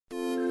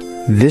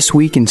This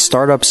Week in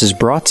Startups is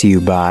brought to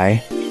you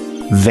by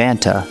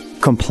Vanta.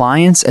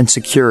 Compliance and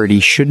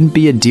security shouldn't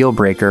be a deal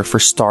breaker for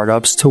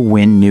startups to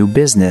win new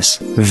business.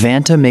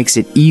 Vanta makes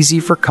it easy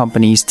for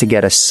companies to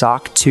get a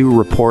SOC 2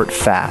 report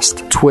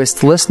fast.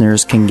 Twist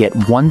listeners can get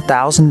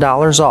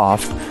 $1,000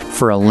 off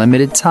for a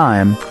limited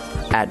time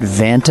at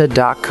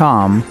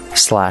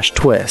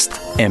vanta.com/twist.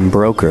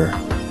 Embroker.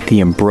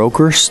 The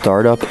Embroker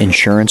Startup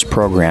Insurance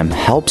Program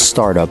helps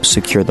startups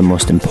secure the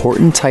most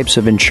important types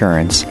of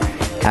insurance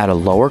at a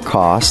lower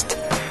cost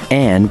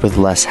and with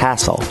less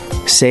hassle.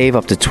 Save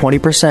up to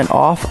 20%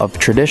 off of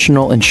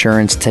traditional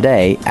insurance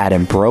today at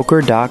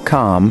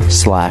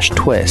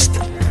embroker.com/twist.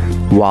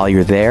 While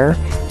you're there,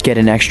 get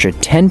an extra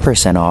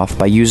 10% off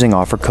by using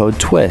offer code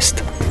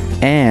TWIST.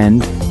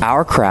 And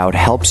Our Crowd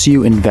helps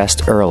you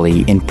invest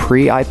early in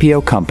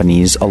pre-IPO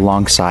companies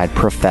alongside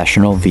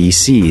professional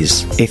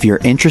VCs. If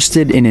you're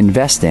interested in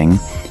investing,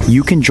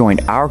 you can join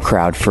Our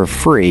Crowd for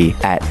free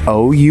at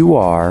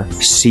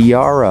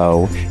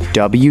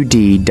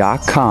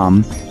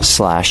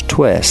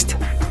OurCrowd.com/twist.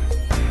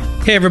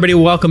 Hey everybody,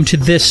 welcome to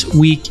This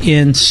Week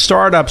in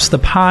Startups, the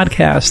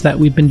podcast that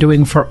we've been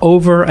doing for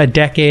over a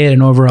decade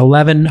and over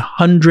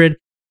 1,100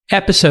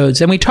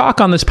 episodes. And we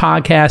talk on this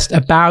podcast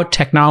about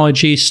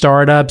technology,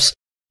 startups,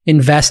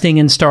 investing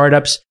in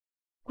startups.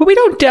 But we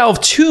don't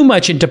delve too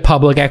much into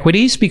public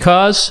equities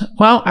because,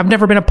 well, I've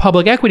never been a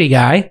public equity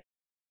guy.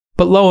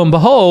 But lo and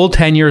behold,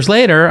 10 years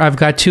later, I've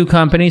got 3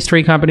 companies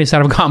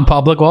that have gone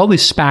public. All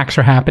these SPACs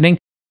are happening.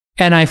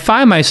 And I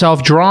find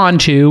myself drawn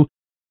to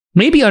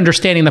maybe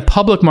understanding the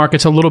public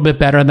markets a little bit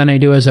better than I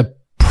do as a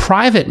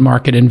private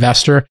market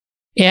investor.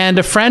 And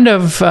a friend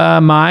of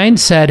mine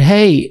said,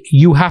 hey,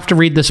 you have to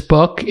read this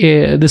book.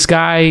 This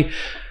guy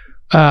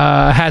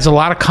has a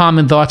lot of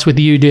common thoughts with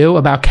you do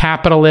about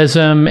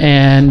capitalism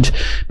and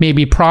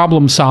maybe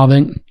problem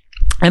solving.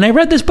 And I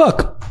read this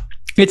book.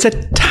 It's a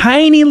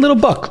tiny little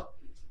book.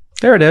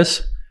 There it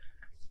is.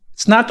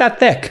 It's not that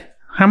thick.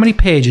 How many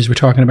pages we're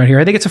talking about here?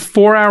 I think it's a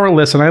 4-hour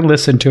listen. I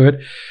listened to it.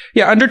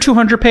 Yeah, under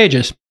 200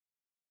 pages.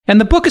 And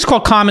the book is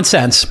called Common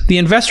Sense, The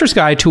Investor's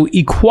Guide to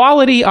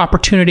Equality,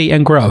 Opportunity,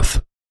 and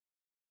Growth.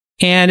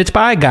 And it's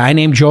by a guy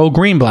named Joel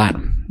Greenblatt.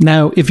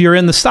 Now, if you're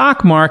in the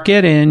stock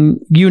market, and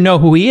you know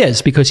who he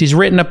is because he's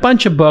written a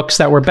bunch of books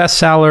that were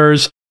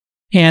bestsellers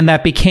and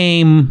that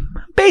became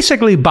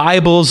basically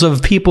Bibles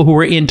of people who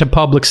were into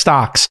public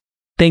stocks.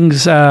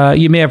 Things,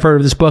 you may have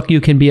heard of this book,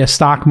 You Can Be a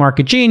Stock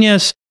Market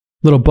Genius,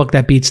 Little Book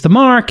That Beats the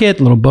Market,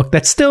 Little Book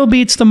That Still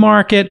Beats the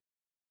Market,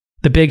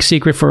 The Big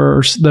Secret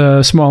for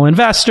the Small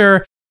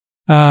Investor.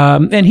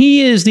 And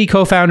he is the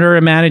co-founder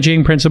and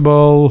managing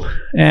principal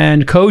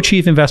and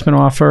co-chief investment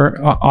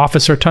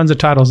officer, tons of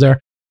titles there,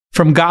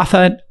 from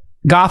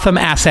Gotham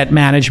Asset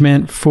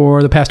Management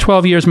for the past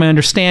 12 years. My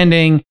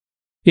understanding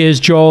is,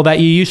 Joel,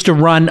 that you used to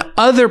run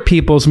other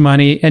people's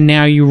money and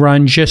now you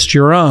run just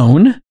your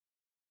own.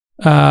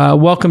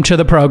 Welcome to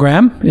the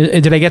program.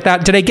 Did I get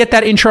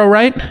that intro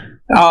right?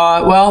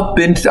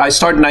 I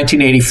started in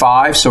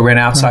 1985, so ran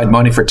outside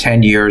money for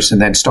 10 years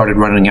and then started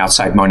running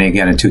outside money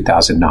again in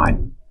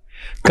 2009.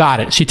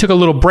 Got it. She took a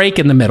little break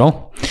in the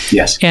middle.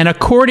 Yes. And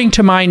according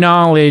to my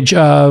knowledge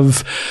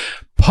of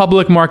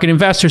public market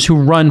investors who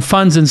run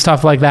funds and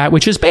stuff like that,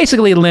 which is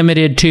basically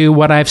limited to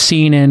what I've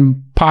seen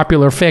in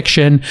popular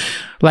fiction,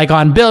 like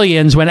on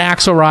Billions, when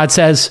Axelrod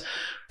says,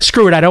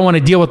 screw it, I don't want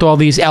to deal with all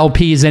these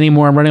LPs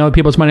anymore. I'm running other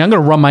people's money. I'm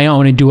going to run my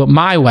own and do it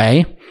my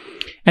way.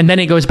 And then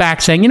he goes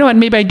back saying, you know what,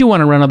 maybe I do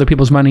want to run other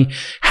people's money.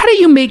 How do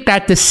you make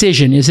that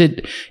decision? Is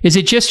it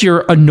just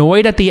you're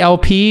annoyed at the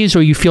LPs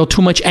or you feel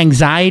too much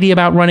anxiety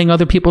about running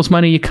other people's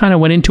money? You kind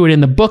of went into it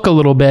in the book a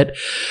little bit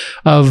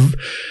of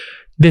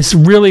this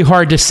really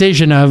hard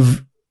decision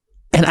of,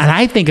 and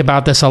I think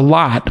about this a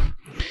lot,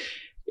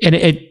 and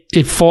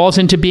it falls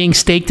into being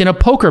staked in a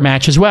poker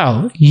match as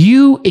well.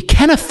 It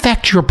can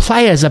affect your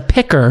play as a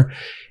picker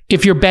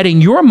if you're betting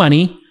your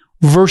money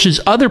versus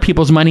other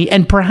people's money,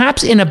 and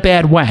perhaps in a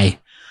bad way.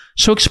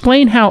 So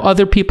explain how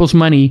other people's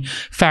money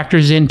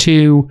factors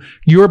into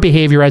your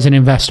behavior as an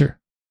investor.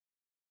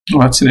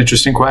 Well, that's an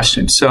interesting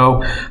question.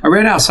 So I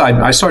ran outside.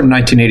 I started in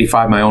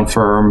 1985, my own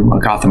firm,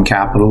 Gotham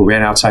Capital,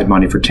 ran outside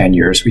money for 10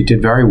 years. We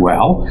did very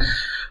well.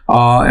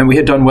 And we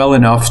had done well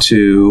enough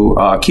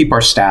to keep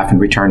our staff and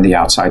return the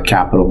outside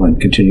capital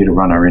and continue to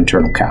run our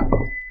internal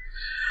capital.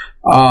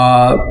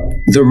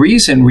 The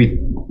reason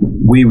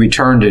we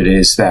returned it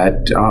is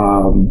that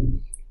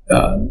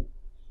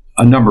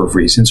a number of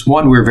reasons.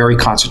 One, we're very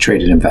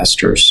concentrated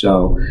investors,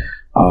 so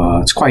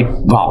it's quite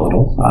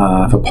volatile.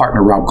 I have a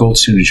partner, Rob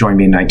Goldstein, who joined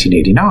me in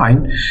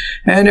 1989.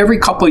 And every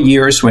couple of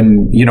years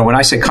when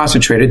I say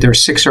concentrated,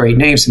 there's 6 or 8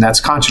 names, and that's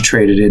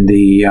concentrated in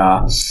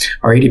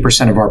or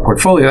 80% of our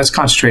portfolio, that's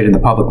concentrated in the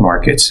public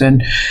markets.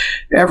 And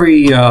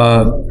every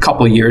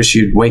couple of years,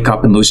 you'd wake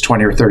up and lose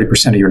 20 or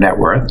 30% of your net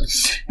worth.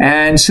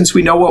 And since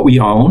we know what we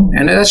own,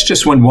 and that's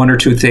just when 1 or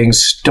 2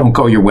 things don't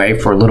go your way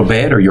for a little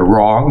bit, or you're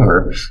wrong,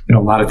 or, a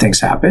lot of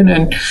things happen.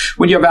 And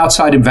when you have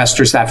outside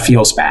investors, that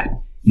feels bad.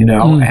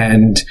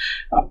 And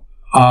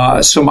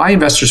So my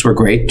investors were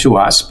great to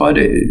us, but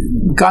it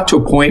got to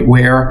a point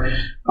where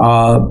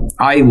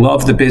I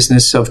love the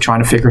business of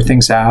trying to figure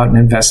things out and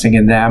investing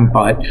in them.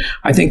 But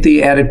I think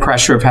the added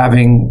pressure of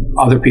having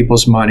other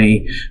people's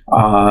money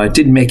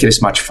didn't make it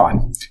as much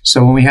fun.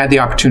 So when we had the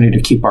opportunity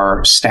to keep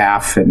our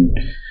staff and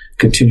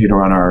continue to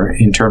run our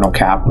internal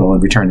capital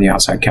and return the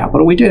outside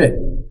capital, we did it.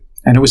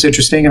 And it was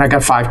interesting. And I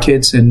got 5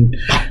 kids. And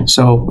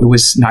so it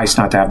was nice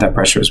not to have that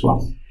pressure as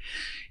well.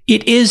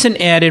 It is an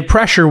added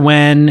pressure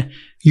when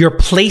you're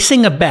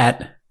placing a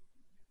bet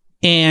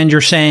and you're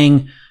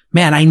saying,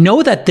 man, I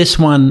know that this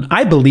one,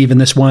 I believe in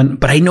this one,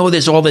 but I know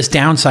there's all this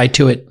downside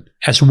to it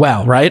as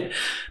well, right?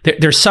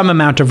 There's some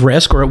amount of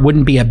risk, or it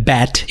wouldn't be a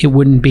bet. It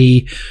wouldn't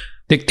be,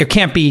 there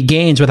can't be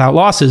gains without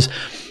losses.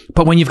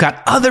 But when you've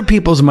got other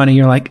people's money,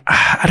 you're like,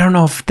 I don't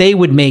know if they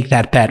would make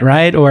that bet,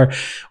 right? Or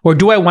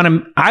do I want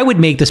to, I would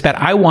make this bet.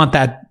 I want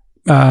that,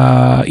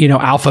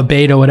 alpha,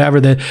 beta,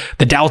 whatever, the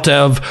delta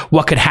of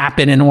what could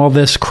happen and all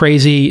this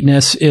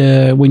craziness,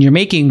 when you're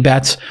making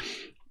bets.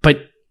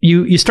 But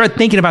you start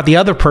thinking about the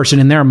other person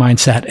in their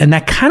mindset, and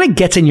that kind of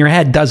gets in your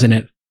head, doesn't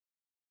it?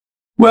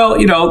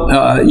 Well,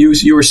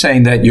 you were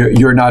saying that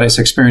you're not as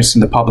experienced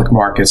in the public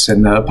markets,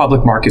 and the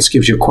public markets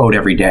gives you a quote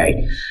every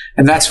day.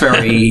 And that's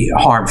very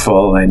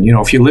harmful. And,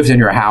 if you lived in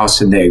your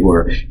house and they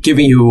were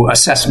giving you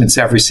assessments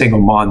every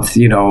single month,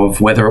 of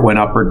whether it went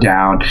up or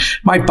down,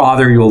 might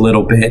bother you a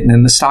little bit. And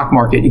in the stock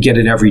market, you get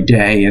it every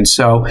day. And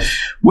so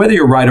whether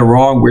you're right or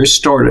wrong,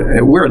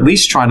 we're at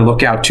least trying to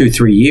look out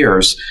 2-3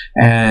 years.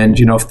 And,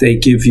 if they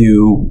give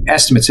you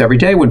estimates every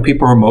day, when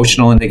people are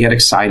emotional and they get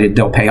excited,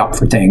 they'll pay up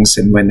for things.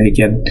 And when they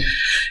get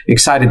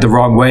excited the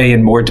wrong way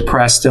and more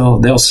depressed,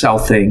 they'll sell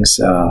things.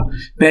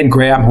 Ben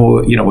Graham,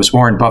 who, was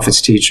Warren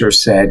Buffett's teacher,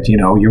 said,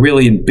 you're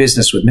really in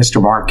business with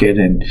Mr. Market,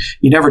 and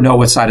you never know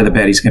what side of the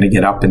bed he's going to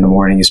get up in the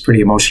morning. He's a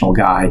pretty emotional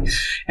guy.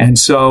 And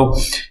so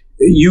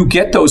you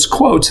get those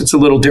quotes. It's a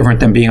little different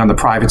than being on the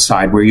private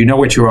side where you know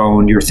what you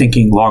own, you're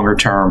thinking longer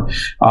term.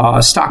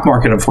 Stock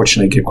market,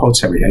 unfortunately, get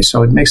quotes every day.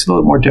 So it makes it a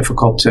little more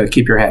difficult to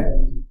keep your head.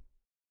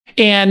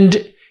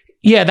 And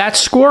yeah, that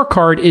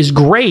scorecard is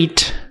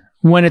great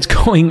when it's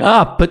going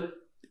up. But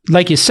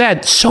like you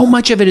said, so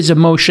much of it is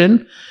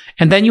emotion.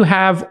 And then you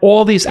have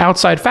all these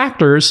outside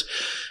factors.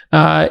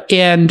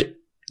 And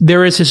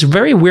there is this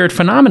very weird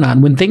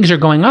phenomenon. When things are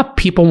going up,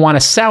 people want to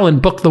sell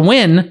and book the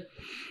win.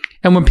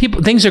 And when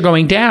things are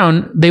going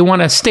down, they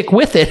want to stick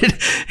with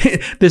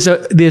it.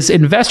 There's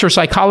investor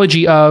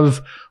psychology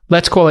of,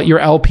 let's call it your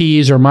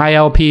LPs or my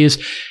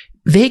LPs.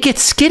 They get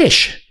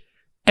skittish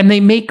and they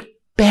make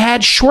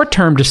bad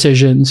short-term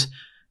decisions.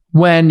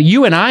 When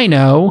you and I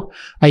know,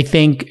 I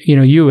think,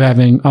 you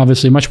having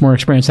obviously much more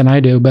experience than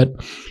I do, but,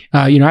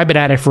 I've been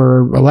at it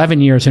for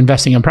 11 years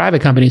investing in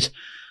private companies.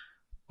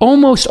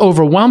 Almost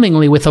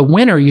overwhelmingly with a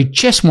winner, you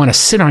just want to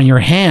sit on your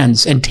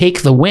hands and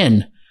take the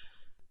win.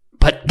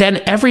 But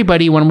then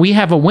everybody, when we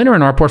have a winner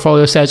in our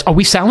portfolio, says, are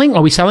we selling?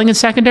 Are we selling in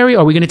secondary?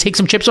 Are we going to take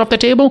some chips off the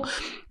table? And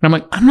I'm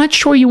like, I'm not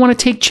sure you want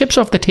to take chips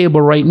off the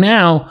table right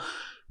now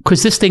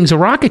because this thing's a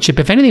rocket ship.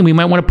 If anything, we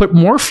might want to put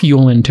more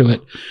fuel into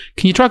it.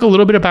 Can you talk a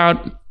little bit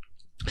about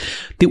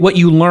what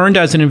you learned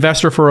as an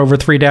investor for over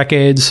 3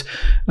 decades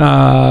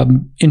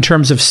in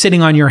terms of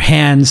sitting on your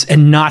hands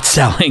and not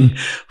selling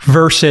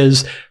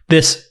versus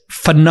this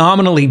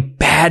phenomenally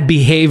bad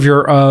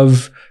behavior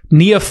of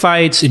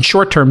neophytes and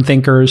short-term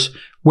thinkers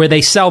where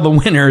they sell the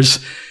winners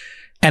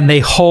and they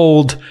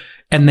hold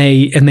and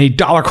they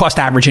dollar cost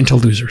average into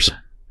losers?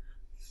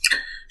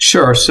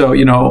 Sure. So,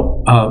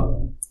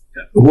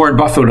 Warren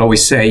Buffett would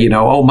always say,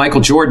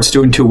 Michael Jordan's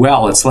doing too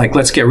well. It's like,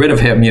 let's get rid of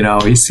him.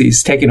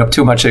 He's taking up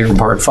too much of your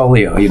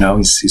portfolio.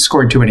 He's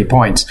scoring too many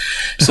points.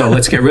 So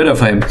let's get rid of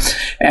him.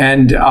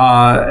 And,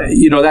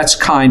 that's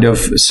kind of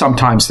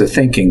sometimes the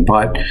thinking.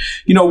 But,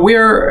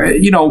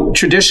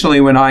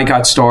 traditionally when I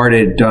got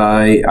started,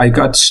 I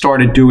got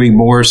started doing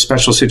more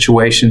special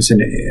situations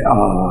and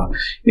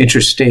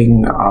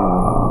interesting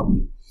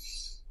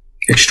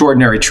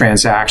extraordinary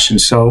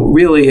transactions. So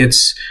really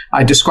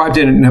I described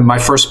it in my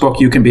first book,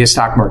 You Can Be a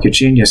Stock Market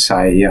Genius.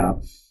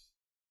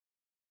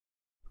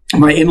 My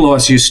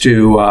in-laws used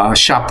to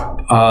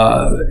shop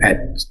at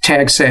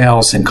tag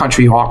sales and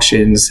country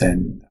auctions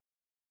and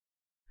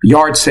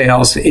yard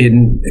sales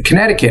in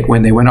Connecticut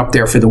when they went up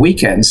there for the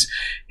weekends.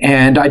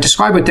 And I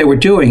described what they were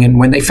doing. And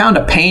when they found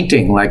a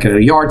painting, like at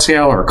a yard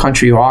sale or a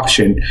country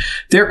auction,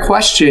 their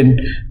question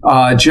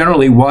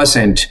generally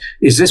wasn't,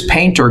 is this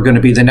painter going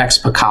to be the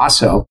next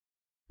Picasso?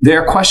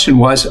 Their question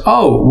was,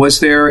 was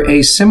there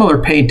a similar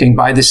painting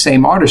by the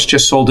same artist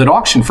just sold at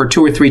auction for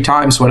 2 or 3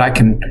 times what I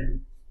can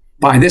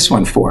buy this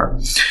one for?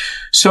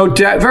 So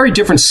very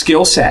different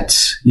skill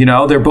sets.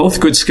 They're both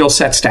good skill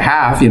sets to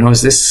have.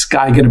 Is this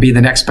guy going to be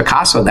the next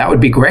Picasso? That would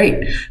be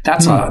great.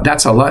 That's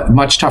a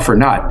much tougher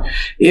nut.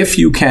 If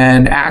you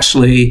can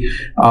actually,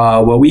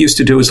 what we used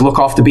to do is look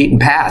off the beaten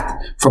path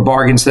for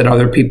bargains that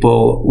other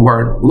people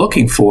weren't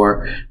looking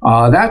for.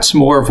 That's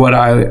more of what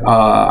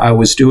I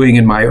was doing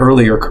in my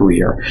earlier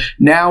career.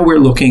 Now we're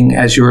looking,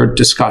 as you're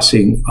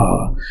discussing,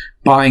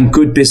 buying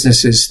good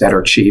businesses that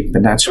are cheap.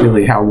 And that's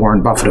really how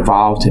Warren Buffett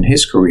evolved in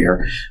his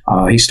career.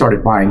 He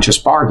started buying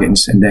just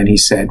bargains. And then he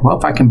said, well,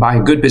 if I can buy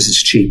a good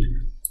business cheap,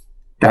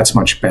 that's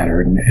much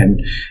better.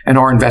 And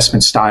our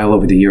investment style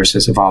over the years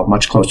has evolved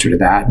much closer to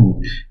that.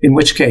 And in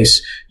which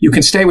case you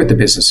can stay with the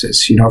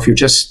businesses. If you're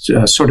just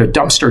sort of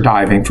dumpster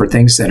diving for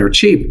things that are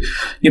cheap,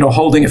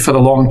 holding it for the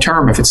long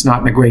term, if it's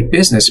not in a great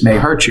business, may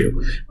hurt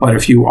you. But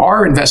if you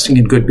are investing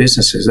in good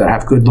businesses that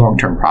have good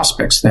long-term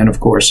prospects, then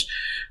of course,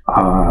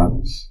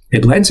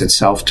 it lends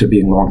itself to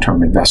being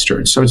long-term investor.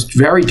 And so it's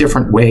very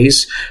different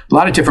ways, a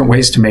lot of different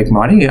ways to make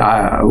money.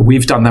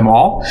 We've done them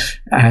all,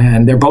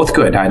 and they're both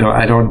good. I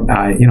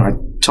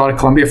taught at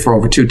Columbia for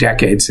over 2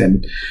 decades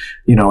and,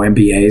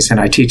 MBAs, and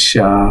I teach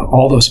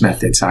all those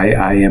methods.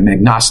 I am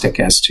agnostic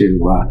as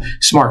to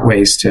smart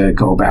ways to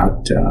go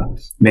about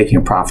making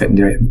a profit,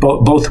 and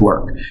both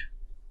work.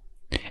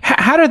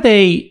 How do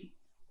they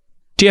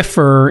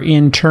differ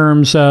in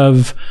terms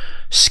of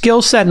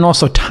skill set and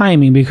also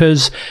timing?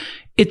 Because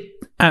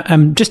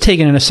I'm just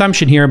taking an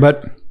assumption here,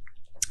 but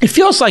it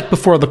feels like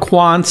before the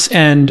quants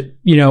and,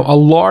 a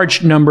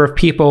large number of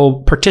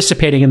people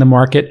participating in the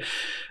market,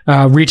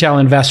 retail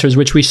investors,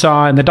 which we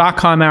saw in the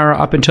dot-com era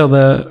up until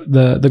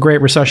the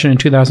Great Recession in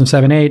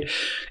 2007-8.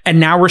 And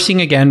now we're seeing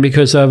again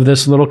because of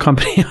this little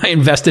company I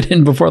invested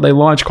in before they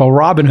launched called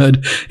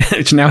Robinhood,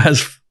 which now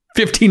has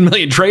 15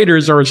 million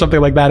traders or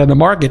something like that in the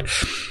market.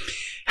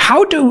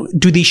 How do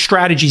these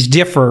strategies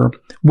differ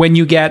when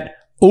you get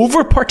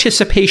over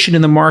participation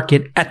in the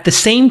market at the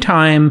same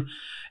time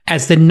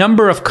as the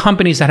number of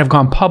companies that have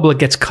gone public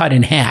gets cut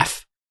in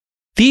half?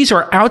 These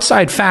are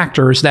outside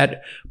factors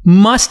that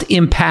must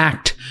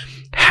impact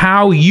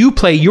how you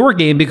play your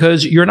game,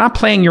 because you're not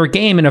playing your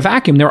game in a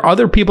vacuum. There are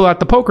other people at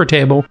the poker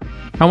table.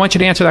 I want you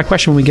to answer that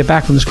question when we get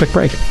back from this quick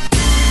break.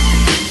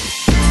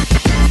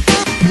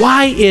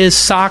 Why is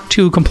SOC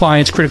 2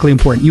 compliance critically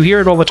important? You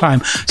hear it all the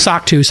time.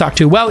 SOC 2, SOC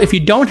 2. Well, if you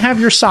don't have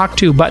your SOC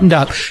 2 buttoned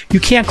up,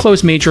 you can't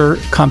close major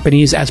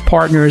companies as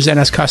partners and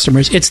as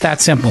customers. It's that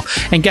simple.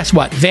 And guess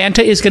what?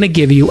 Vanta is going to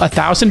give you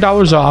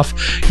 $1,000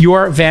 off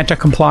your Vanta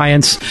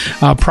compliance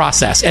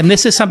process. And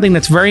this is something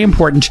that's very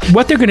important.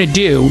 What they're going to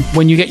do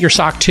when you get your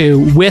SOC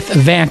 2 with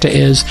Vanta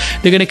is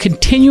they're going to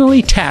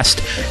continually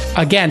test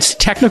against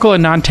technical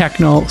and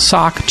non-technical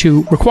SOC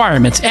 2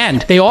 requirements.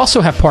 And they also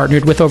have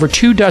partnered with over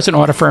 24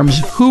 audit firms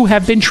who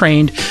have been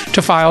trained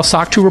to file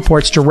SOC 2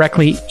 reports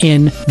directly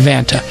in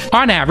Vanta.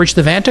 On average,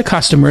 the Vanta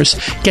customers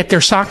get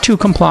their SOC 2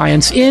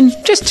 compliance in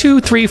just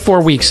 2, 3,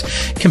 4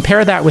 weeks.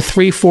 Compare that with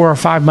 3, 4, or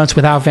 5 months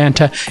without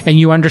Vanta, and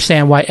you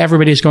understand why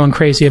everybody's going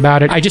crazy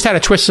about it. I just had a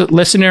Twist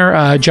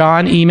listener,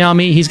 John, email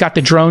me. He's got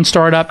the drone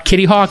startup,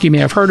 Kitty Hawk. You may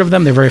have heard of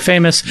them. They're very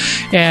famous.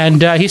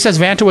 And he says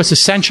Vanta was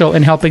essential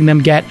in helping them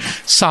get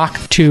SOC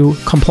 2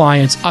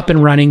 compliance up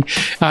and running.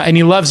 And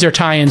he loves their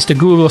tie-ins to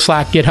Google,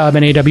 Slack, GitHub,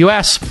 and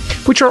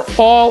AWS, which are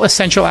all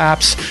essential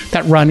apps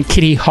that run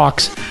Kitty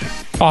Hawk's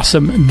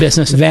awesome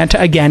business. Vanta,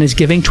 again, is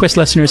giving Twist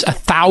listeners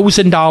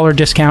 $1,000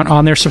 discount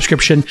on their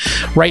subscription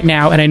right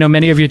now. And I know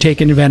many of you are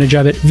taking advantage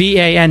of it.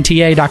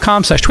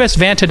 VANTA.com/twist,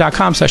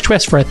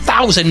 Vanta.com/twist for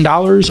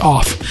 $1,000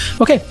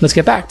 off. Okay, let's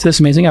get back to this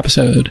amazing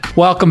episode.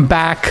 Welcome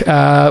back.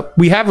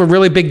 We have a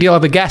really big deal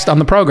of a guest on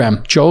the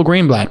program, Joel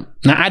Greenblatt.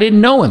 Now, I didn't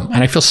know him,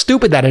 and I feel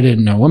stupid that I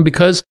didn't know him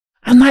because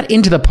I'm not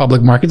into the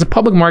public markets. The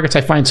public markets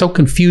I find so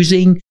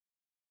confusing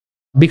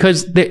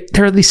because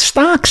there are these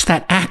stocks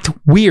that act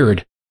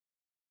weird.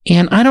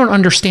 And I don't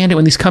understand it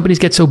when these companies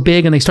get so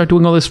big and they start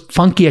doing all this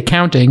funky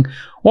accounting.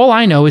 All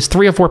I know is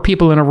 3 or 4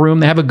 people in a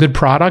room, they have a good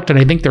product, and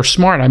I think they're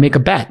smart. I make a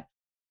bet.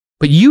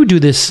 But you do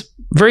this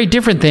very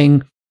different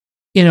thing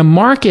in a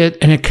market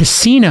and a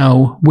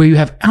casino where you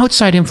have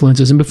outside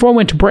influences. And before I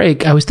went to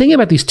break, I was thinking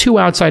about these 2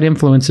 outside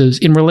influences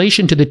in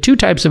relation to the 2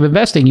 types of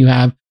investing you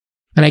have.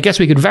 And I guess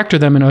we could vector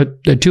them in a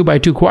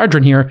 2x2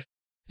 quadrant here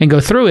and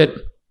go through it,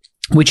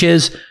 which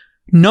is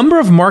number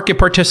of market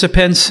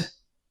participants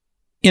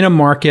in a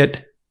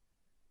market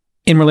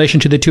in relation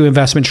to the 2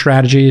 investment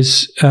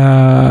strategies,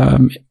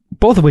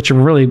 both of which are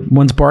really,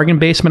 one's bargain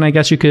basement, I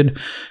guess you could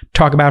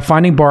talk about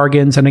finding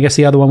bargains, and I guess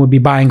the other one would be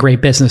buying great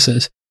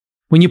businesses.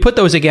 When you put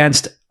those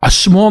against a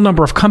small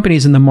number of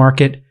companies in the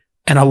market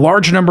and a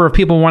large number of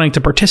people wanting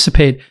to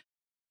participate,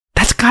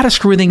 that's got to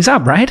screw things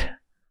up, right?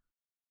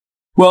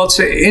 Well, it's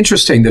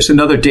interesting. There's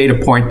another data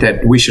point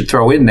that we should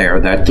throw in there,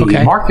 that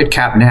the market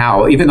cap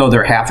now, even though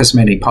there are half as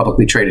many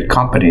publicly traded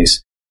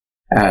companies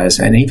as,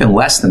 and even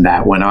less than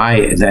that when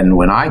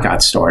I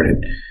got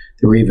started,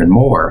 there were even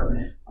more.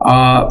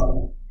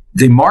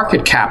 The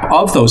market cap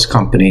of those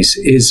companies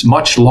is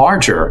much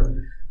larger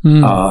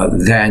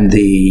than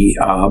the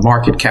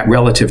market cap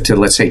relative to,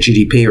 let's say,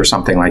 GDP or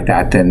something like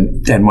that,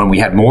 than when we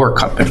had more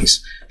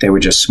companies. They were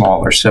just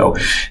smaller. So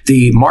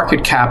the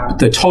market cap,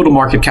 the total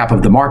market cap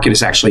of the market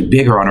is actually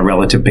bigger on a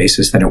relative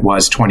basis than it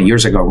was 20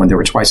 years ago when there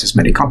were twice as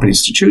many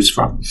companies to choose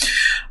from.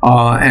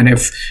 And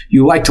if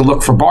you like to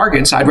look for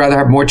bargains, I'd rather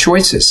have more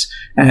choices,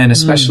 and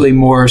especially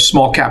more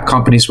small cap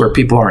companies where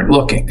people aren't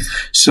looking.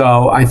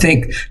 So I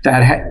think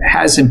that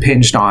has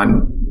impinged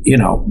on,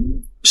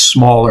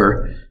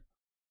 smaller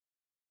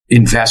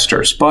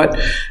investors. But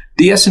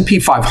the S&P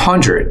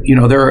 500,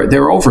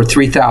 there are over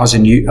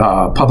 3,000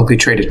 publicly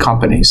traded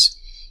companies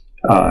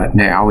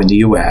now in the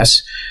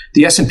U.S.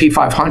 The S&P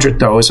 500,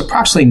 though, is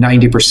approximately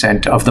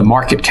 90% of the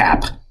market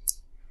cap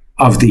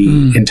of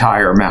the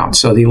entire amount.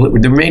 So the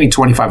remaining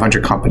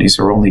 2,500 companies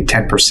are only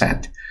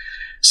 10%,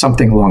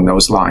 something along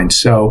those lines.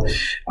 So,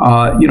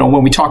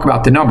 when we talk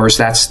about the numbers,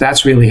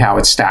 that's really how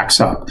it stacks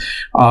up.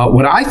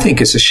 What I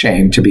think is a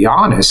shame, to be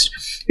honest,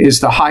 is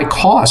the high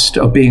cost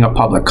of being a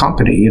public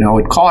company.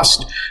 It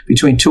costs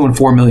between $2 and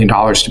 $4 million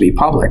to be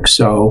public.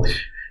 So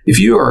if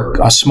you are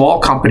a small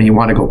company and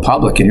want to go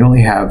public and you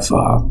only have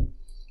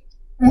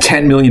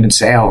 10 million in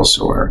sales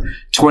or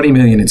 20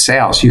 million in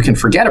sales, you can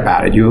forget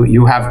about it.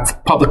 You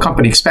have public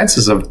company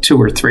expenses of $2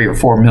 or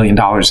 $3 or $4 million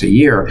a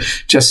year,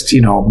 just,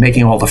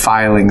 making all the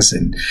filings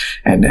and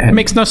it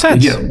makes no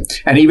sense.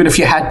 And even if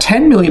you had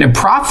 10 million in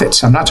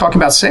profits, I'm not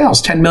talking about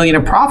sales, 10 million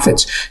in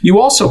profits, you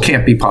also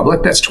can't be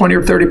public. That's 20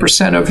 or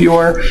 30% of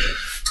your,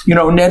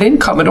 net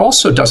income. It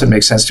also doesn't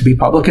make sense to be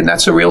public. And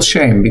that's a real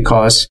shame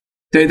because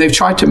they've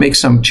tried to make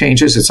some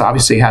changes. It's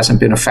obviously hasn't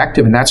been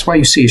effective. And that's why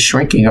you see a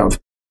shrinking of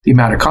the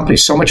amount of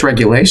companies. So much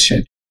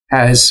regulation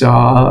has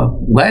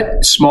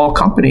let small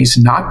companies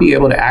not be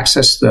able to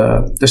access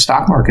the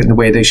stock market in the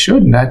way they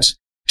should. And that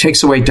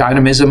takes away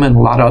dynamism and a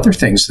lot of other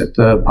things that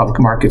the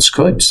public markets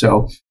could.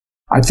 So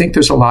I think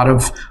there's a lot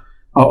of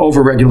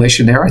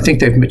over-regulation there. I think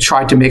they've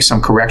tried to make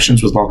some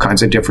corrections with all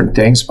kinds of different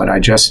things, but I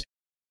just,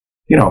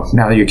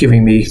 now that you're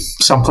giving me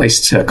some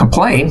place to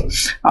complain,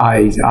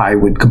 I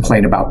would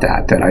complain about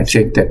that I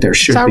think that there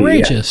should be. It's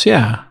outrageous,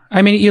 yeah.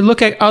 I mean, you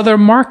look at other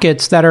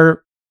markets that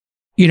are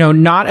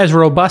not as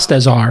robust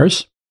as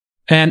ours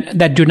and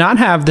that do not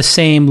have the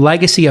same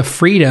legacy of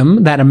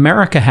freedom that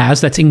America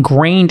has that's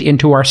ingrained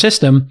into our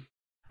system.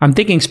 I'm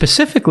thinking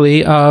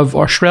specifically of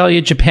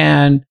Australia,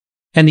 Japan,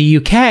 and the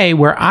UK,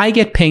 where I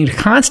get pinged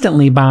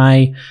constantly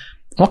by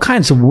all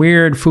kinds of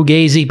weird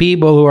fugazi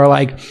people who are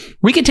like,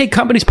 we could take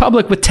companies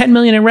public with 10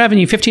 million in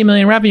revenue, 15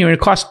 million in revenue, and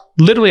it costs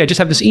literally, I just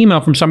have this email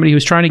from somebody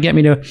who's trying to get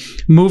me to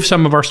move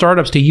some of our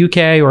startups to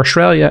UK or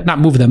Australia, not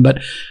move them,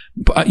 but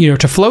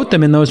to float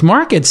them in those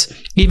markets.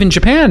 Even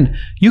Japan,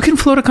 you can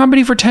float a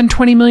company for $10,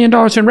 $20 million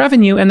in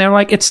revenue, and they're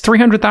like, it's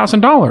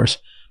 $300,000.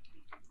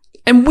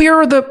 And we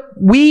are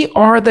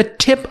the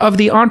tip of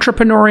the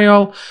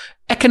entrepreneurial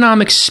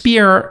economic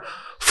spear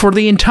for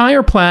the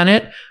entire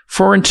planet,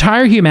 for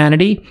entire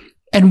humanity.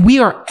 And we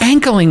are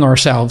ankling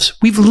ourselves.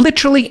 We've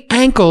literally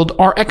ankled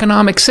our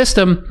economic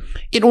system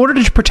in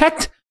order to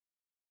protect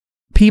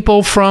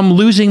people from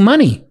losing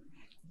money.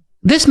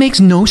 This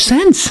makes no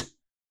sense.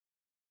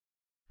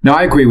 No,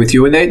 I agree with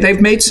you. And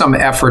they've made some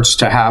efforts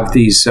to have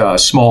these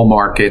small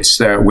markets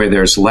where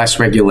there's less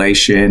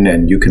regulation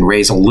and you can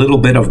raise a little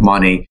bit of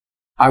money.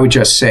 I would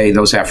just say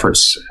those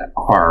efforts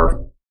are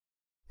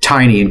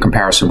tiny in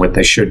comparison to what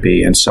they should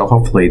be. And so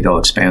hopefully they'll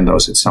expand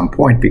those at some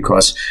point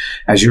because,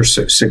 as you're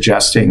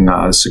suggesting,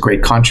 it's a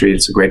great country.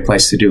 It's a great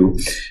place to do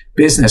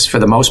business for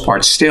the most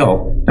part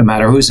still, no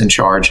matter who's in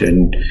charge.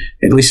 And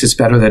at least it's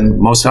better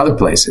than most other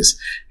places.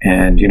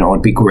 And,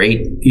 it'd be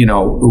great.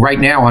 Right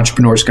now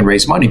entrepreneurs can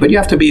raise money, but you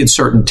have to be in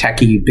certain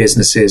techie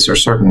businesses or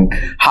certain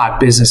hot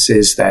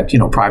businesses that,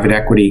 private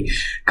equity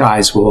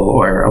guys will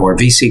or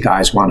VC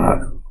guys want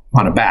to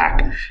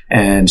back.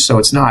 And so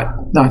it's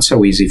not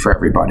so easy for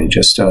everybody,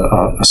 just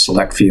a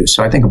select few.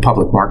 So I think a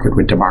public market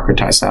would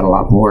democratize that a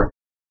lot more.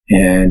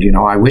 And,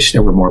 I wish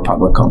there were more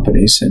public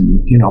companies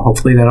and,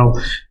 hopefully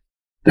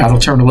that'll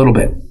turn a little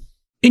bit.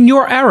 In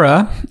your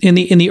era, in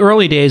the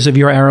early days of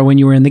your era when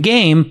you were in the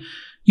game,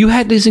 you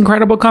had these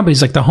incredible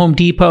companies like the Home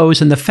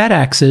Depots and the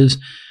FedExes.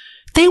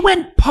 They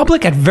went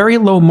public at very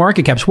low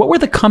market caps. What were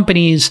the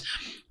companies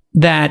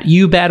that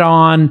you bet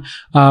on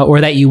or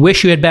that you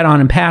wish you had bet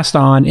on and passed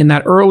on in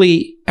that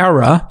early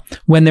era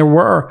when there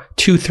were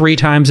 2-3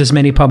 times as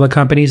many public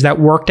companies that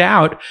worked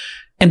out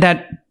and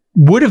that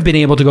would have been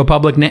able to go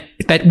public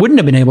that wouldn't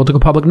have been able to go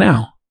public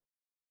now?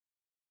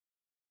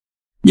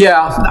 Yeah,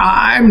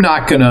 I'm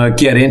not going to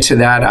get into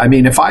that. I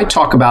mean, if I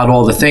talk about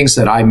all the things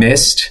that I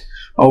missed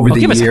over the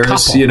years, I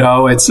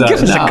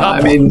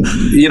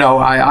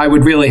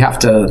would really have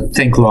to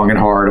think long and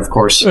hard. Of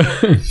course,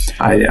 there's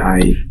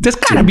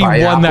got to be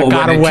one that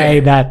got away.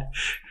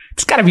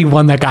 It's got to be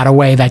one that got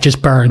away that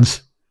just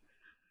burns.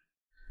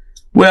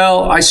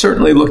 Well, I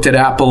certainly looked at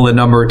Apple a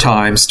number of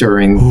times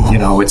during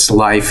its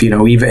life.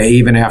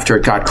 Even after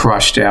it got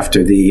crushed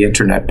after the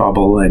internet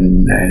bubble,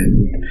 and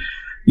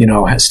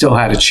still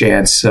had a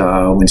chance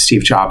when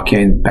Steve Jobs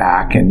came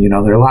back. And,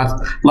 there are a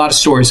lot of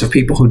stories of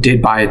people who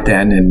did buy it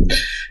then and,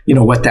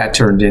 what that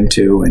turned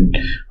into. And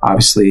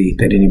obviously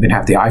they didn't even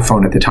have the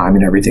iPhone at the time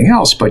and everything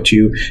else, but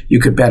you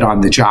could bet on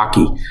the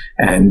jockey.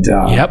 And,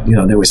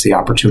 there was the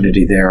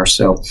opportunity there.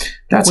 So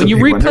that's when you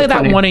replay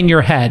that one in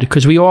your head,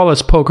 because we all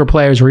as poker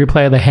players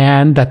replay the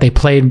hand that they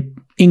played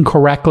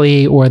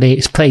incorrectly or they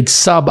played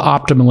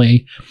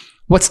suboptimally.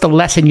 What's the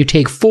lesson you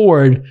take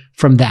forward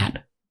from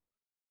that?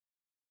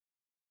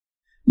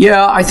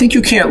 Yeah, I think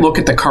you can't look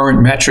at the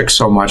current metrics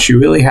so much. You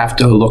really have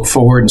to look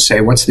forward and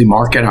say, what's the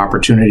market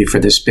opportunity for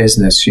this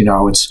business?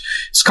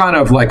 It's kind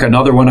of like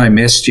another one I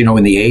missed, in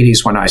the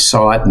 80s when I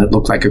saw it and it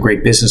looked like a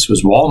great business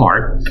was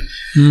Walmart.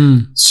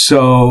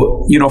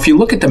 So, if you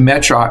look at the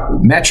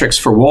metrics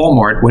for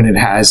Walmart when it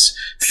has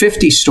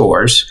 50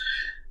 stores,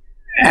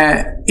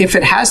 if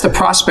it has the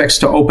prospects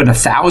to open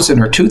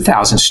 1,000 or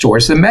 2,000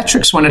 stores, the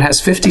metrics when it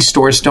has 50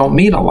 stores don't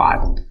mean a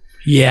lot.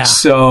 Yeah.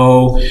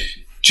 So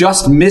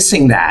just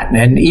missing that,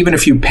 and even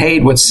if you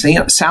paid what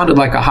sounded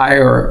like a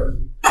higher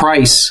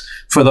price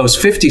for those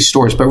 50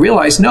 stores, but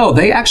realize, no,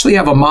 they actually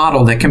have a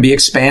model that can be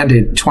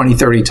expanded 20,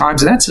 30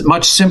 times. And that's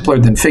much simpler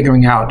than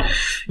figuring out,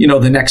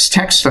 the next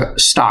tech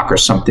stock or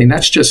something.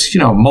 That's just,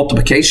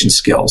 multiplication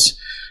skills.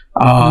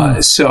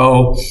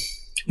 So,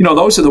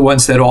 those are the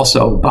ones that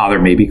also bother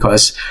me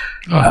because,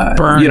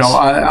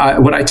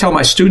 what I tell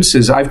my students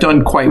is I've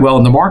done quite well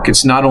in the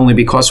markets, not only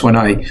because when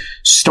I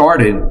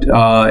started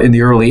in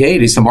the early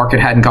 80s, the market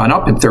hadn't gone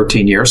up in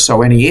 13 years.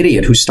 So any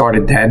idiot who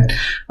started then,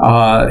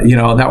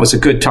 that was a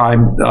good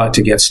time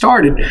to get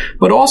started.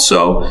 But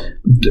also,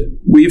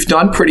 we've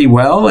done pretty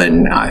well.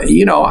 And,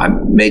 I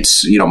made,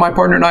 my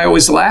partner and I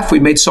always laugh. We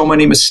made so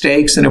many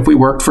mistakes. And if we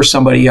worked for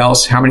somebody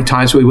else, how many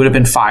times we would have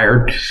been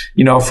fired,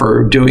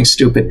 for doing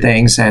stupid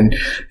things. And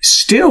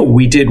still,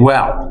 we did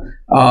well.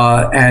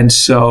 And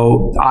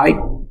so I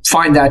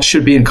find that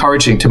should be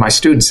encouraging to my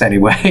students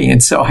anyway.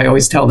 And so I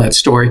always tell that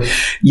story.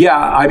 Yeah,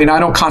 I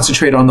don't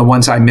concentrate on the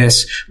ones I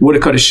miss. Woulda,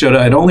 coulda,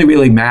 shoulda. It only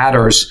really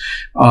matters,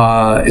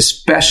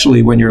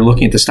 especially when you're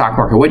looking at the stock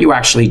market, what you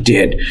actually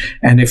did.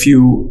 And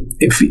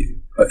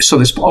so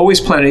there's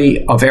always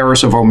plenty of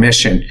errors of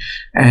omission.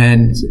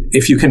 And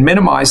if you can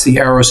minimize the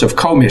errors of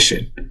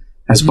commission,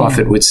 as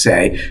Buffett would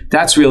say,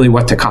 that's really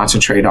what to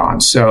concentrate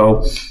on.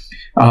 So,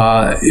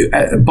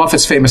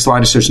 Buffett's famous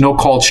line is, there's no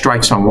called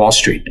strikes on Wall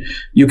Street.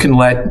 You can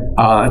let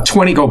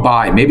 20 go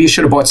by. Maybe you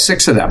should have bought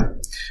 6 of them.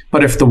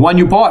 But if the one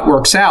you bought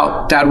works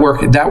out, that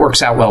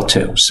works out well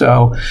too.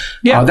 So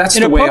that's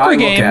the way I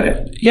look at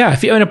it. Yeah,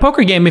 in a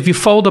poker game, if you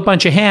fold a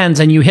bunch of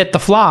hands and you hit the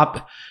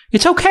flop,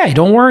 it's okay.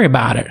 Don't worry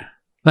about it.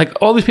 Like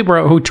all these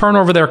people who turn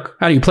over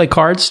how do you play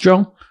cards,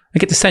 Joe? I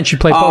get the sense you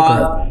play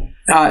poker.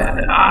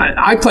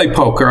 I play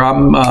poker.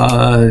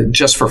 I'm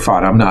just for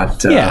fun. I'm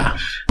not.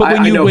 But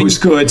I know who's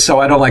good,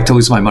 so I don't like to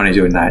lose my money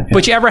doing that.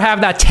 But you ever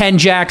have that 10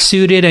 jack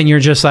suited, and you're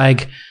just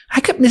like,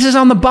 this is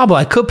on the bubble.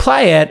 I could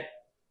play it,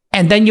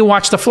 and then you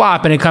watch the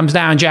flop, and it comes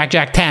down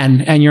jack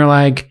 10, and you're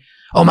like,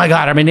 oh my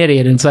god, I'm an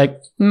idiot. And it's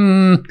like,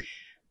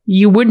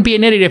 you wouldn't be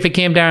an idiot if it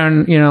came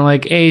down,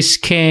 like ace,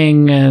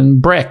 king,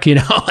 and brick,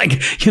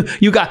 like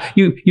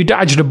you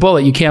dodged a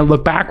bullet. You can't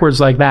look backwards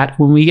like that.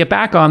 When we get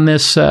back on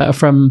this,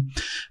 from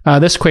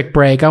this quick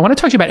break, I want to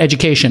talk to you about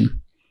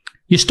education.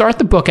 You start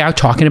the book out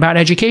talking about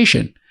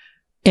education,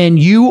 and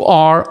you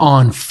are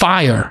on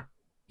fire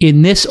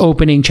in this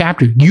opening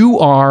chapter. You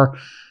are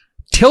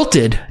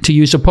tilted, to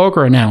use a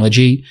poker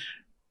analogy,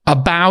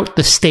 about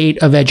the state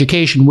of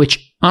education,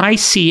 which I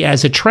see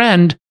as a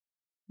trend.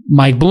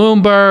 Mike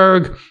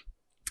Bloomberg,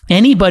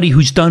 anybody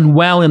who's done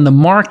well in the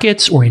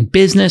markets or in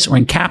business or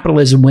in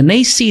capitalism, when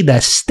they see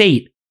the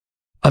state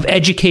of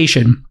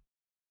education,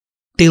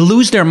 they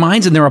lose their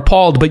minds and they're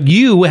appalled. But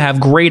you have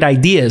great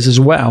ideas as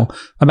well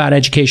about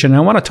education. And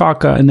I want to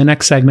talk in the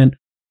next segment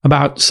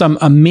about some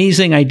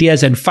amazing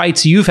ideas and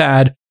fights you've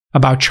had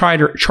about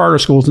charter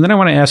schools. And then I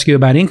want to ask you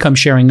about income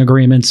sharing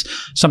agreements,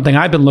 something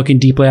I've been looking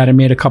deeply at and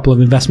made a couple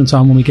of investments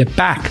on when we get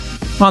back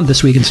on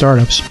This Week in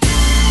Startups.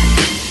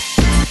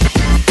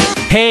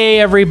 Hey,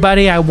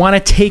 everybody. I want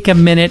to take a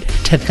minute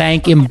to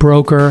thank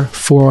Embroker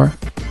for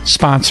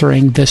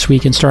sponsoring This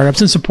Week in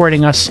Startups and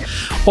supporting us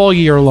all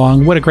year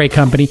long. What a great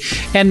company.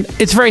 And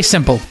it's very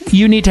simple.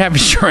 You need to have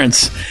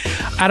insurance.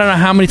 I don't know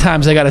how many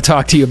times I got to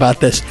talk to you about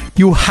this.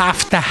 You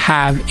have to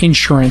have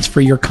insurance for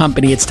your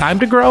company. It's time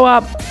to grow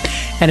up,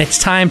 and it's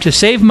time to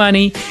save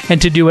money and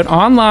to do it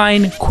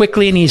online,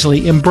 quickly and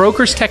easily.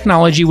 Embroker's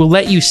technology will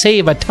let you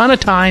save a ton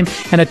of time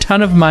and a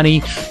ton of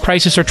money.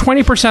 Prices are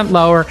 20%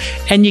 lower,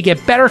 and you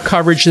get better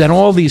coverage than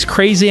all these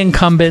crazy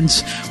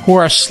incumbents who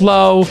are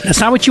slow.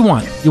 That's not what you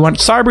want. You want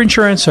cyber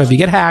insurance, so if you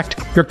get hacked,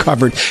 you're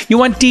covered. You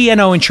want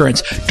D&O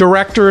insurance,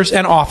 directors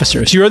and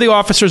officers. You're the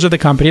officers of the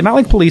company, not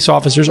like police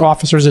officers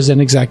as in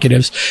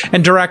executives,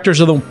 and directors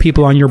are the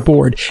people on your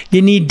board.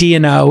 You need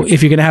D&O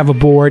if you're going to have a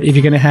board, if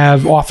you're going to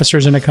have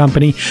officers in a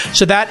company,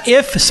 so that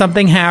if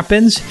something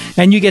happens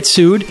and you get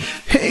sued,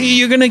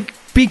 you're going to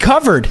be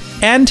covered.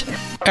 And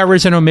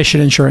errors and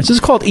omission insurance. This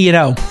is called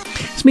E&O.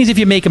 This means if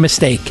you make a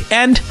mistake.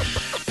 And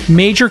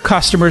major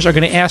customers are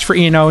going to ask for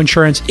E&O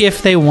insurance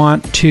if they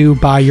want to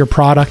buy your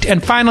product.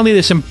 And finally,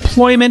 this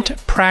employment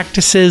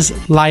practices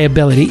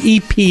liability,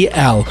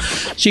 EPL.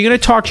 So you're going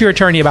to talk to your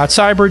attorney about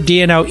cyber,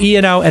 D&O,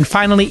 E&O, and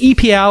finally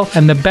EPL.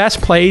 And the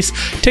best place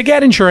to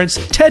get insurance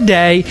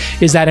today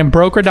is at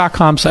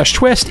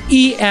embroker.com/twist,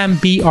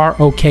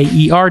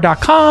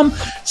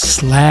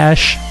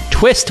 EMBROKER.com/twist.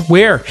 Twist,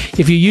 where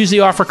if you use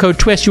the offer code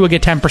TWIST, you will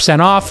get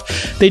 10%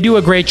 off. They do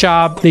a great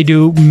job. They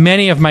do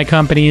many of my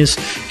companies.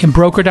 In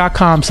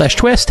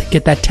broker.com/twist,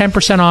 get that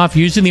 10% off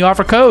using the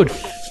offer code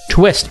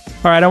TWIST.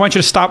 All right, I want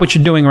you to stop what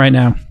you're doing right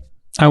now.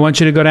 I want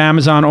you to go to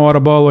Amazon,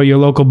 Audible, or your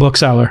local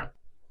bookseller,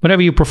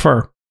 whatever you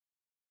prefer.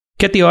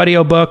 Get the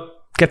audiobook,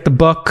 get the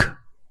book.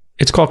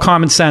 It's called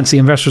Common Sense, The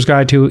Investor's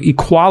Guide to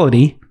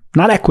Equality,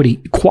 not equity,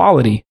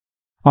 equality,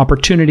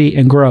 opportunity,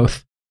 and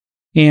growth.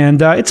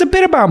 And it's a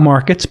bit about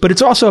markets, but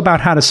it's also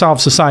about how to solve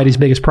society's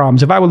biggest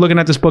problems. If I were looking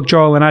at this book,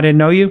 Joel, and I didn't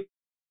know you,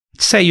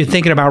 let's say you're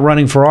thinking about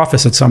running for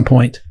office at some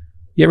point.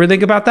 You ever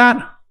think about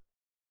that?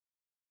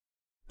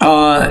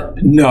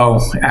 No,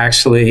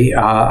 actually.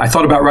 I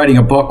thought about writing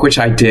a book, which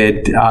I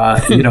did.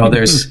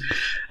 There's,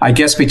 I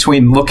guess,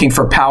 between looking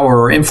for power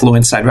or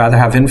influence, I'd rather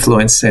have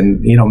influence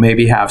and,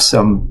 maybe have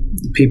some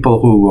people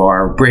who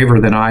are braver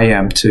than I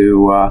am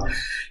to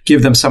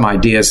give them some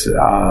ideas,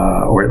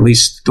 or at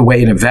least the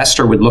way an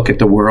investor would look at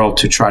the world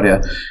to try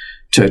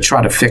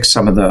to fix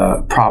some of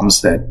the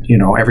problems that,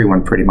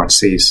 everyone pretty much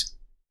sees.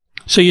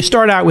 So you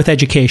start out with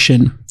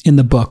education in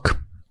the book.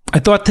 I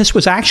thought this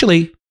was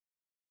actually,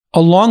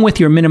 along with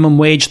your minimum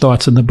wage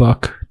thoughts in the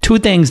book, two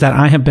things that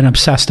I have been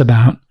obsessed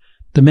about: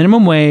 the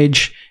minimum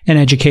wage and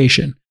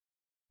education,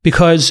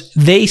 because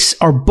they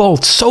are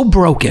both so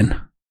broken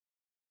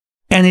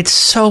and it's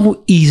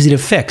so easy to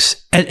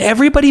fix. And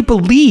everybody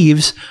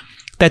believes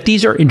that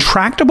these are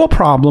intractable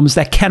problems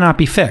that cannot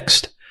be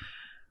fixed,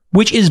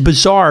 which is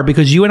bizarre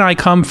because you and I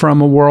come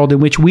from a world in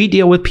which we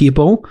deal with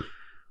people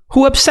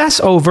who obsess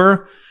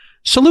over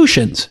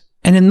solutions.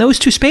 And in those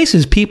two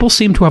spaces, people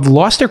seem to have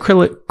lost their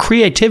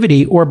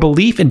creativity or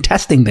belief in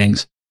testing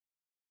things.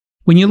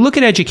 When you look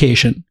at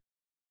education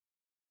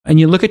and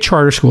you look at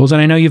charter schools,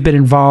 and I know you've been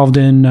involved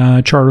in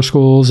charter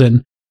schools,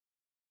 and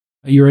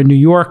you're in New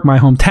York, my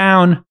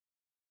hometown,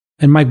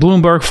 and Mike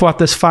Bloomberg fought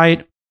this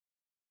fight.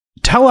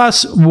 Tell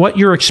us what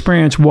your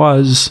experience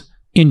was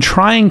in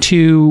trying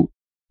to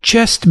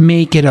just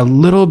make it a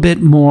little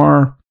bit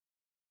more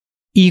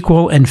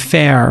equal and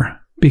fair,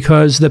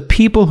 because the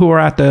people who are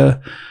at the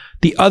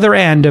other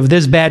end of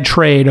this bad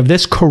trade, of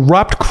this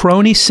corrupt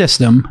crony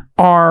system,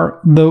 are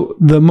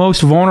the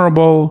most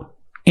vulnerable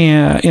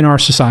in our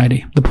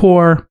society. The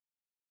poor,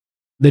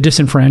 the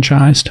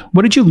disenfranchised.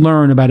 What did you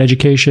learn about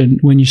education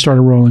when you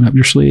started rolling up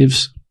your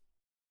sleeves?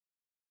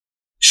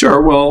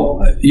 Sure.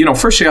 Well,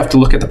 first you have to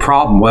look at the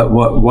problem,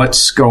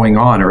 what's going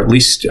on, or at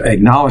least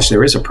acknowledge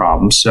there is a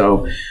problem.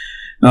 So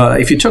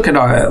if you took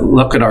a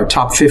look at our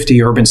top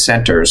 50 urban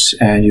centers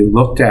and you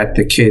looked at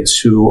the kids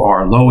who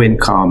are low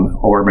income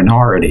or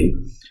minority,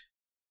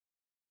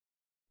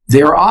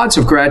 their odds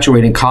of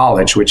graduating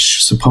college,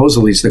 which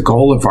supposedly is the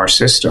goal of our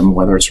system,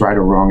 whether it's right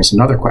or wrong is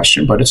another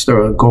question, but it's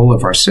the goal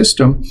of our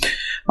system.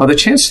 The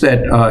chance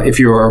that if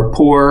you're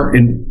poor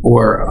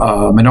or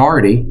a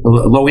minority,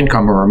 low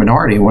income or a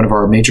minority in one of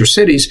our major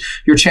cities,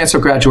 your chance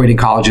of graduating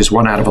college is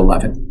 1 out of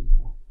 11.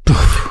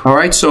 All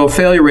right, so a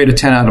failure rate of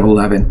 10 out of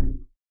 11.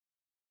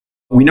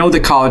 We know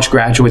that college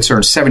graduates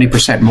earn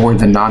 70% more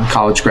than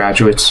non-college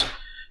graduates.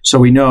 So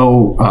we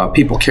know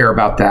people care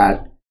about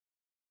that.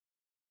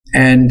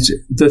 And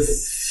the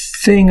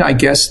thing, I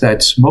guess,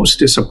 that's most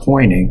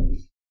disappointing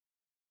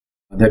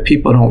that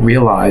people don't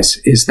realize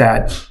is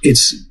that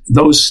it's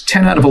those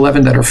 10 out of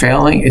 11 that are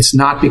failing, it's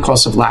not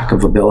because of lack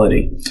of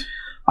ability.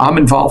 I'm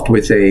involved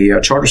with a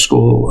charter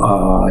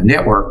school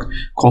network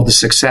called the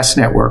Success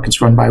Network.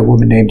 It's run by a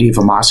woman named Eva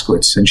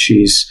Moskowitz, and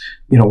she's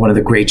one of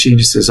the great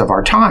geniuses of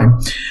our time.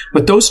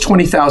 But those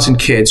 20,000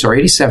 kids are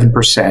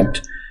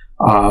 87%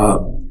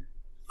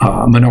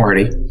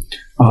 minority,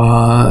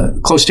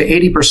 close to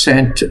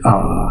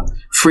 80%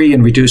 free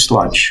and reduced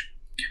lunch.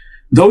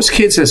 Those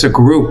kids as a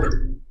group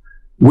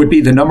would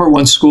be the number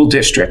one school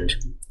district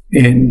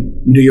in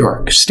New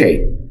York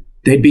State.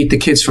 They'd beat the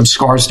kids from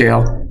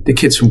Scarsdale, the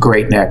kids from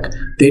Great Neck.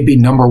 They'd be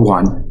number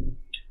one.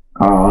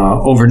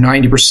 Over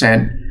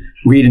 90%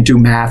 read and do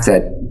math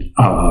at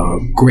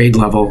grade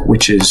level,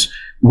 which is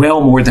well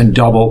more than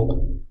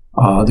double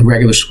the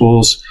regular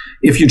schools.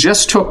 If you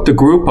just took the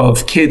group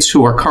of kids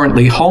who are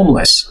currently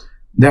homeless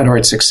that are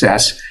at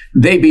Success,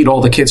 they beat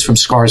all the kids from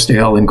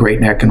Scarsdale and Great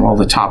Neck and all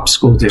the top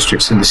school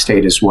districts in the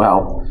state as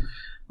well.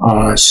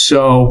 I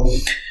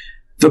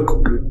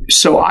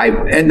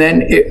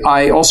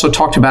also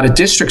talked about a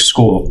district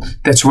school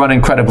that's run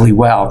incredibly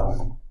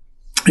well.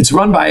 It's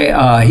run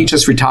by, he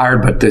just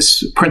retired, but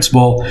this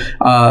principal,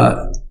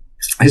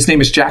 his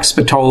name is Jack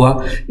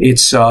Spatola.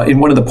 It's in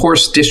one of the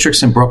poorest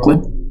districts in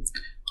Brooklyn.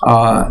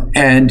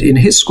 And in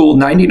his school,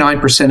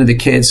 99% of the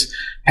kids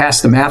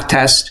pass the math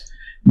test.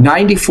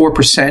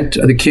 94%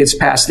 of the kids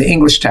pass the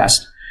English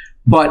test.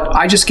 But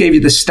I just gave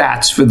you the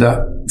stats for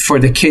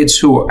the kids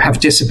who have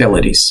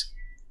disabilities.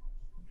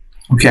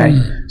 Okay.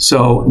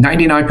 So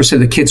 99% of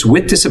the kids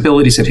with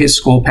disabilities at his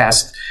school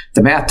passed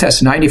the math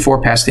test,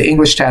 94 passed the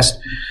English test.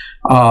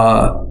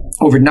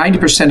 Over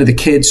 90% of the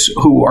kids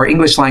who are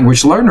English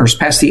language learners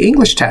pass the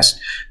English test.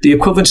 The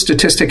equivalent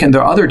statistic in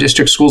the other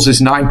district schools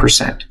is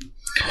 9%.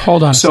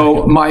 Hold on.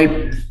 So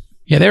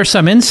Yeah, there's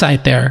some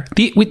insight there.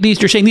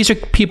 You're saying these are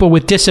people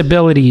with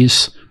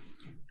disabilities.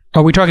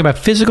 Are we talking about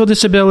physical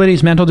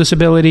disabilities, mental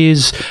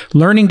disabilities,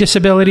 learning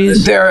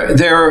disabilities?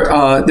 They're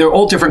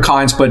all different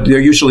kinds, but they're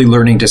usually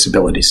learning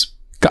disabilities.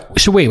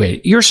 So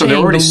wait. You're saying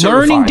the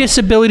learning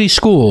disability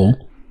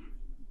school,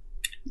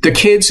 the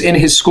kids in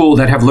his school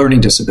that have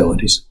learning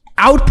disabilities,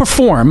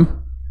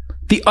 outperform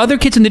the other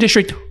kids in the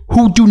district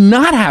who do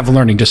not have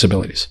learning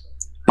disabilities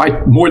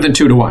by more than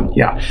 2 to 1.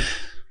 Yeah.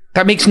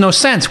 That makes no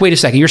sense. Wait a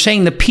second. You're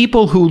saying the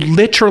people who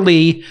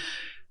literally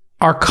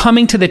are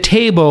coming to the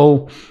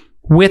table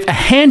with a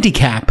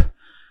handicap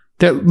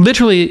that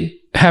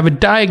literally have a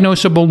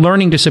diagnosable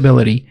learning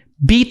disability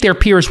beat their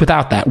peers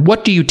without that.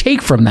 What do you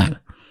take from that?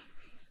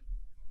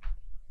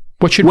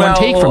 What should one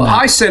take from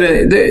that? I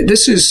said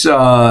this is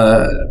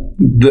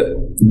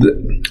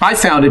I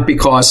found it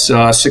because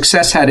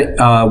Success had,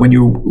 when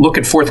you look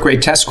at 4th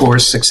grade test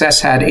scores,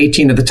 Success had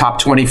 18 of the top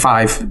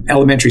 25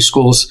 elementary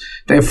schools.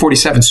 They have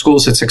 47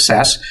 schools at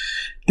Success.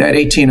 They had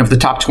 18 of the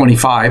top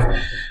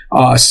 25.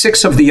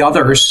 6 of the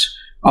others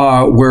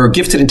were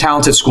gifted and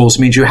talented schools,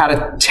 means you had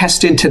to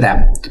test into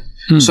them.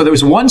 So there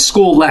was one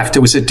school left. It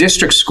was a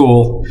district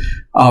school,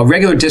 a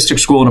regular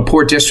district school in a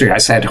poor district. I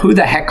said, who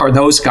the heck are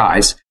those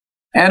guys?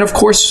 And of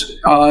course,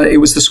 it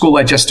was the school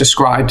I just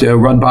described,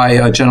 run by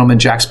a gentleman,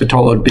 Jack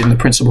Spatola, who had been the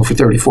principal for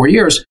 34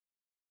 years.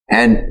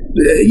 And,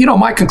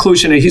 my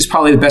conclusion is he's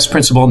probably the best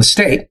principal in the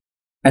state.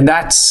 And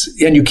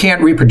you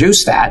can't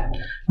reproduce that.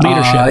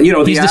 Leadership.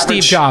 He's the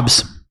Steve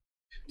Jobs.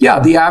 Yeah,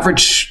 the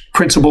average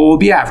principal will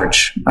be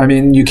average. I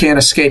mean, you can't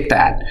escape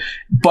that.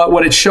 But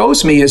what it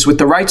shows me is with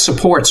the right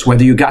supports,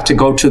 whether you got to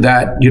go to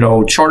that,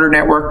 charter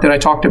network that I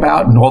talked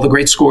about and all the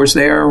great scores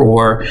there,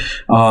 or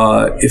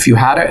if you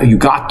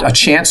got a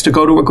chance to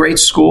go to a great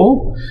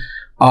school,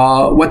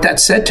 what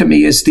that said to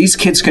me is these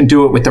kids can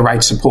do it with the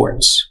right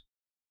supports.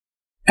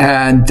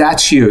 And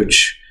that's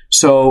huge.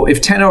 So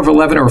if 10 over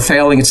 11 are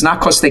failing, it's not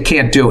because they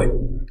can't do it.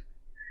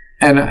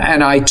 And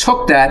I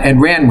took that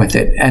and ran with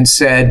it and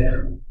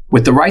said,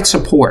 with the right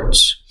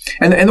supports.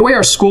 And the way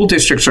our school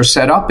districts are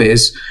set up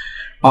is,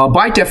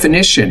 by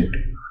definition,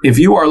 if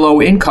you are low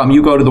income,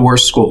 you go to the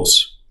worst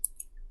schools.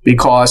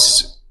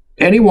 Because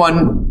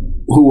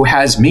anyone who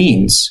has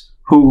means,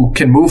 who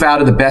can move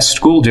out of the best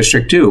school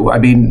district do. I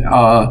mean,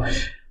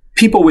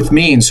 people with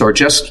means or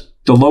just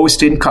the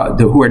lowest income,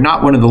 who are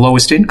not one of the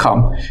lowest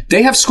income,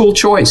 they have school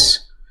choice.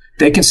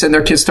 They can send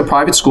their kids to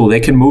private school. They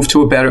can move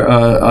to a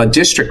better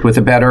district with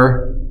a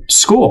better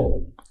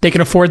school. They can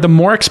afford the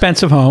more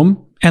expensive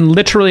home. And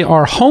literally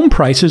our home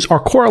prices are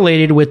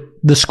correlated with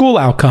the school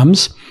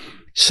outcomes.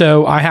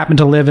 So I happen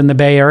to live in the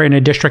Bay Area in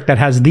a district that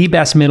has the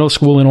best middle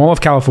school in all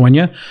of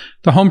California.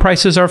 The home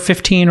prices are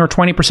 15 or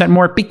 20%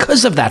 more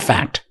because of that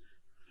fact.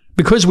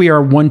 Because we are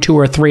 1, 2,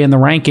 or 3 in the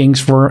rankings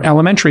for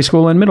elementary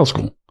school and middle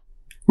school.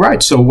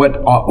 Right. So what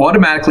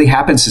automatically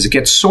happens is it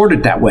gets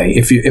sorted that way.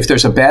 If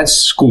there's a bad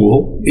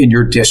school in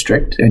your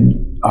district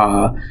and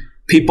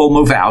people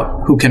move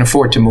out who can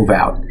afford to move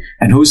out.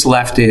 And who's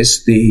left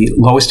is the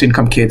lowest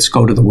income kids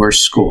go to the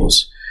worst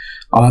schools.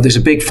 There's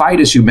a big fight,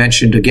 as you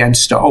mentioned,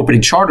 against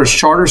opening charters.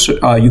 Charters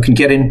you can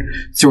get in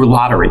through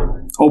lottery,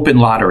 open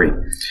lottery.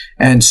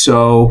 And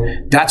so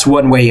that's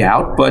one way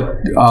out. But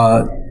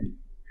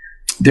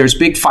there's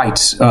big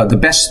fights. The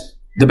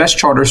best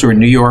charters are in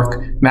New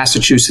York,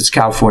 Massachusetts,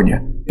 California.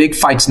 Big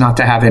fights not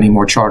to have any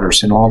more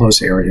charters in all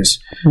those areas.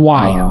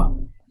 Why?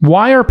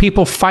 Why are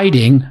people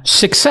fighting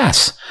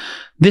Success?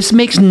 This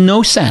makes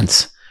no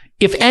sense.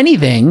 If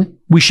anything,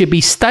 we should be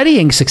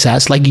studying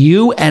Success like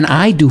you and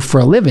I do for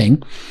a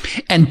living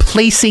and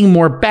placing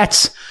more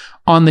bets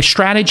on the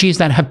strategies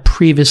that have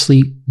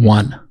previously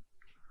won.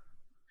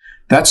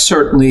 That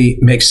certainly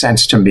makes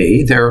sense to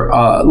me.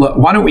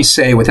 Why don't we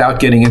say, without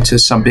getting into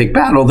some big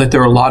battle, that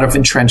there are a lot of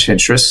entrenched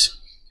interests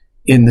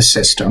in the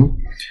system.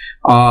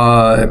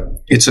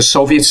 It's a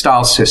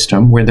Soviet-style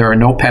system where there are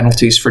no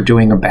penalties for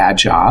doing a bad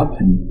job,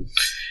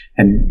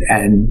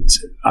 and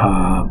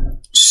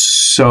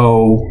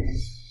so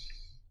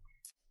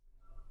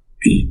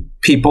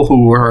people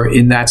who are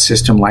in that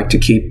system like to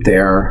keep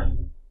their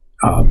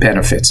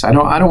benefits. I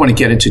don't want to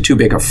get into too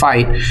big a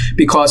fight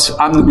because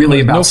I'm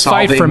really about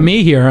solving. No fight for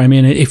me here. I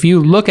mean, if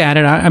you look at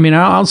it,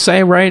 I'll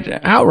say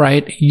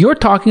outright, you're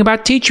talking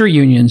about teacher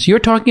unions. You're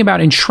talking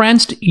about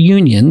entrenched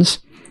unions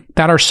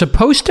that are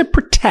supposed to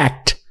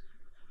protect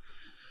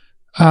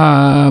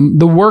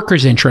the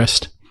workers'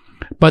 interest,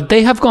 but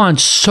they have gone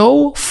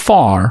so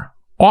far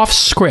off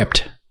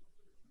script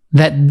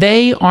that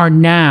they are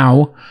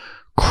now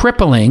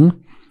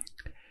crippling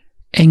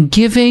and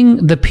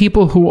giving the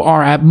people who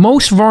are at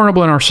most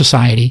vulnerable in our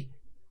society,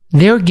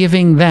 they're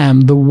giving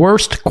them the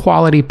worst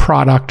quality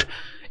product.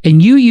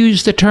 And you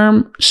use the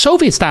term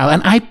Soviet style.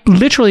 And I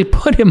literally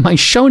put in my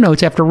show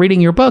notes after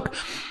reading your book,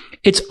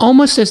 it's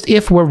almost as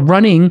if we're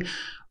running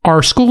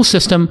our school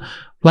system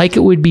like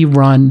it would be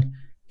run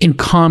in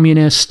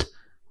communist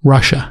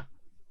Russia.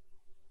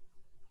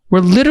 We're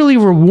literally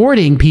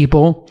rewarding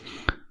people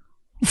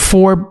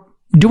for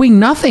doing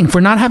nothing, for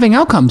not having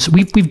outcomes.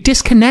 We've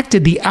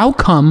disconnected the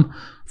outcome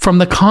from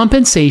the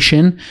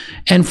compensation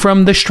and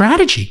from the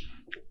strategy.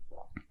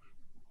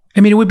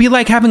 I mean, it would be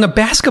like having a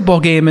basketball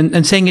game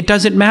and saying it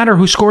doesn't matter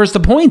who scores the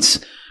points.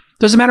 It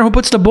doesn't matter who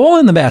puts the ball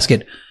in the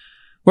basket.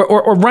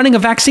 Or running a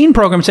vaccine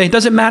program saying it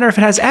doesn't matter if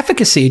it has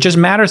efficacy. It just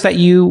matters that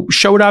you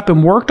showed up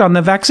and worked on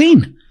the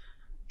vaccine.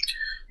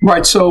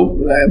 Right. So,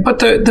 but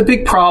the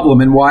big problem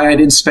and why I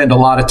didn't spend a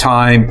lot of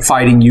time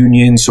fighting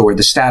unions or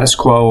the status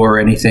quo or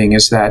anything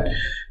is that,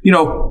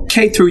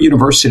 K through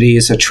university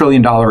is $1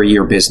 trillion a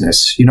year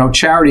business.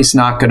 Charity's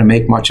not going to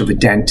make much of a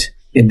dent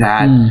in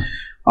that.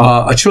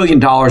 $1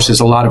 trillion is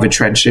a lot of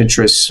entrenched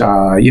interests.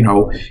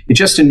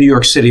 Just in New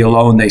York City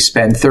alone, they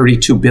spend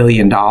 $32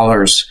 billion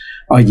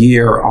a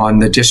year on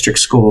the district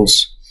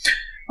schools.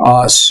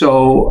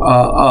 So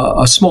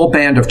a small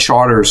band of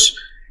charters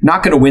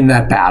not going to win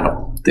that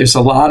battle. There's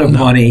a lot of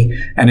money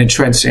and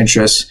entrenched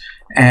interests.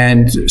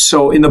 And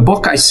so in the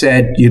book, I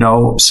said,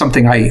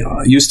 something I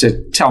used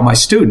to tell my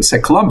students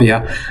at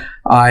Columbia,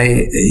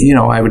 I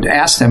would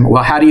ask them,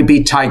 well, how do you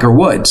beat Tiger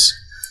Woods?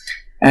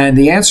 And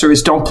the answer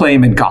is don't play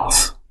him in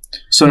golf.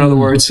 So in other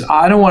words,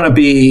 I don't want to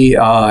be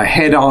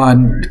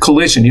head-on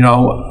collision,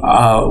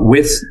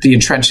 with the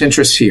entrenched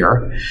interests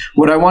here.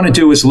 What I want to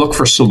do is look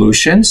for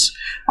solutions.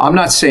 I'm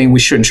not saying we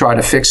shouldn't try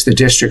to fix the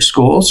district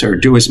schools or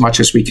do as much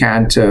as we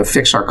can to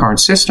fix our current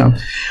system.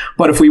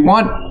 But if we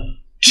want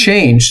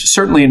change,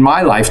 certainly in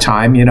my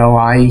lifetime, in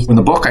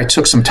the book, I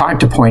took some time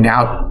to point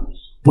out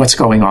what's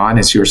going on,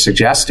 as you're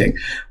suggesting.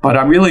 But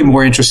I'm really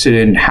more interested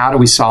in how do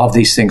we solve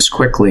these things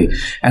quickly.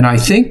 And I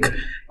think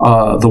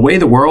the way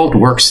the world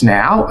works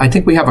now, I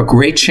think we have a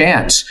great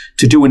chance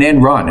to do an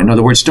end run. In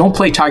other words, don't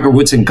play Tiger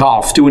Woods in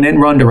golf. Do an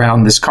end run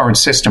around this current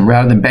system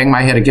rather than bang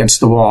my head against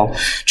the wall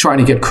trying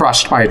to get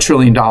crushed by $1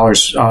 trillion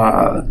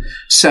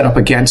set up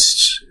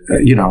against,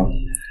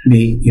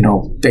 me,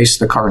 based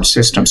the current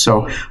system.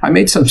 So I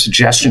made some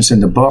suggestions in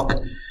the book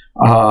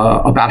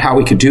about how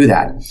we could do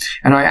that.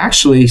 And I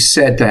actually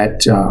said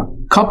that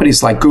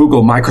companies like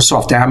Google,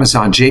 Microsoft,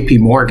 Amazon, JP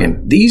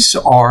Morgan, these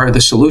are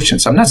the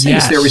solutions. I'm not saying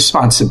it's their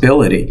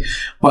responsibility,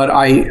 but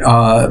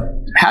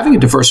having a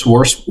diverse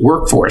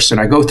workforce,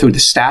 and I go through the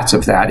stats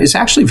of that, is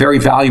actually very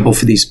valuable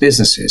for these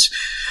businesses.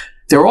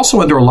 They're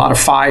also under a lot of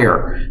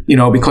fire,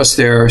 because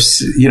they're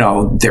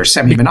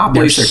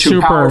semi-monopolies, they're too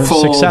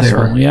powerful.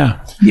 Successful, yeah.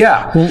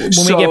 When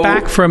we get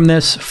back from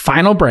this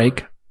final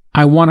break,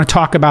 I want to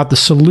talk about the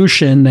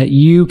solution that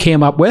you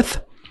came up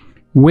with,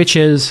 which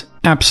is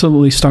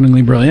absolutely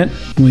stunningly brilliant,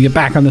 when we get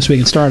back on This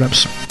Week in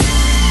Startups.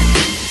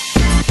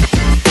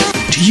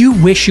 Do you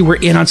wish you were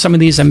in on some of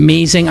these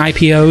amazing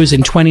IPOs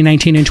in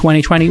 2019 and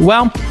 2020?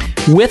 Well,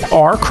 with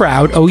Our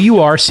Crowd,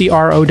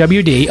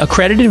 OURCROWD,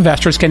 accredited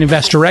investors can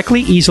invest directly,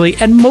 easily,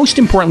 and most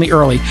importantly,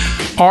 early.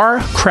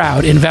 Our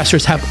Crowd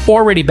investors have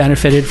already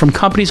benefited from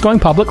companies going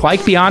public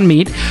like Beyond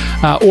Meat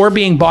or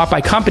being bought by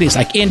companies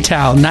like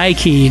Intel,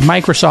 Nike,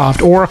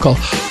 Microsoft, Oracle.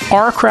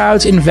 Our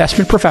Crowd's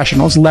investment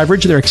professionals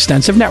leverage their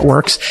extensive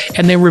networks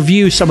and they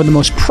review some of the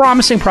most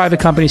promising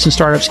private companies and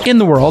startups in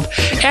the world.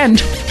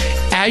 And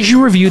as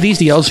you review these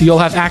deals, you'll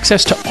have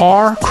access to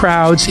Our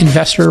Crowd's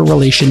investor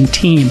relation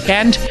team.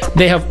 And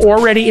they have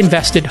already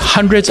invested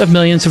hundreds of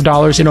millions of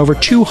dollars in over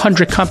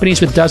 200 companies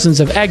with dozens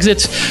of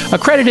exits.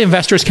 Accredited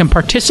investors can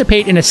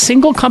participate in a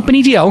single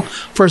company deal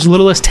for as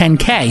little as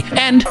 $10K.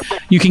 And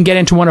you can get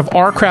into one of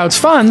Our Crowd's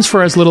funds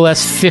for as little as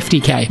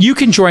 $50K. You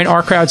can join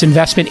Our Crowd's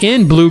investment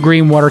in Blue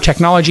Green Water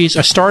Technologies,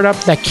 a startup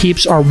that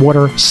keeps our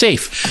water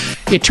safe.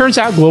 It turns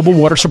out global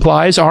water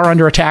supplies are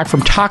under attack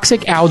from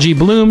toxic algae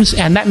blooms,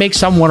 and that makes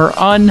some water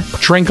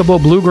undrinkable.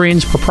 Blue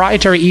Green's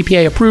proprietary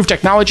EPA-approved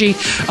technology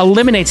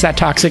eliminates that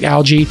toxic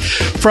algae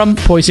from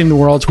poisoning the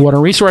world's water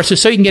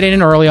resources, so you can get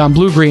in early on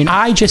Blue Green.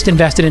 I just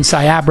invested in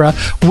Cyabra,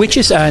 which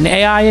is an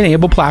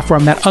AI-enabled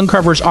platform that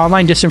uncovers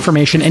online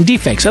disinformation and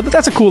deepfakes. So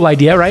that's a cool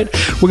idea, right?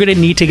 We're going to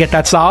need to get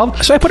that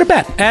solved. So I put a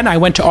bet, and I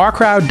went to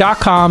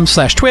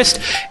ourcrowd.com/twist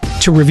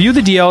to review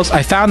the deals.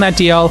 I found that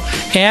deal,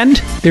 and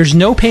there's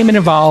no payment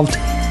involved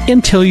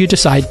until you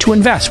decide to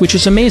invest, which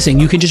is amazing.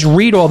 You can just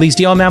read all these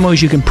deal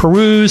memos. You can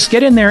peruse,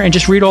 get in there and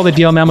just read all the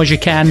deal memos you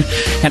can.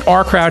 And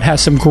Our Crowd has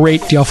some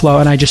great deal flow,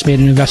 and I just made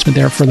an investment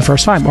there for the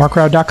first time.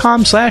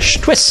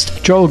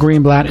 ourcrowd.com/twist. Joel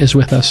Greenblatt is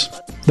with us.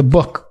 The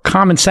book,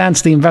 Common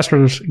Sense, The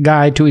Investor's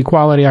Guide to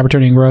Equality,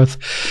 Opportunity, and Growth.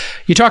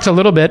 You talked a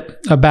little bit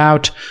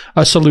about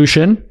a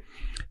solution.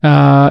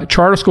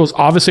 Charter schools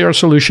obviously are a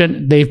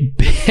solution. They've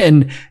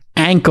been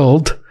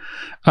ankled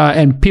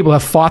and people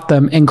have fought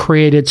them and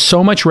created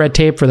so much red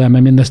tape for them. I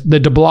mean, the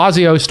de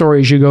Blasio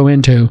stories you go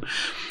into,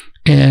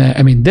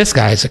 this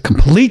guy is a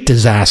complete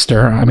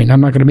disaster. I mean, I'm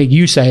not going to make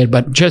you say it,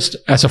 but just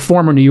as a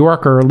former New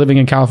Yorker living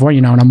in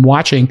California now, and I'm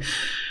watching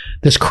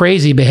this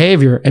crazy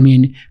behavior, I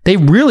mean, they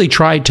really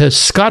tried to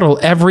scuttle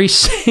every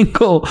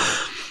single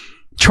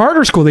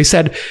charter school. They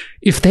said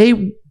if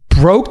they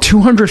broke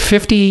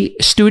 250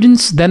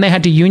 students, then they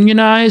had to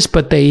unionize,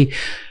 but they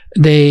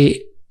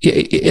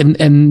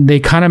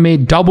kind of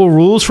made double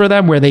rules for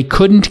them where they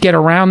couldn't get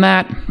around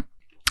that.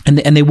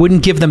 and they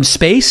wouldn't give them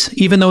space,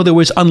 even though there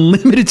was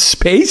unlimited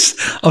space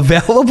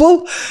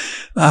available,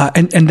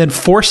 and then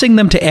forcing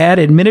them to add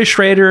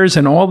administrators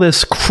and all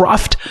this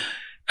cruft.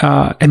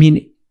 I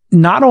mean,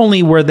 not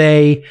only were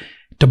they,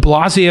 de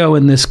Blasio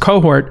and this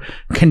cohort,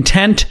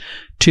 content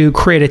to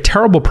create a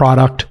terrible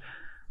product,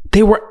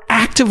 they were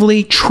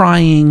actively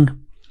trying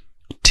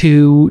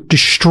to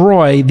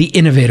destroy the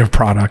innovative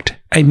product.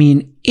 I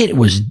mean,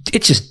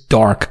 it's just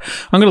dark.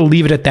 I'm going to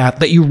leave it at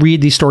that, let you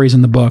read these stories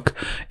in the book.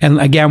 And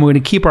again, we're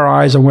going to keep our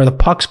eyes on where the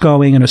puck's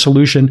going and a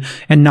solution,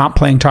 and not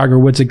playing Tiger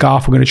Woods at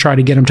golf. We're going to try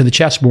to get him to the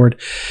chessboard.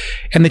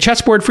 And the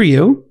chessboard for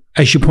you,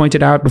 as you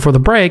pointed out before the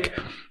break,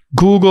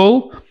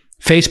 Google,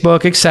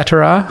 Facebook,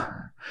 etc.,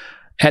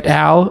 et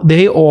al.,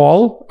 they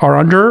all are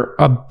under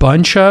a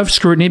bunch of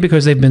scrutiny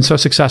because they've been so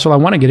successful. I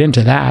want to get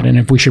into that, and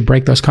if we should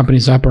break those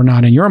companies up or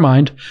not in your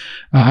mind.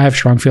 I have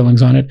strong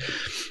feelings on it.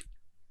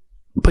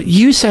 But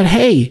you said,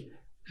 hey,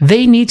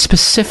 they need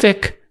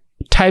specific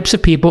types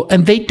of people,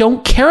 and they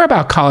don't care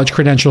about college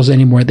credentials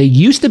anymore. They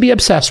used to be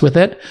obsessed with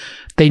it.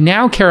 They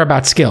now care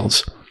about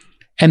skills.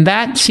 And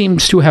that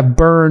seems to have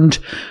burned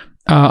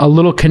a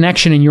little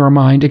connection in your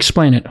mind.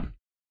 Explain it.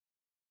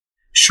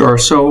 Sure.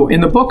 So in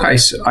the book, I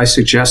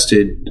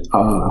suggested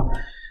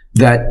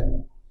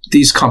that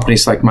these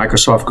companies like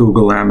Microsoft,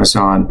 Google,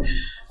 Amazon,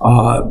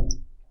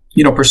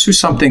 pursue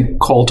something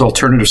called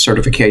alternative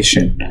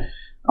certification.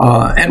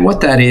 And what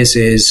that is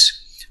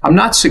I'm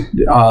not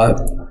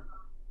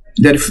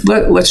that if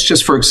let's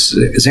just, for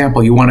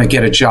example, you want to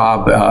get a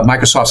job.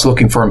 Microsoft's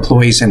looking for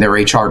employees in their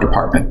HR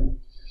department,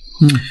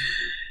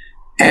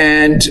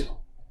 and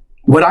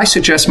what I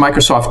suggest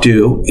Microsoft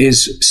do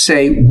is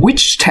say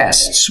which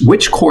tests,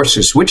 which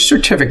courses, which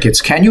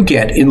certificates can you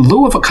get in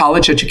lieu of a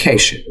college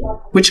education?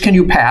 Which can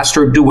you pass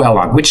or do well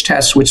on? Which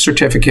tests, which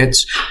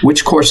certificates,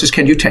 which courses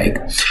can you take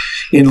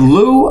in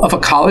lieu of a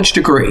college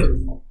degree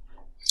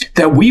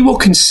that we will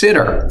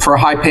consider for a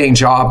high-paying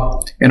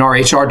job in our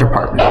HR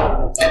department?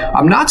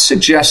 I'm not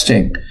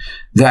suggesting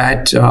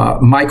that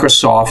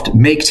Microsoft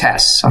make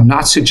tests. I'm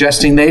not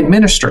suggesting they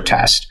administer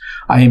tests.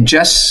 I am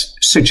just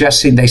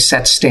suggesting they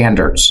set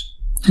standards.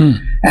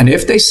 And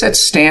if they set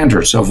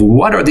standards of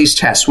what are these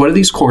tests, what are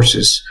these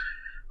courses,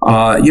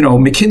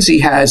 McKinsey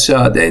has,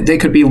 they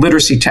could be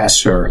literacy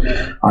tests or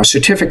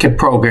certificate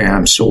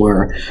programs,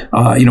 or,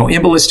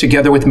 Imbalist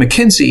together with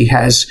McKinsey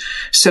has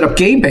set up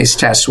game-based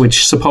tests,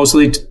 which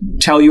supposedly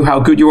tell you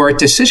how good you are at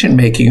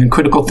decision-making and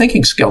critical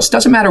thinking skills.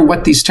 Doesn't matter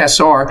what these tests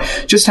are,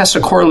 just has to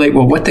correlate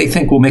with what they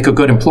think will make a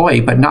good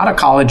employee, but not a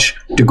college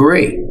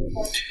degree.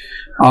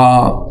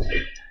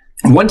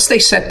 Once they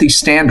set these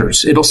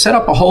standards, it'll set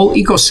up a whole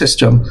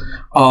ecosystem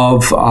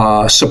of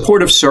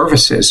supportive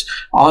services,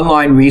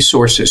 online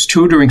resources,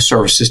 tutoring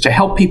services to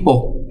help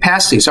people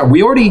pass these.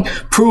 We already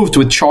proved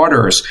with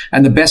charters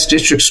and the best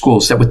district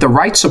schools that with the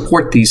right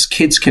support, these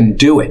kids can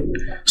do it.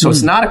 So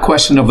it's not a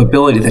question of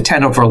ability, the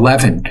 10 out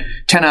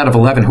of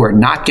 11 who are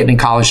not getting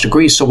college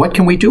degrees. So what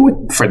can we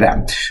do for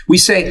them? We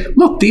say,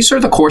 look, these are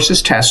the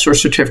courses, tests, or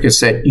certificates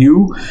that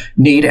you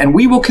need, and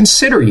we will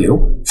consider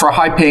you for a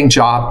high-paying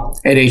job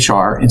at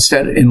HR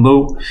instead in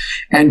lieu.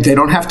 And they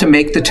don't have to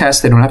make the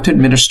test. They don't have to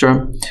administer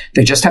them.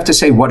 They just have to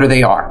say what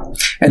they are.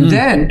 And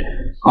then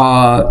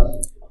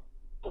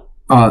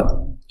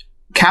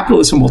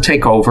capitalism will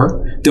take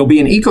over. There'll be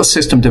an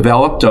ecosystem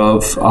developed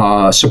of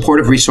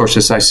supportive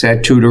resources, I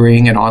said,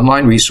 tutoring and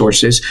online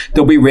resources.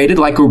 They'll be rated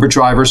like Uber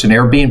drivers and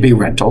Airbnb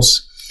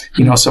rentals,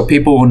 so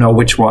people will know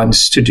which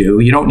ones to do.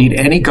 You don't need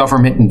any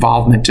government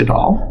involvement at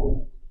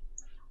all.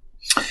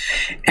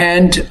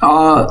 And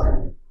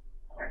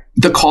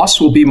the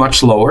costs will be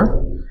much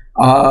lower.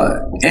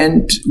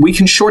 And we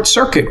can short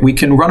circuit. We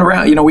can run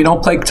around. We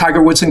don't play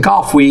Tiger Woods in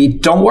golf. We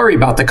don't worry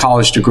about the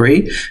college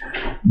degree.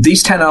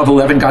 These 10 out of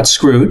 11 got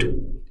screwed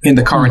in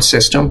the current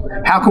system.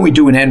 How can we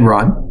do an end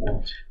run?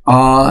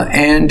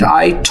 And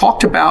I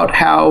talked about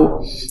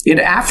how in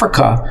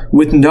Africa,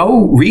 with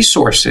no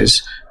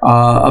resources,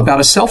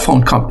 about a cell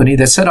phone company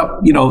that set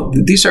up,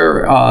 these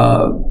are,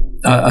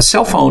 a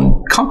cell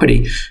phone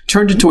company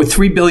turned into a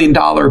 $3 billion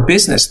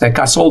business that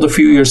got sold a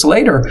few years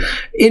later.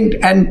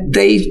 And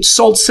they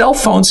sold cell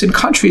phones in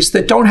countries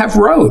that don't have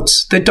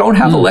roads, that don't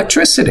have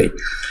electricity.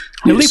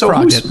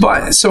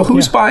 So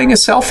who's buying a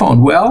cell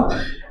phone? Well,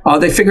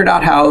 they figured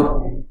out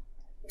how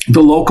the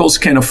locals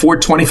can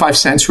afford 25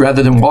 cents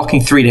rather than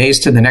walking 3 days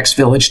to the next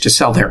village to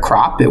sell their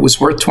crop. It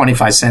was worth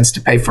 25 cents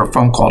to pay for a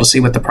phone call to see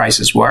what the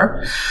prices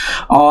were.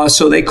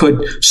 So they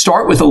could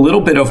start with a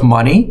little bit of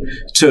money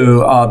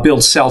to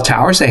build cell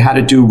towers. They had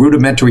to do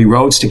rudimentary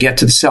roads to get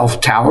to the cell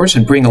towers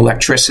and bring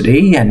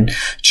electricity, and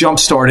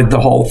jump-started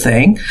the whole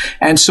thing.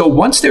 And so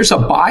once there's a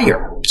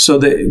buyer, so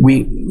that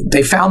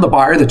they found the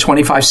buyer, the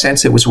 25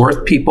 cents it was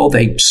worth people,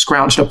 they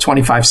scrounged up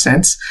 25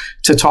 cents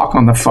to talk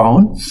on the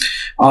phone.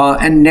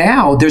 And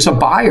now there's a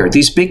buyer.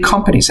 These big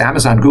companies,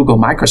 Amazon, Google,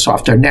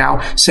 Microsoft, are now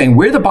saying,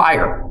 we're the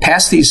buyer.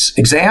 Pass these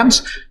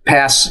exams,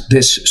 pass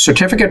this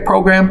certificate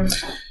program.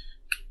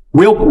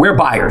 We're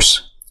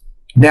buyers.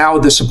 now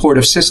the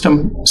supportive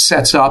system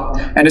sets up,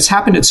 and it's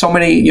happened in so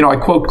many, I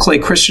quote Clay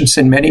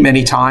Christensen many,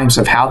 many times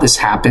of how this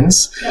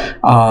happens,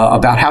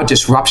 about how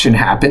disruption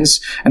happens.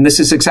 And this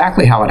is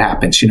exactly how it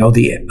happens.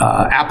 The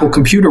Apple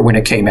computer, when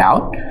it came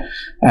out,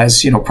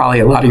 as probably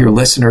a lot of your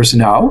listeners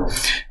know,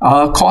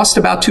 cost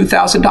about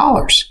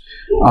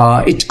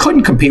 $2,000. It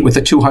couldn't compete with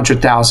a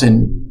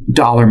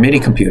 $200,000 mini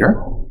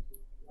computer.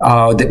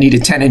 That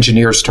needed 10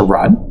 engineers to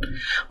run.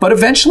 But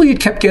eventually it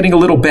kept getting a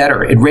little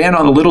better. It ran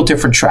on a little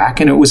different track,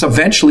 and it was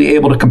eventually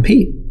able to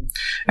compete.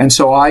 And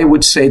so I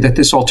would say that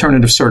this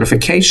alternative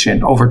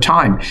certification over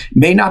time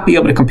may not be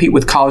able to compete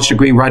with college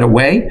degree right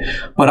away,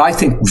 but I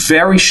think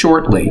very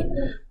shortly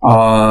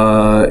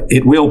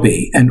it will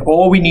be. And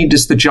all we need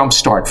is the jump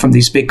start from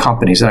these big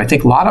companies. And I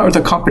think a lot of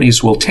other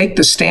companies will take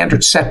the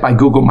standards set by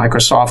Google,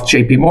 Microsoft,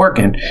 JP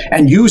Morgan,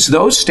 and use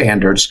those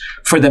standards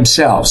for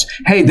themselves.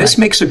 Hey, this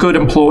makes a good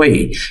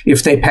employee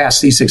if they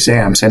pass these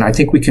exams. And I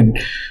think we can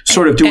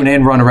sort of do an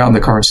end run around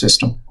the current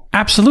system.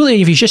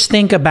 Absolutely. If you just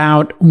think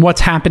about what's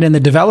happened in the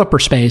developer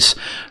space,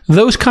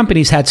 those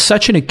companies had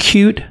such an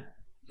acute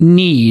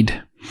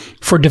need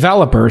for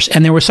developers,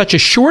 and there was such a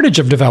shortage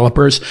of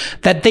developers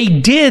that they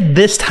did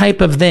this type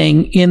of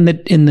thing in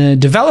the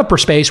developer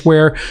space,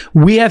 where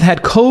we have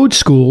had code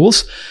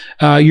schools.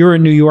 You're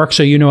in New York,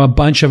 so you know a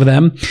bunch of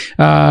them,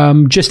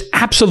 just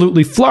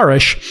absolutely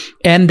flourish.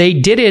 And they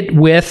did it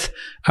with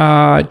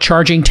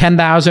charging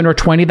 $10,000 or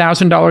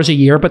 $20,000 a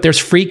year, but there's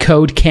Free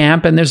Code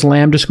Camp and there's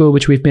Lambda School,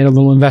 which we've made a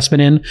little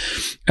investment in,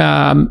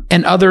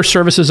 and other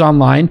services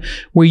online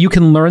where you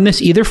can learn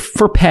this either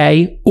for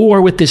pay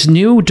or with this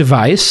new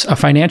device, a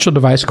financial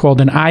device called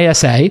an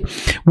ISA,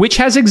 which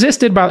has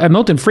existed.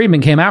 Milton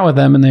Friedman came out with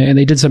them, and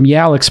they did some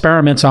Yale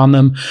experiments on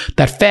them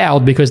that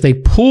failed because they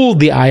pooled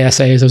the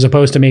ISAs as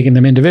opposed to making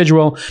them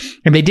individual,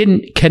 and they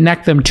didn't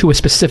connect them to a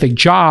specific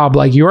job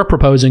like you're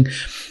proposing.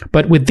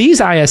 But with these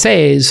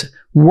ISAs,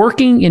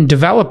 working in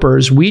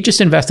developers, we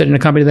just invested in a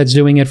company that's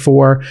doing it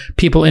for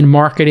people in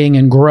marketing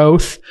and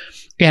growth.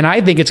 And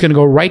I think it's going to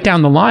go right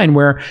down the line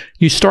where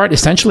you start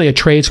essentially a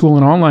trade school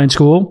and online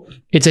school.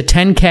 It's a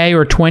 10K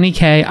or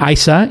 20K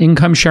ISA,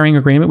 income sharing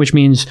agreement, which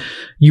means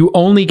you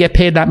only get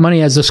paid that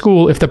money as a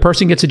school if the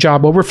person gets a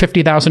job over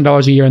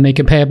 $50,000 a year, and they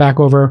can pay it back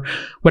over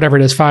whatever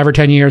it is, 5 or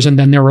 10 years, and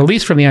then they're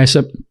released from the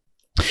ISA.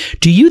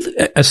 Do you,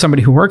 as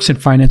somebody who works in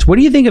finance, what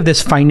do you think of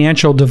this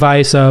financial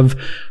device of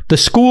the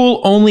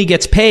school only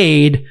gets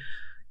paid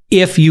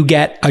if you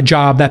get a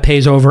job that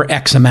pays over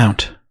X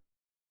amount?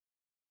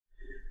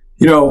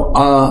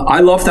 I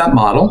love that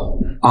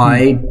model.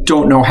 I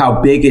don't know how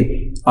big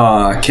it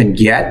can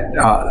get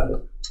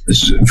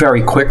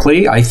very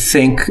quickly. I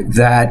think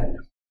that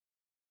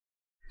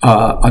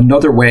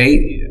another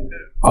way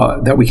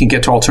that we can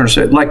get to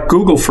alternatives, like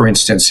Google, for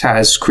instance,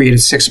 has created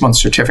 6-month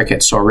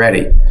certificates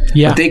already.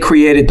 Yeah. But they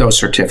created those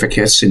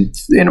certificates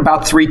in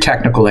about 3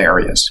 technical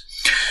areas.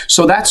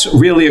 So that's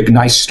really a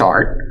nice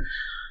start.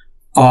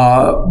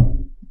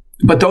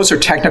 But those are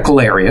technical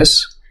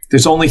areas.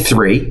 There's only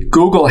 3.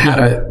 Google had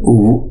to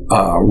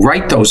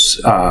write those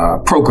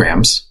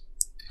programs.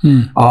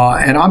 And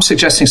I'm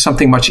suggesting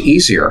something much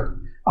easier.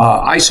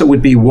 ISA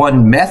would be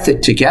one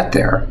method to get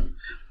there.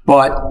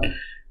 But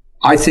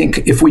I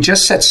think if we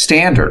just set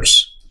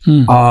standards,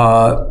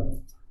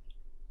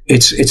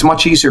 it's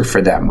much easier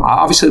for them.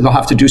 Obviously, they'll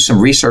have to do some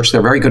research.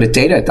 They're very good at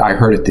data, I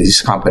heard, at these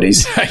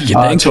companies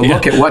to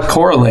look at what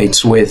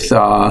correlates with,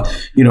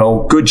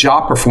 good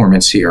job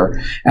performance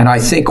here. And I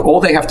think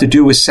all they have to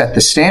do is set the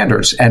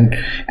standards. And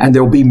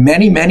there'll be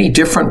many, many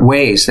different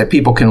ways that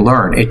people can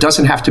learn. It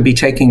doesn't have to be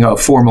taking a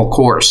formal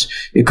course.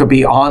 It could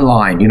be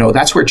online.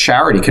 That's where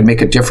charity can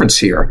make a difference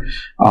here.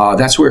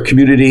 That's where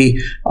community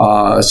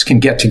can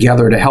get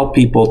together to help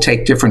people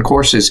take different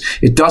courses.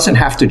 It doesn't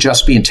have to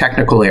just be in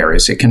technical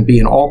areas. It can be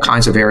in all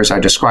kinds of areas. I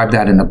described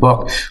that in the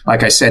book.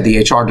 Like I said, the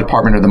HR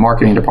department or the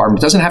marketing department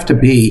doesn't have to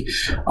be,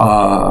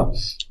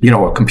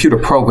 a computer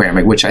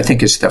programming, which I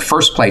think is the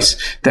first place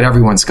that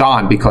everyone's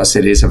gone because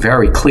it is a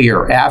very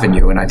clear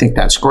avenue. And I think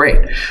that's great.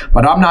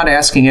 But I'm not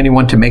asking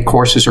anyone to make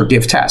courses or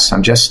give tests.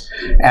 I'm just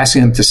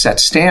asking them to set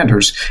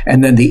standards.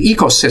 And then the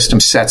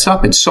ecosystem sets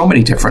up in so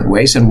many different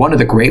ways. And one of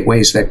the great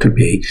ways that could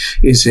be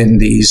is in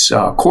these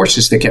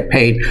courses that get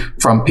paid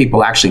from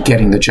people actually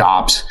getting the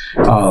jobs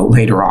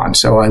later on.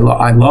 So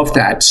I love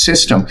that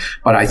system,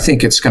 but I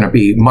think it's going to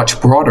be much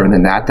broader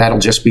than that. That'll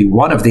just be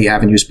one of the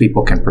avenues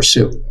people can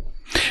pursue.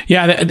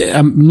 Yeah,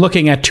 I'm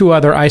looking at 2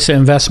 other ISA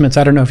investments.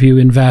 I don't know if you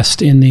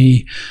invest in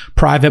the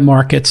private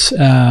markets,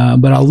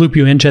 but I'll loop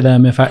you into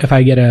them if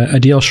I get a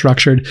deal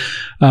structured.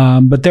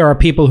 But there are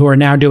people who are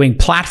now doing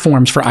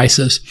platforms for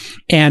ISAs.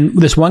 And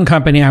this one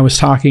company I was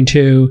talking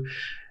to,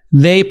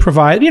 they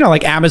provide,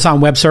 like Amazon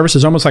Web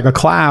Services, almost like a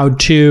cloud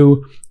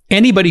to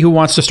anybody who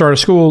wants to start a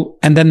school,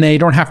 and then they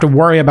don't have to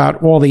worry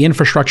about all the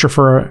infrastructure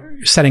for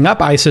setting up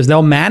ISAs.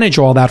 They'll manage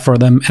all that for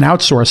them and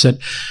outsource it.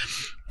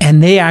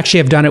 And they actually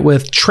have done it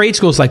with trade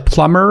schools like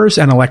plumbers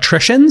and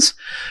electricians.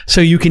 So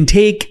you can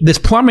take this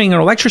plumbing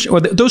and electrician, or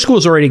those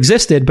schools already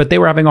existed, but they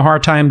were having a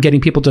hard time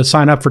getting people to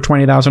sign up for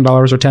 $20,000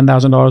 or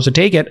 $10,000 to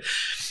take it.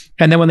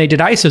 And then when they did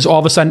ISAs, all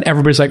of a sudden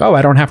everybody's like, oh,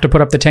 I don't have to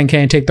put up the 10K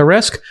and take the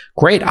risk.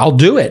 Great, I'll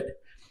do it.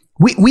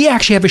 We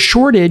actually have a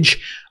shortage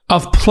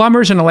of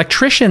plumbers and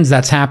electricians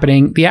that's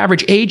happening. The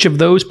average age of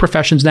those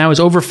professions now is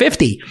over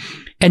 50.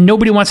 And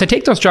nobody wants to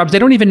take those jobs. They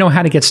don't even know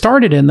how to get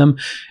started in them.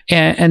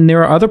 And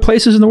there are other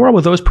places in the world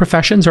where those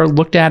professions are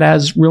looked at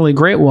as really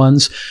great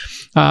ones.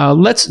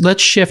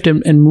 Let's shift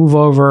and move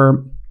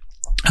over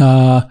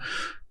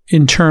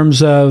in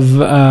terms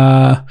of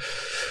I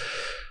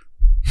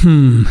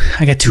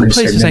got two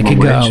places I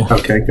could go.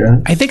 Okay,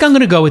 good. I think I'm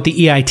going to go with the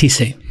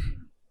EITC,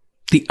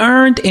 the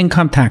Earned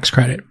Income Tax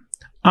Credit.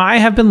 I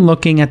have been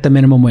looking at the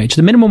minimum wage.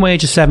 The minimum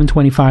wage is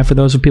 $7.25 for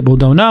those of people who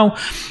don't know.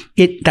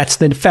 That's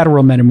the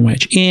federal minimum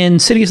wage. In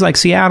cities like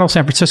Seattle,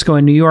 San Francisco,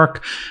 and New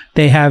York,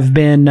 they have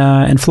been,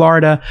 in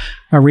Florida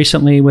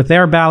recently with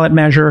their ballot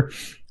measure,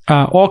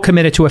 all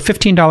committed to a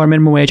 $15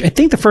 minimum wage. I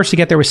think the first to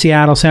get there was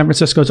Seattle. San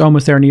Francisco is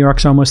almost there. New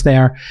York's almost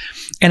there.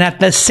 And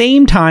at the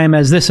same time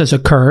as this has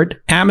occurred,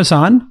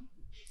 Amazon,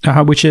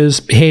 which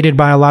is hated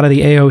by a lot of the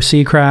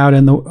AOC crowd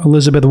and the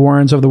Elizabeth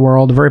Warrens of the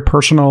world, very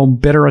personal,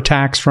 bitter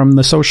attacks from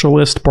the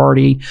Socialist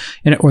Party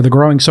or the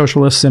growing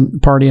Socialist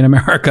Party in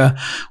America,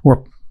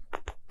 or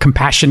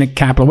compassionate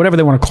capital, whatever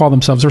they want to call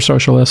themselves. They're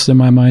socialists in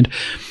my mind.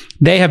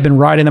 They have been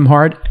riding them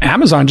hard.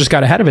 Amazon just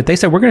got ahead of it. They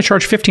said, we're going to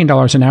charge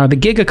 $15 an hour. The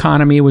gig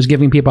economy was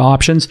giving people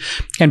options.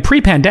 And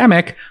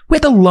pre-pandemic, we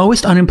had the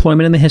lowest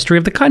unemployment in the history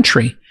of the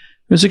country.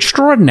 It was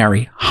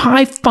extraordinary.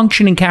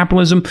 High-functioning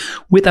capitalism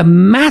with a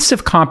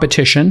massive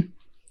competition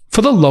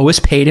for the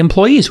lowest paid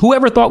employees.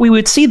 Whoever thought we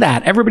would see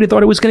that? Everybody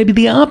thought it was going to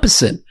be the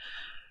opposite.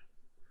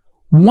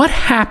 What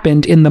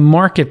happened in the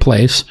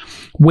marketplace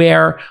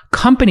where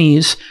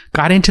companies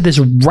got into this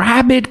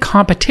rabid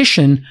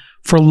competition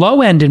for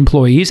low-end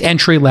employees,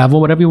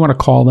 entry-level, whatever you want to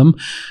call them,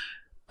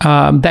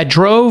 that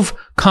drove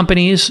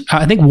companies,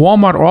 I think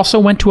Walmart also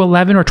went to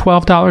 $11 or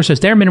 $12 as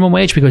their minimum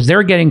wage because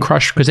they're getting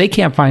crushed because they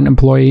can't find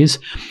employees.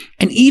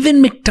 And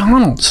even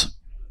McDonald's,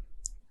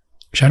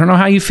 which I don't know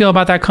how you feel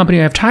about that company,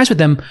 I have ties with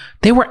them,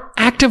 they were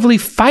actively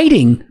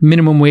fighting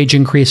minimum wage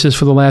increases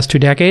for the last 2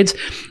 decades,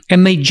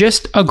 and they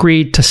just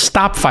agreed to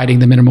stop fighting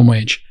the minimum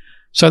wage.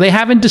 So they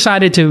haven't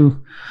decided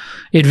to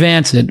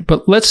advance it.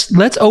 But let's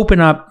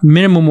open up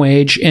minimum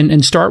wage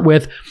and start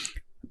with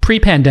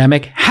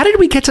pre-pandemic. How did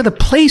we get to the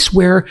place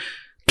where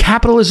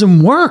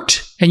capitalism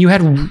worked and you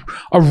had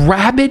a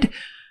rabid,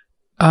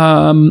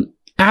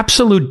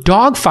 absolute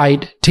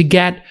dogfight to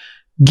get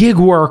gig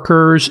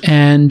workers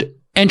and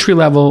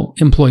entry-level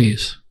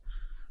employees?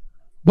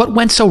 What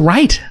went so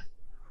right?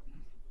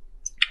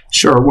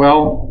 Sure.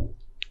 Well,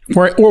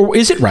 or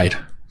is it right?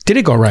 Did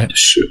it go right?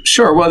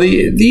 Sure. Well,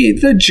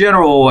 the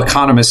general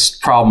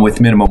economist problem with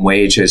minimum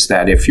wage is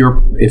that if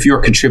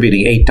you're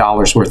contributing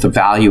 $8 worth of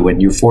value and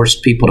you force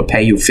people to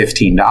pay you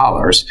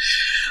 $15,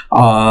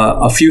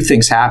 a few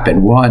things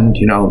happen. One,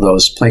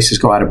 those places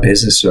go out of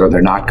business or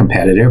they're not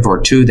competitive. Or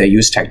two, they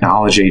use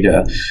technology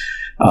to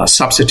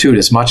substitute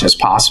as much as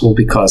possible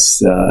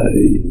because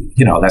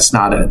that's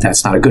not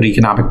a good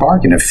economic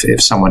bargain if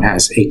someone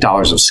has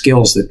 $8 of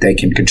skills that they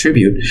can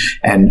contribute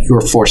and you're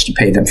forced to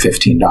pay them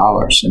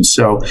 $15. And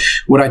so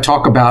what I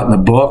talk about in the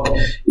book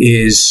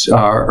is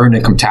earned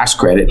income tax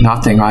credit,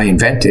 nothing I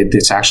invented.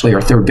 It's actually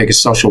our third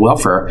biggest social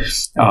welfare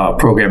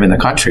program in the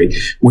country,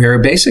 where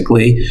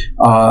basically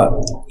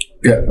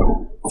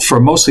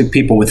for mostly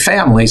people with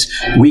families,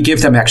 we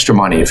give them extra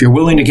money. If you're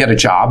willing to get a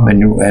job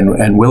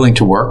and willing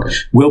to work,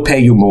 we'll pay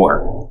you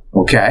more.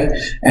 Okay.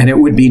 And it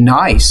would be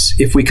nice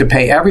if we could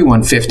pay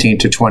everyone $15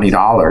 to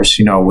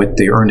 $20, with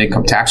the earned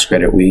income tax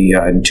credit. We,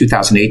 in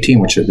 2018,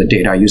 which is the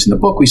data I use in the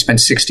book, we spent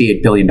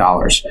 $68 billion,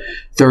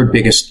 third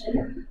biggest,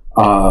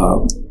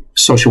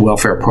 social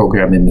welfare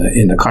program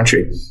in the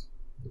country.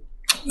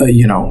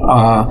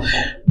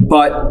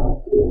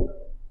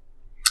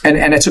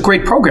 And it's a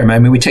great program. I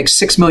mean, we take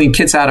 6 million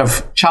kids out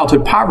of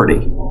childhood poverty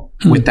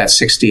with that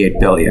 $68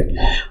 billion.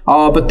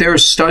 But there are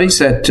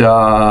studies at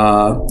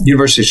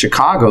University of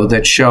Chicago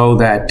that show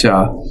that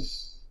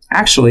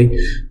actually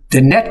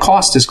the net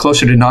cost is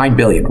closer to $9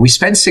 billion. We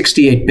spend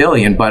 $68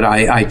 billion, but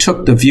I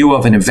took the view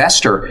of an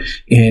investor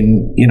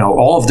in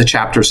all of the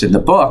chapters in the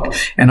book.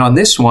 And on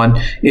this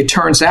one, it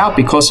turns out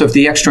because of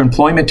the extra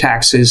employment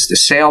taxes, the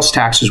sales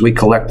taxes we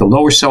collect, the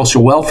lower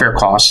social welfare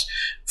costs,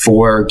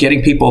 for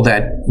getting people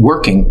that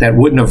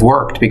wouldn't have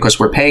worked because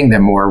we're paying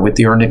them more with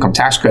the earned income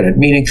tax credit,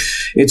 meaning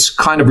it's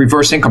kind of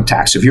reverse income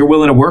tax. If you're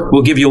willing to work,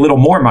 we'll give you a little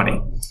more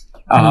money.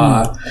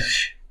 And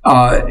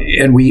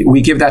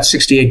we give that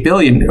 $68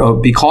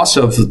 billion because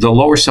of the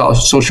lower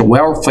social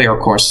welfare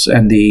costs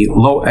and the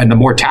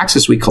more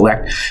taxes we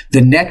collect.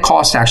 The net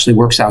cost actually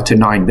works out to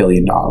 $9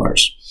 billion.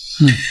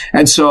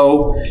 And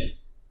so,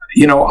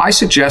 I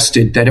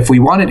suggested that if we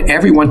wanted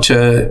everyone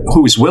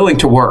who is willing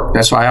to work,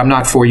 that's why I'm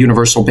not for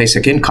universal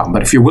basic income,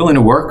 but if you're willing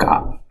to work,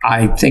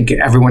 I think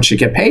everyone should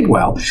get paid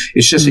well.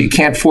 It's just that you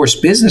can't force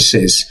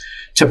businesses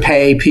to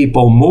pay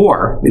people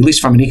more, at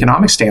least from an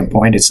economic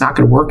standpoint. It's not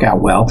going to work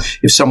out well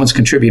if someone's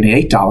contributing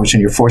 $8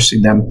 and you're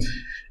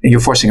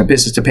forcing a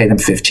business to pay them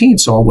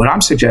 $15. So what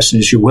I'm suggesting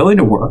is you're willing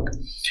to work,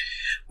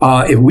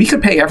 if we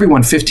could pay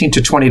everyone $15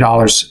 to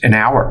 $20 an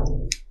hour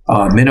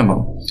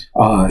minimum,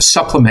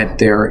 supplement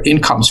their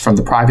incomes from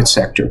the private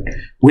sector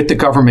with the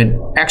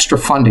government extra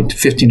funding to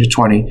 $15 to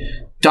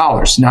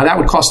 $20. Now that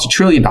would cost $1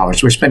 trillion.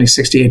 We're spending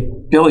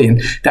 $68 billion.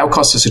 That would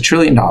cost us $1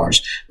 trillion.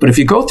 But if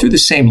you go through the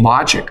same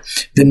logic,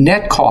 the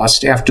net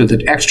cost after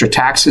the extra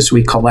taxes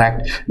we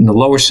collect and the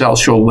lower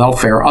social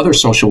welfare, other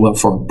social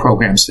welfare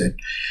programs that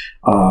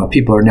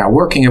people are now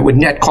working, it would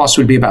net cost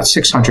would be about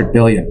 $600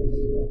 billion.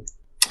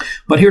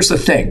 But here's the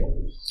thing.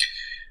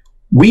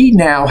 We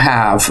now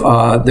have,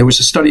 there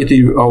was a study at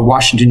the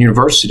Washington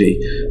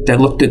University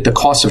that looked at the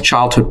cost of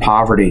childhood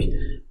poverty,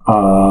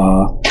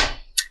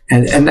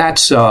 and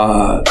that's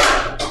poor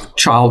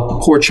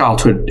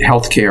childhood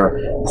health care,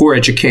 poor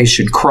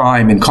education,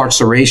 crime,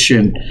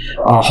 incarceration,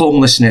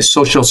 homelessness,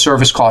 social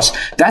service costs.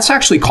 That's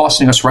actually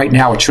costing us right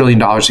now $1 trillion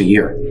a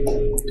year.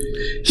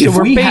 So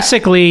we're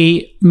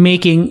basically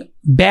making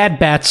bad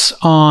bets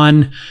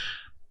on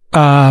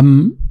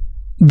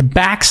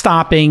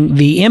backstopping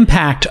the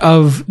impact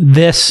of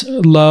these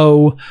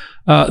low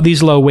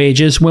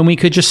wages when we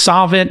could just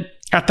solve it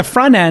at the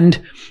front end.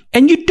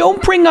 And you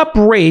don't bring up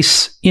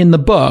race in the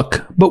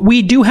book, but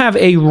we do have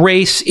a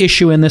race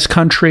issue in this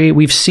country.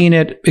 We've seen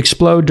it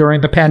explode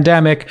during the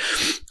pandemic.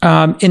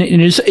 And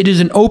it is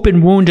an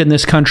open wound in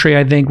this country.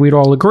 I think we'd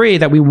all agree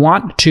that we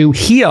want to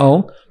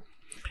heal.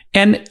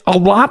 And a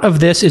lot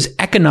of this is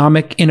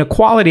economic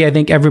inequality. I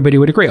think everybody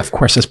would agree. Of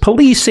course, there's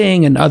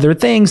policing and other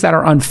things that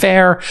are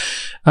unfair.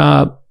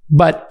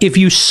 But if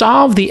you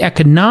solve the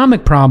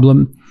economic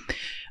problem,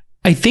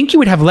 I think you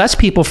would have less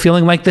people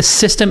feeling like the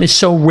system is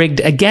so rigged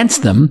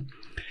against them.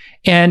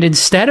 And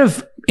instead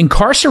of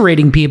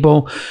incarcerating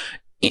people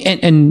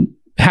and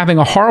having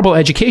a horrible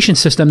education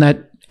system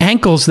that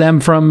ankles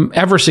them from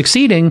ever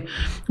succeeding,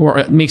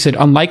 or makes it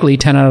unlikely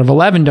 10 out of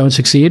 11 don't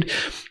succeed,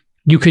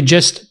 you could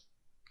just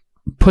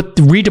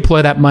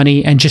redeploy that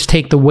money and just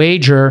take the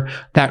wager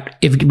that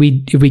if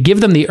we give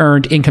them the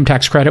earned income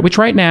tax credit, which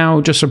right now,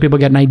 just so people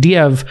get an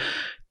idea of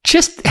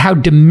just how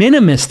de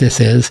minimis this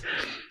is,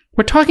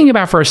 we're talking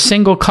about for a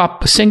single or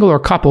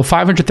couple,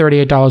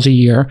 $538 a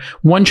year,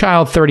 one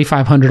child,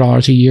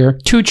 $3,500 a year,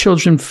 two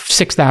children,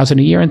 $6,000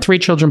 a year, and three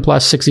children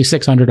plus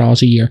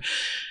 $6,600 a year.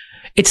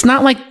 It's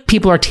not like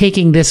people are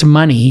taking this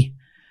money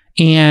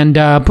and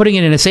putting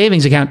it in a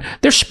savings account.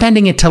 They're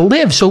spending it to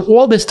live. So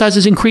all this does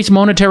is increase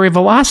monetary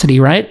velocity,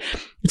 right?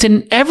 It's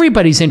in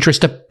everybody's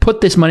interest to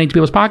put this money into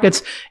people's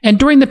pockets. And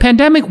during the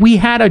pandemic, we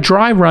had a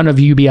dry run of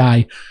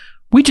UBI.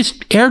 We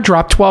just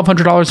airdropped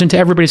 $1,200 into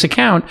everybody's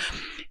account.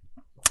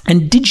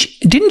 And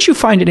didn't you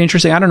find it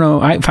interesting? I don't know.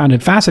 I found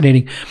it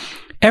fascinating.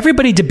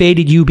 Everybody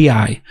debated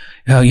UBI.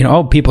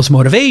 People's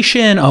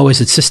motivation. Oh, is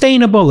it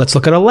sustainable? Let's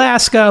look at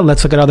Alaska.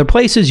 Let's look at other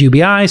places.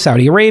 UBI,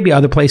 Saudi Arabia,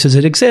 other places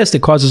it exists.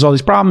 It causes all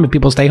these problems. If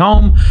people stay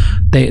home,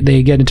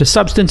 they get into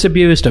substance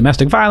abuse,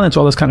 domestic violence,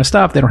 all this kind of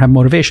stuff. They don't have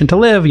motivation to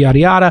live, yada,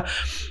 yada.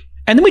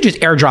 And then we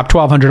just airdropped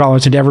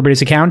 $1,200 into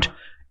everybody's account.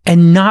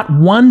 And not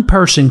one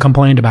person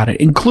complained about it,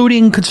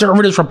 including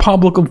conservatives,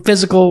 Republican,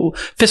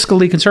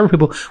 fiscally conservative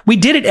people. We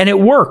did it and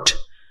it worked.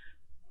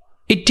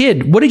 It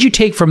did. What did you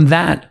take from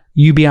that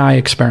UBI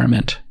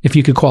experiment, if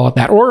you could call it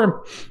that,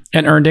 or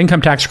an earned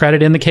income tax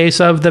credit in the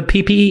case of the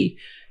PPE?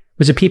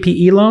 Was it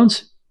PPE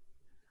loans?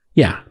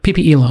 Yeah,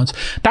 PPE loans.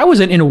 That was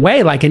in a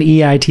way like an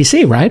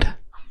EITC, right?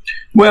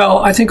 Well,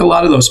 I think a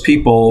lot of those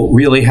people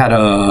really had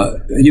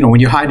when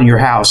you hide in your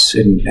house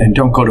and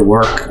don't go to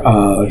work,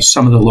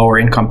 some of the lower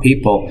income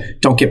people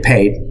don't get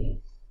paid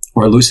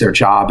or lose their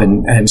job.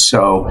 And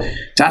so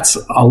that's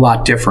a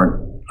lot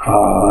different.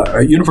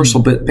 A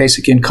universal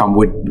basic income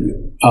would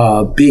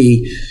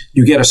be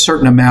you get a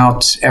certain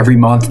amount every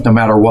month, no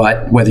matter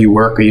what, whether you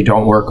work or you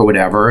don't work or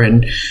whatever.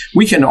 And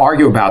we can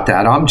argue about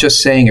that. I'm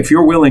just saying if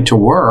you're willing to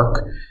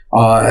work,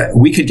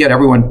 we could get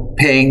everyone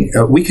earning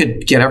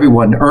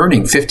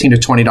 $15 to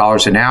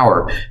 $20 an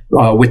hour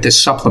with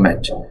this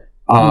supplement.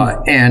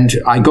 And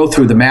I go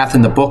through the math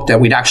in the book that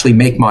we'd actually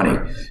make money.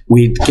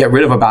 We'd get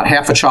rid of about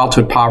half of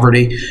childhood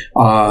poverty.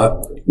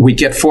 We'd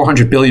get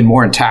 $400 billion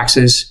more in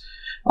taxes.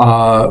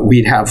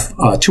 We'd have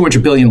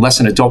 $200 billion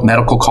less in adult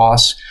medical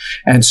costs.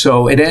 And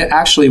so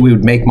we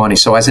would make money.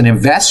 So as an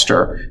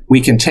investor, we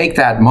can take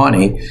that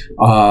money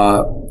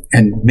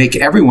and make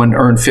everyone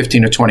earn $15 to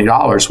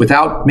 $20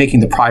 without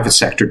making the private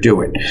sector do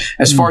it.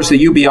 As far as the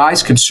UBI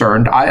is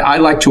concerned, I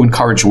like to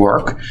encourage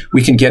work.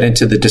 We can get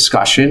into the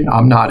discussion.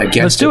 I'm not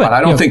against it, but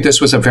I don't think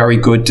this was a very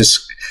good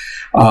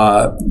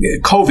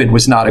COVID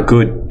was not a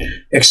good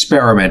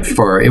experiment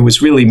it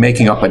was really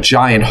making up a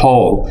giant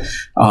hole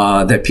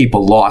that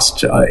people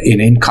lost in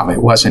income.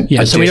 It wasn't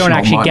so we don't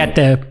actually get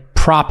the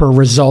proper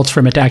results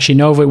from it to actually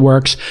know if it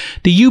works.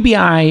 The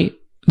UBI,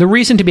 the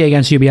reason to be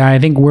against UBI, I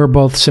think we're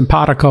both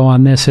simpatico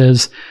on this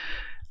is,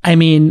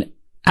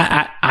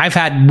 I've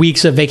had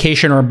weeks of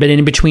vacation or been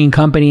in between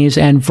companies,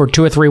 and for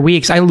 2 or 3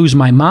 weeks, I lose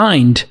my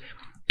mind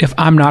if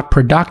I'm not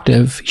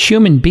productive.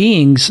 Human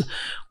beings,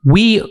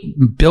 we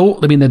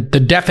build, the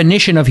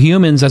definition of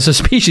humans as a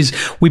species,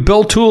 we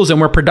build tools and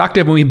we're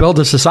productive when we build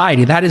a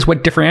society. That is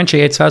what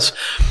differentiates us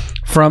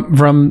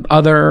from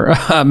other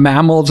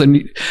mammals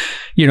and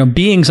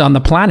beings on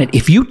the planet.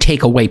 If you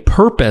take away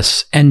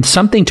purpose and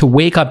something to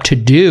wake up to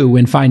do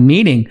and find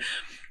meaning,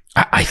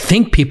 I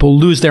think people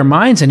lose their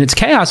minds and it's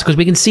chaos, because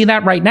we can see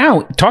that right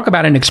now. Talk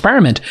about an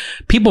experiment.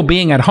 People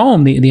being at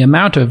home, the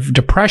amount of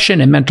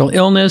depression and mental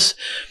illness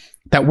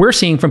that we're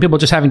seeing from people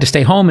just having to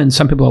stay home, and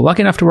some people are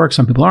lucky enough to work,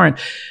 some people aren't.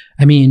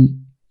 I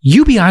mean,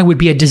 UBI would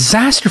be a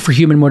disaster for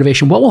human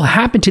motivation. What will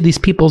happen to these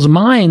people's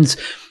minds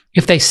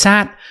if they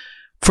sat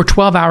for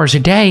 12 hours a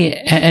day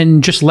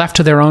and just left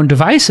to their own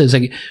devices?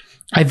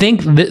 I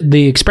think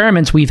the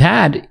experiments we've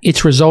had,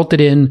 it's resulted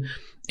in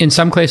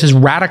some cases,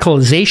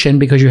 radicalization,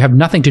 because you have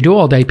nothing to do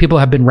all day. People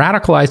have been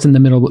radicalized in the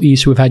Middle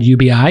East who have had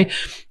UBI.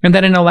 And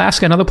then in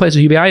Alaska and other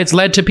places, UBI, it's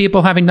led to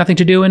people having nothing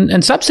to do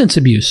and substance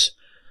abuse.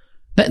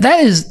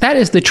 That is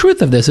the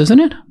truth of this, isn't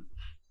it?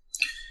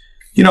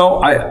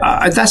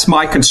 That's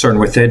my concern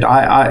with it.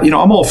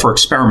 I'm all for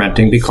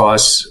experimenting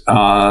because,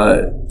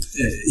 I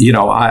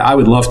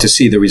would love to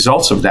see the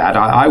results of that.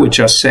 I would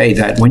just say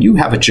that when you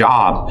have a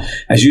job,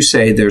 as you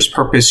say, there's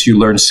purpose, you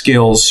learn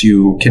skills,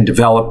 you can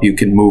develop, you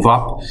can move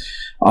up.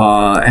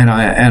 And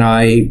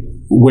I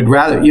would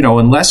rather,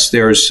 unless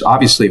there's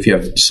obviously, if you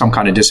have some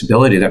kind of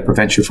disability that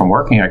prevents you from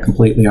working, I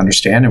completely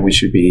understand and we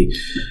should be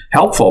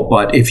helpful.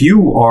 But if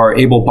you are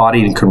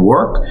able-bodied and can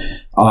work,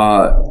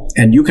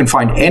 and you can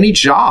find any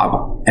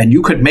job and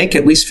you could make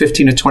at least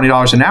 $15 to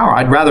 $20 an hour,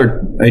 I'd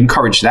rather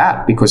encourage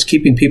that, because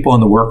keeping people in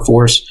the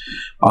workforce,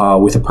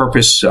 with a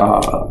purpose,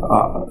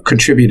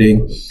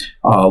 contributing,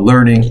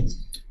 learning,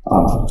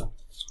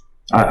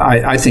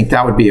 I think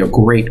that would be a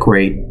great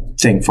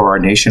thing for our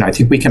nation. I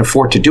think we can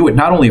afford to do it.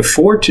 Not only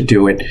afford to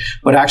do it,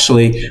 but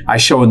actually, I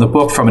show in the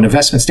book from an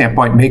investment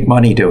standpoint, make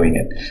money doing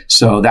it.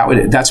 So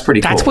that's pretty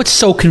cool. That's what's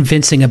so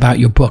convincing about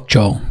your book,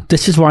 Joel.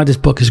 This is why this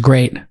book is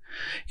great.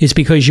 Is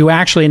because you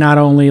actually not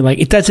only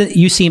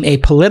you seem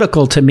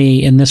apolitical to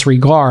me in this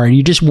regard.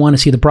 You just want to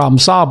see the problem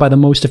solved by the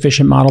most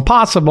efficient model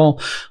possible,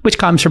 which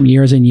comes from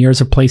years and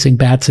years of placing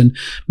bets and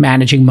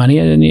managing money.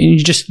 And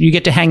you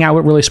get to hang out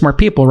with really smart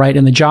people, right?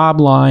 In the job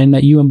line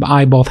that you and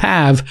I both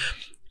have,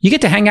 you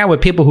get to hang out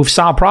with people who've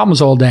solved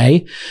problems all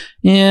day,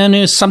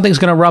 and something's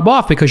going to rub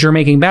off because you're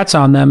making bets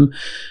on them.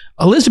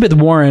 Elizabeth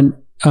Warren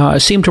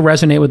seemed to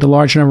resonate with a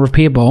large number of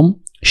people.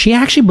 She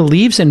actually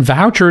believes in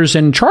vouchers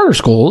and charter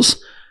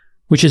schools,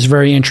 which is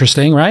very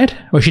interesting, right?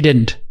 Or she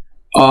didn't?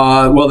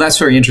 Well, that's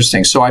very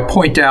interesting. So I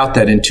point out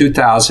that in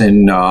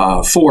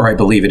 2004, I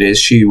believe it is,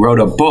 she wrote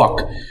a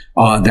book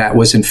that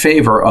was in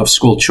favor of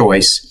school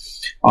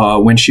choice.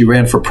 When she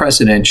ran for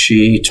president,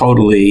 she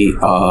totally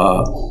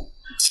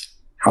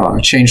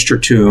changed her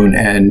tune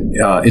and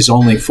is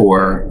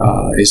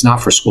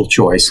not for school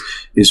choice,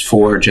 is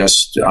for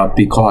just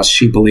because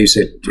she believes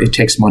it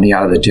takes money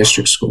out of the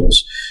district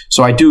schools.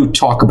 So I do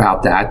talk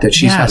about that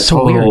she's had a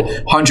total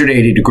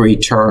 180-degree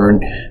turn,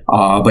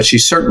 but she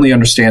certainly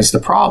understands the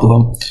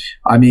problem.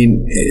 I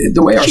mean,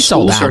 the way our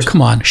schools are...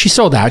 Come on, she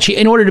sold out.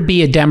 In order to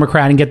be a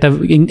Democrat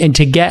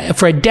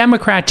for a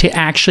Democrat to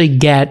actually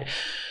get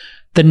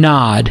the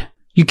nod,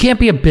 you can't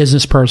be a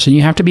business person.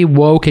 You have to be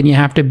woke, and you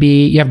have to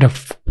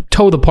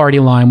toe the party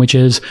line, which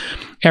is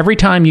every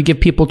time you give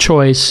people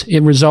choice, it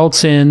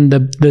results in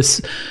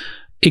this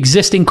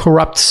existing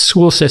corrupt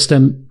school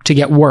system to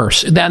get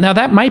worse. Now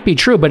that might be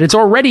true, but it's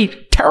already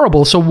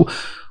terrible. So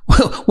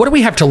what do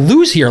we have to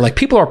lose here?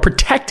 People are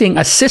protecting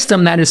a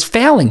system that is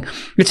failing.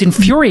 It's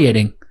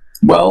infuriating.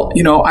 Well,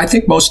 I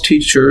think most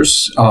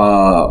teachers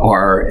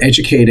are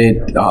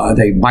educated.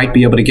 They might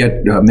be able to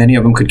get, many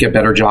of them could get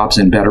better jobs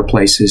in better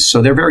places.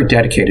 So they're very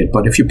dedicated.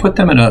 But if you put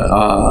them in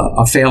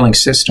a failing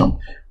system,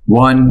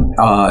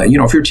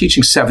 if you're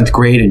teaching 7th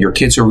grade and your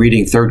kids are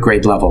reading 3rd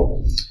grade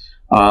level,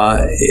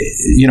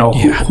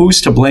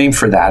 who's to blame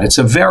for that? It's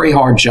a very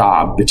hard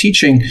job. But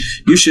teaching,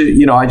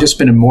 I just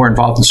been more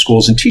involved in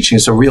schools, and teaching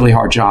is a really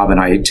hard job, and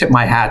I tip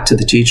my hat to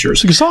the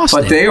teachers. It's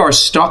exhausting. But they are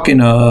stuck in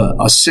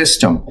a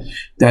system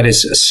that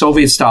is a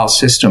Soviet-style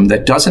system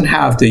that doesn't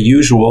have the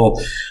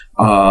usual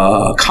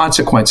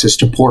consequences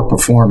to poor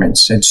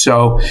performance. And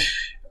so,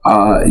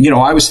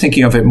 I was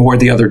thinking of it more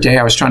the other day.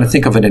 I was trying to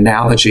think of an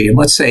analogy. And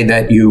let's say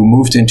that you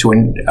moved into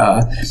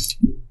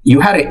you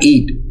had to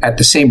eat at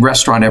the same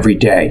restaurant every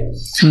day.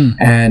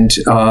 And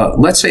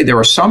let's say there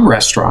are some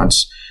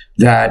restaurants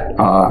that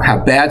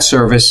have bad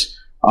service,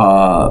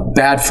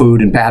 bad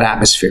food, and bad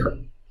atmosphere.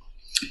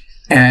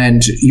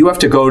 And you have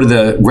to go to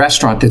the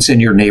restaurant that's in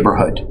your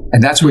neighborhood.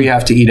 And that's where you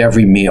have to eat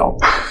every meal.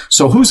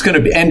 So who's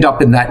going to end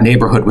up in that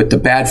neighborhood with the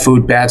bad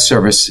food, bad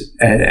service,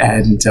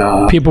 and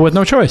people with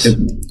no choice?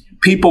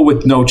 People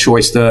with no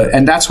choice.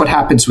 And that's what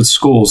happens with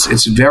schools.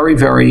 It's very,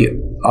 very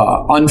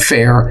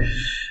unfair.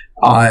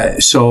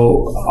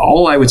 So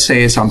all I would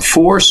say is I'm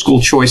for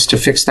school choice to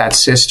fix that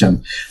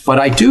system. But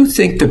I do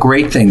think the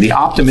great thing, the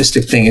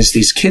optimistic thing, is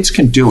these kids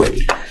can do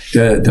it.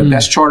 The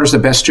best charters, the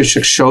best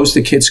districts shows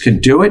the kids can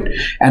do it.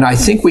 And I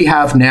think we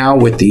have now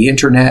with the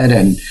internet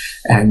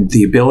and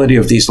the ability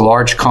of these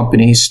large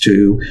companies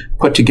to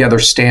put together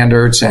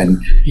standards and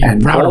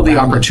all the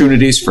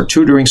opportunities for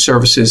tutoring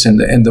services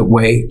and the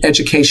way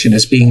education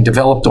is being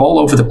developed all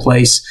over the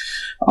place.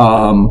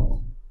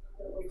 I'm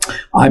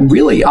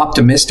really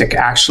optimistic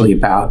actually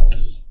about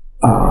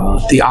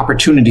the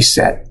opportunity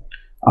set.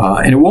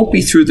 And it won't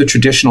be through the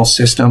traditional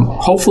system.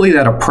 Hopefully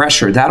that'll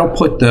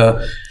put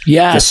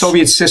the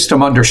Soviet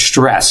system under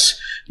stress.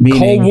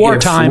 Meaning Cold War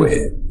time.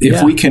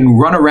 If we can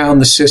run around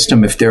the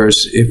system,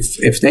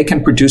 if they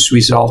can produce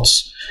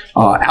results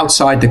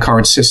outside the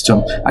current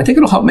system, I think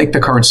it'll help make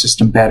the current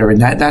system better.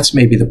 And that's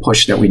maybe the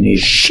push that we need.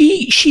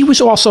 She was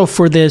also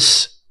for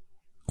this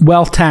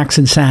wealth tax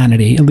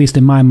insanity. At least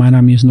in my mind,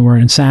 I'm using the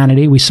word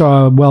insanity. We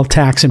saw a wealth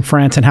tax in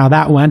France and how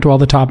that went. All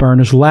the top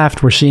earners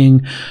left. We're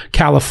seeing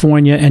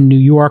California and New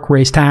York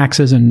raise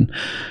taxes and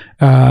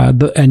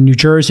New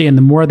Jersey. And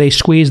the more they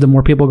squeeze, the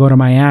more people go to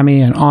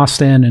Miami and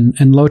Austin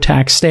and low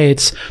tax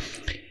states.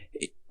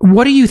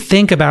 What do you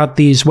think about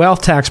these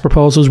wealth tax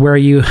proposals where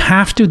you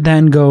have to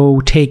then go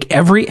take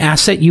every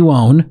asset you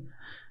own,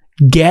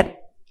 get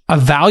a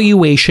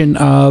valuation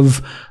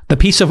of the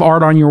piece of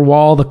art on your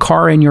wall, the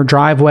car in your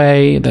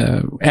driveway,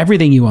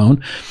 everything you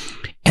own.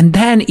 And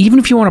then even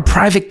if you want a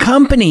private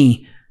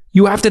company,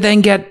 you have to then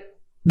get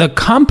the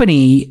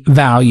company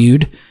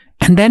valued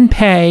and then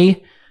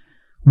pay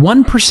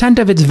 1%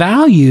 of its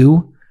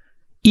value,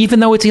 even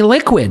though it's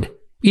illiquid,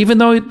 even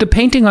though the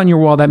painting on your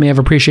wall that may have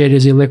appreciated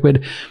is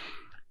illiquid.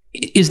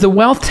 Is the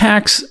wealth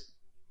tax,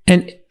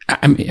 and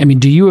I mean,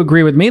 do you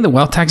agree with me? The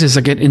wealth tax is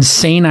like an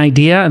insane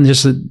idea and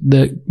just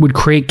would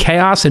create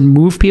chaos and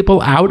move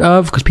people out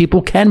of, because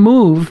people can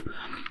move.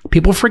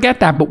 People forget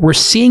that, but we're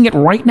seeing it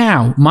right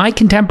now. My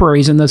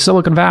contemporaries in the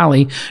Silicon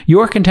Valley,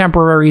 your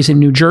contemporaries in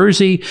New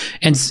Jersey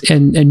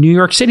and New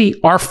York City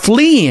are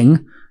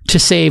fleeing to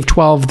save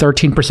 12,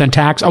 13%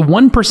 tax. A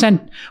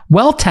 1%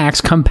 wealth tax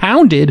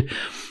compounded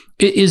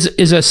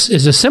is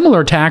a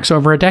similar tax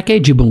over a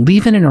decade. Do you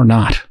believe in it or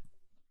not?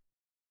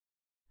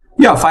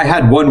 Yeah, if I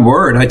had one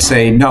word, I'd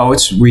say, no,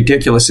 it's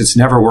ridiculous. It's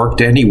never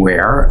worked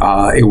anywhere.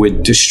 It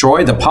would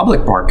destroy the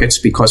public markets,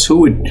 because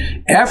who would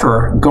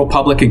ever go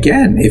public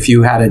again if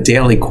you had a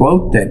daily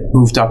quote that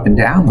moved up and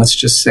down? Let's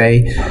just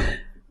say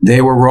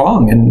they were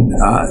wrong. And,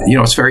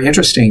 it's very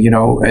interesting,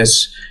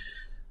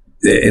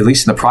 at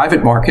least in the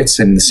private markets,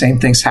 and the same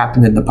things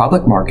happened in the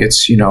public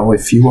markets.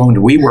 If you owned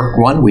WeWork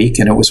one week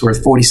and it was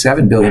worth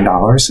 $47 billion,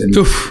 and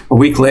a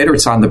week later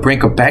it's on the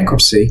brink of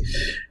bankruptcy,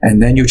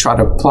 and then you try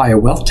to apply a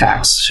wealth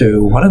tax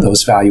to one of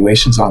those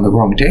valuations on the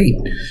wrong date,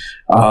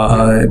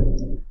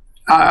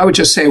 I would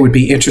just say it would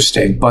be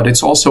interesting, but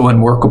it's also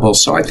unworkable.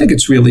 So I think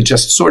it's really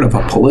just sort of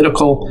a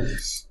political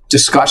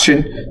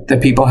discussion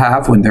that people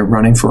have when they're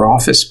running for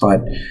office,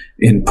 but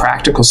in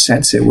practical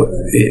sense,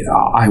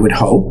 I would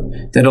hope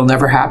that it'll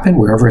never happen.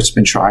 Wherever it's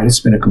been tried, it's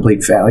been a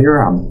complete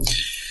failure.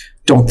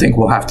 Don't think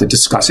we'll have to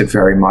discuss it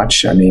very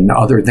much. I mean,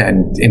 other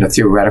than in a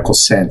theoretical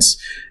sense.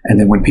 And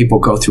then when people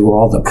go through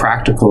all the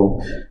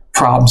practical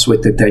problems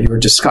with it that you're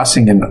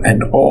discussing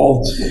and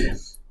all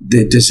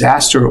the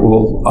disaster it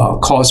will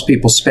cause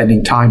people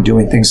spending time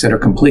doing things that are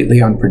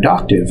completely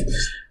unproductive,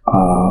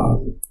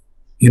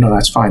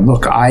 that's fine.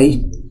 Look,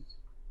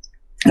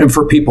 and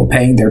for people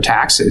paying their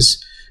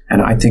taxes,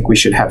 and I think we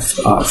should have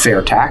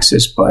fair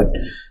taxes, but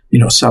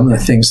some of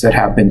the things that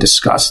have been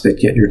discussed that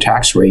get your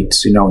tax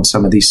rates, in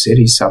some of these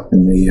cities up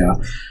in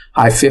the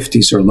high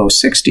 50s or low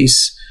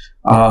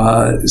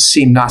 60s,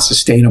 seem not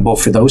sustainable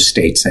for those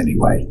states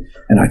anyway.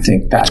 And I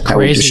think that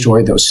would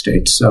destroy those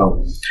states.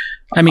 So,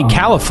 I mean,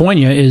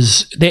 California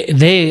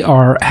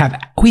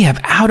we have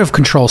out of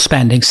control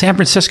spending. San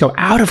Francisco,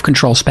 out of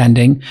control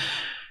spending.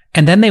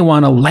 And then they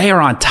want to layer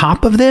on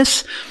top of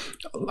this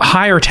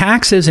higher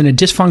taxes in a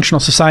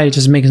dysfunctional society. It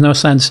just makes no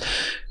sense.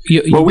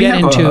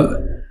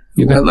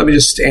 Let me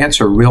just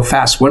answer real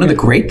fast. One of the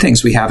great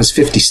things we have is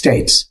 50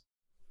 states.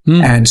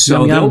 And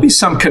so there'll be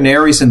some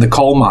canaries in the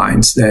coal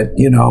mines that,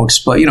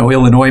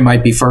 Illinois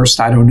might be first.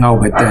 I don't know,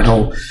 but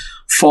that'll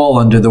fall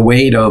under the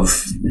weight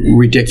of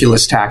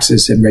ridiculous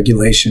taxes and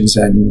regulations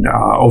and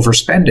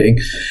overspending.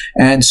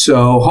 And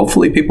so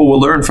hopefully people will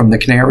learn from the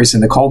canaries in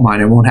the coal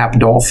mine. It won't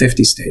happen to all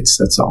 50 states.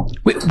 That's all.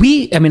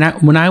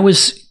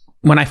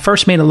 When I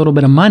first made a little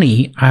bit of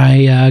money,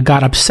 I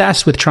got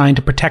obsessed with trying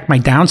to protect my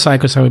downside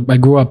because I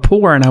grew up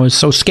poor and I was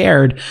so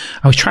scared.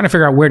 I was trying to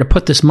figure out where to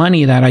put this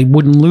money that I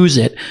wouldn't lose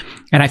it.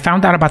 And I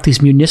found out about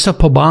these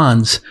municipal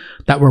bonds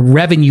that were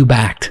revenue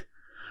backed.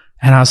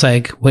 And I was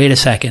like, wait a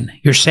second.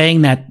 You're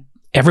saying that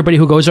everybody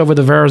who goes over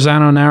the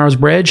Verrazano-Narrows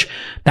Bridge,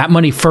 that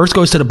money first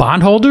goes to the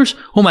bondholders?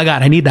 Oh my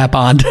God, I need that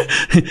bond.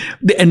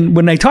 And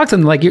when I talk to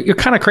them, like, you're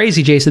kind of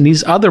crazy, Jason.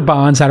 These other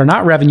bonds that are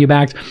not revenue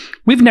backed,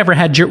 we've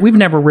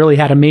never really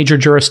had a major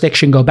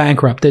jurisdiction go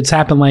bankrupt. It's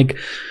happened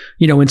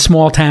in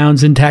small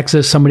towns in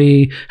Texas,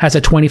 somebody has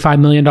a $25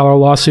 million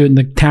lawsuit and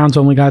the town's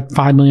only got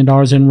 $5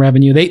 million in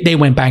revenue. They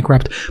went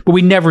bankrupt, but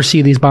we never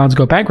see these bonds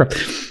go bankrupt.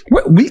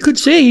 We could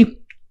see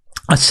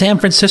a San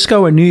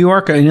Francisco, a New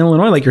York, and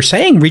Illinois, like you're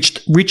saying,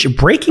 reach a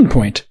breaking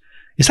point.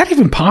 Is that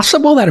even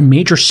possible that a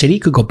major city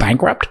could go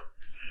bankrupt?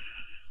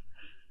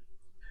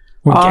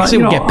 Or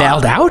get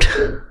bailed out?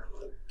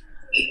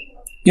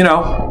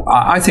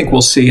 I think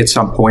we'll see at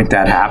some point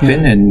that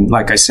happen. Yeah. And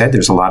like I said,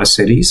 there's a lot of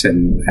cities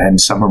and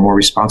some are more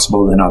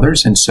responsible than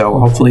others. And so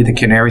hopefully the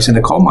canaries in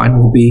the coal mine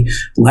will be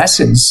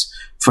lessons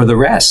for the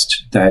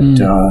rest that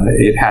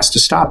it has to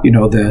stop.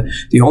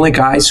 The only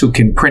guys who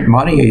can print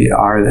money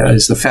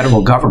is the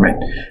federal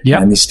government. Yep.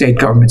 And the state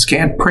governments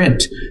can't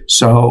print.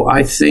 So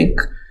I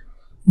think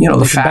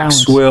the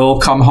facts will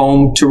come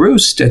home to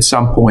roost at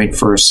some point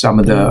for some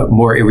of the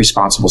more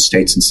irresponsible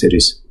states and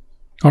cities.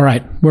 All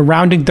right. We're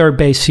rounding third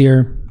base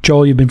here.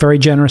 Joel, you've been very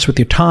generous with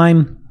your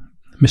time.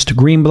 Mr.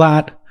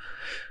 Greenblatt,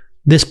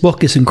 this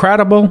book is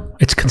incredible.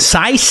 It's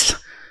concise.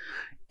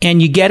 And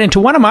you get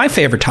into one of my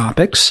favorite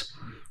topics,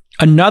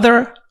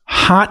 another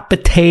hot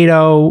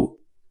potato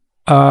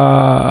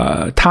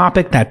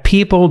topic that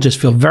people just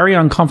feel very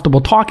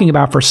uncomfortable talking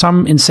about for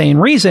some insane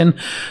reason,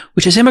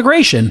 which is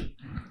immigration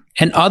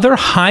and other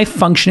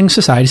high-functioning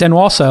societies. And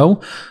also,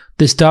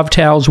 this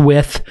dovetails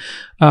with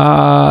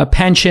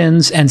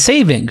pensions and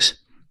savings.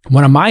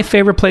 One of my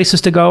favorite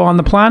places to go on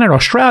the planet,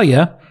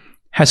 Australia,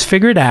 has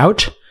figured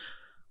out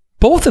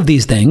both of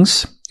these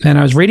things. And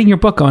I was reading your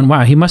book going,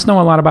 wow, he must know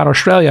a lot about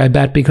Australia, I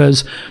bet,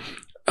 because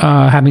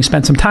having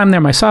spent some time there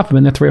myself, I've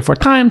been there 3 or 4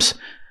 times.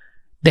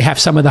 They have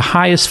some of the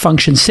highest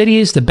function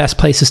cities, the best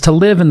places to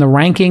live in the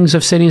rankings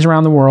of cities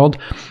around the world.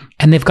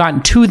 And they've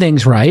gotten 2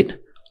 things right.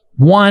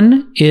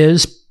 One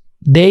is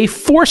they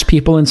force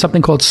people in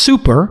something called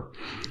super,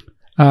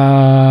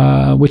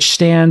 which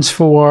stands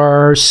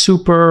for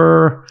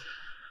super...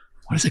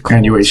 What is it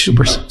called? Annuation.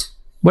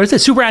 What is it?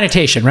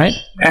 Superannuation, right?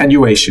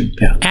 Annuation,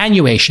 yeah.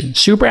 Annuation.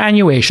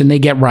 Superannuation, they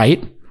get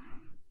right,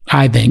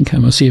 I think.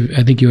 I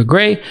think you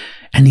agree.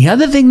 And the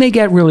other thing they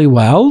get really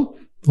well,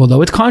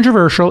 although it's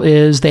controversial,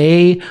 is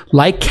they,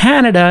 like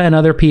Canada and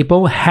other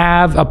people,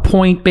 have a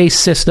point-based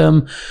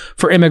system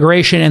for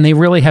immigration, and they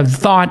really have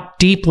thought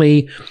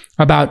deeply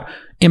about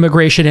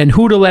immigration and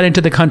who to let into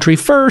the country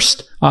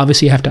first.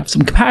 Obviously, you have to have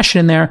some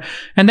compassion in there.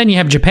 And then you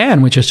have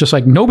Japan, which is just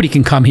like nobody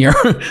can come here.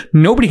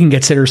 Nobody can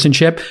get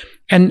citizenship.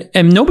 And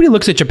nobody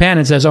looks at Japan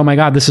and says, oh my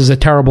God, this is a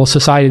terrible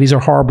society. These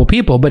are horrible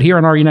people. But here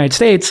in our United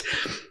States,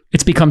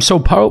 it's become so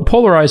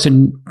polarized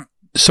and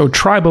so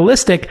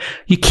tribalistic,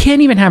 you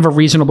can't even have a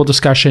reasonable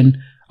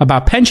discussion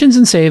about pensions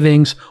and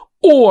savings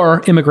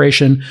or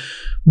immigration.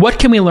 What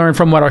can we learn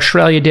from what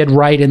Australia did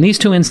right in these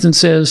 2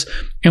 instances?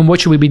 And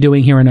what should we be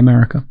doing here in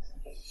America?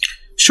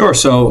 Sure.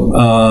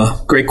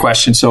 So, great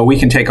question. So we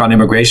can take on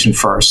immigration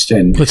first.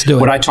 And let's do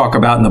it. What I talk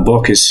about in the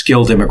book is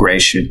skilled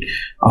immigration,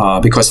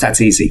 because that's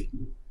easy.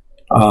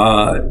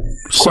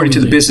 According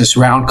to the Business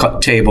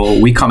Roundtable,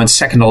 we come in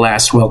second to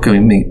last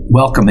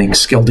welcoming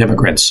skilled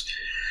immigrants.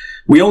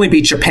 We only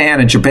beat Japan,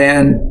 and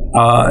Japan,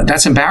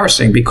 that's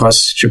embarrassing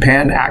because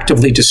Japan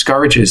actively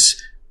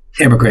discourages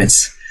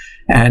immigrants.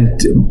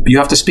 And you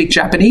have to speak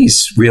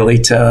Japanese, really,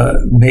 to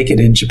make it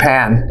in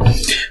Japan.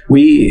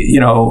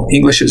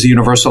 English is a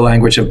universal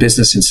language of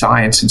business and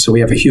science, and so we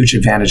have a huge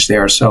advantage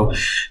there. So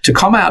to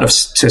come out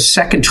to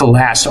second to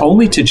last,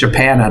 only to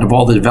Japan out of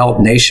all the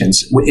developed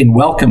nations in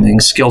welcoming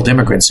skilled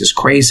immigrants is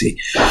crazy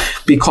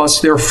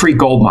because they're a free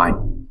gold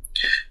mine.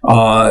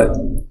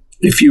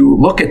 If you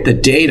look at the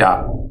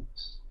data,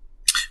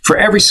 for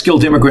every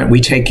skilled immigrant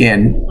we take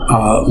in,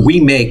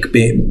 we make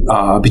between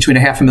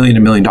 $500,000 and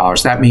 $1 million.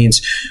 That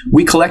means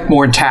we collect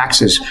more in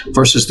taxes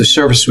versus the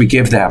service we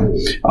give them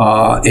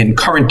in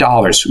current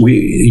dollars.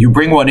 You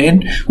bring one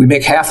in, we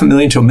make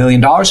 $500,000 to $1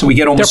 million, and we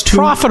get almost They're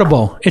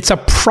profitable. It's a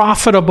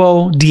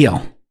profitable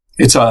deal.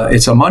 It's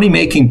a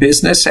money-making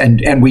business,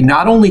 and we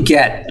not only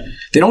they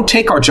don't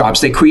take our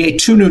jobs, they create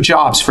 2 new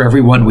jobs for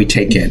every one we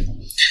take in.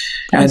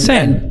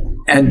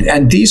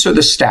 And these are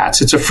the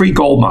stats. It's a free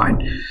gold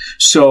mine.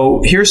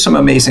 So here's some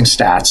amazing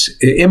stats.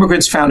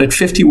 Immigrants founded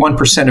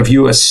 51% of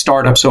U.S.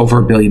 startups over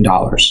 $1 billion.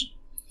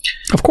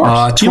 Of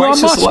course.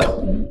 Yes,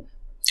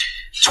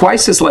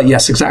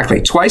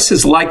 exactly. Twice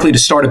as likely to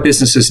start a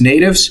business as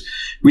natives,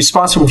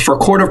 responsible for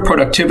 1/4 of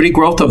productivity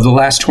growth over the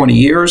last 20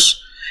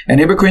 years. And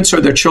immigrants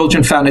or their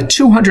children founded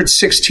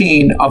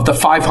 216 of the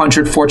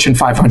 500 Fortune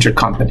 500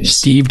 companies.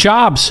 Steve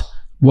Jobs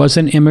was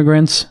an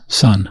immigrant's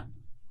son.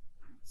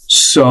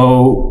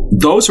 So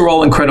those are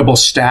all incredible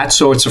stats.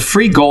 So it's a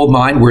free gold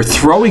mine. We're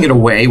throwing it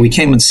away. We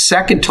came in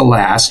second to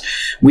last.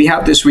 We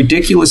have this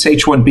ridiculous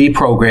H-1B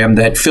program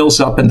that fills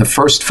up in the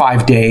first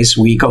 5 days.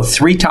 We go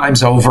 3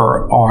 times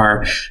over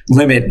our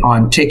limit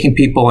on taking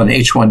people on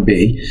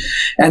H-1B.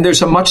 And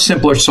there's a much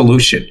simpler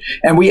solution.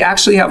 And we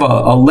actually have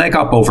a leg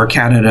up over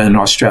Canada and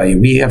Australia.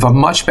 We have a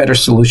much better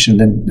solution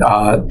than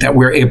that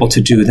we're able to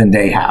do than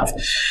they have.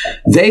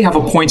 They have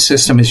a point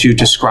system, as you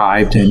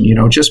described.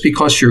 And, just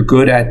because you're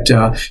good at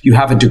you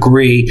have a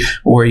degree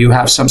or you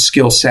have some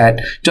skill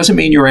set doesn't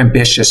mean you're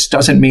ambitious,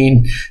 doesn't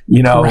mean,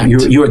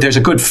 there's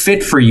a good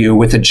fit for you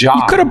with a job.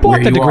 You could have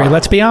bought the degree,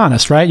 let's be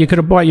honest, right? You could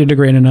have bought your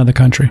degree in another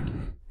country.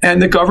 And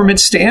the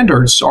government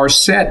standards are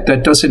set.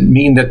 That doesn't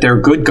mean that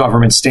they're good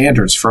government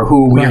standards for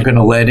who we're going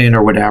to let in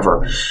or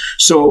whatever.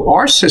 So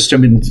our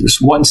system, in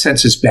one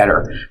sense, is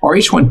better. Our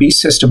H-1B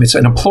system, it's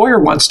an employer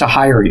wants to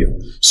hire you.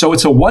 So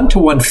it's a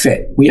one-to-one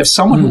fit. We have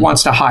someone who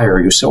wants to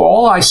hire you. So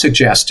all I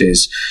suggest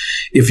is,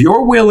 if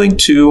you're willing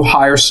to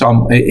hire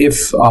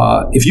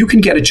if you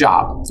can get a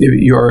job,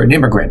 if you're an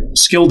immigrant,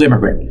 skilled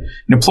immigrant,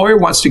 an employer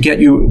wants to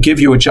give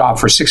you a job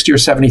for $60,000 or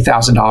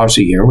 $70,000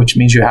 a year, which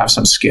means you have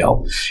some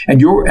skill,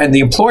 and the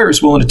employer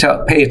is willing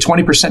to pay a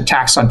 20%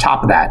 tax on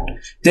top of that.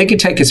 They can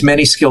take as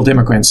many skilled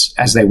immigrants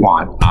as they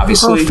want.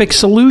 Obviously, perfect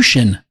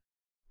solution.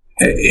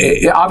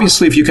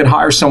 Obviously, if you can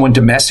hire someone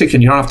domestic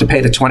and you don't have to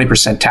pay the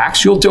 20%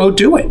 tax, you'll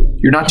do it.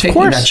 You're not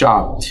taking that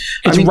job.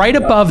 It's right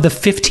above the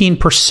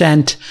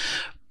 15%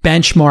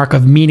 benchmark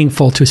of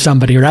meaningful to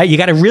somebody, right? You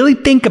got to really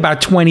think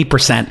about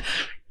 20%.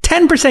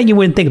 10% you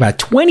wouldn't think about.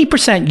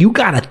 20% you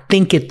got to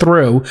think it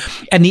through.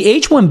 And the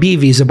H-1B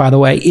visa, by the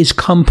way, is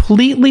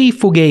completely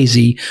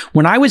fugazi.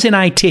 When I was in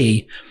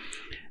IT,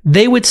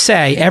 they would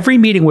say, every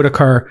meeting would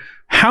occur,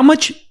 how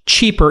much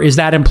cheaper is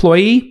that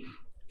employee?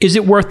 Is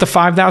it worth the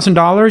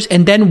 $5,000?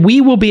 And then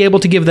we will be able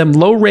to give them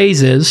low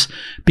raises,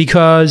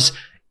 because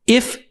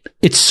if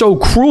it's so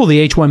cruel, the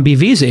H-1B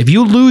visa, if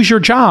you lose your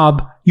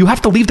job, you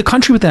have to leave the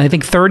country within, I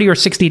think, 30 or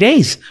 60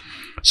 days.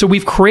 So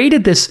we've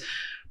created this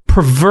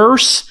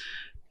perverse,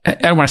 I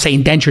don't want to say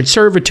indentured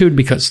servitude,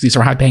 because these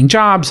are high-paying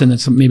jobs, and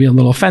it's maybe a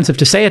little offensive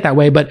to say it that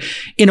way. But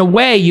in a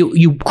way,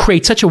 you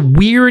create such a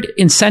weird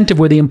incentive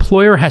where the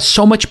employer has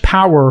so much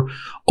power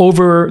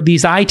over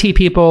these IT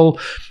people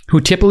who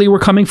typically were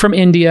coming from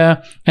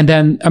India, and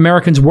then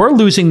Americans were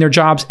losing their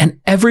jobs. And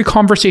every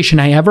conversation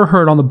I ever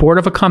heard on the board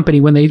of a company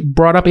when they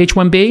brought up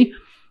H-1B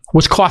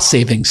was cost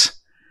savings.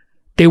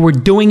 They were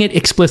doing it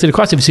explicitly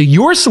cost savings. So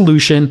your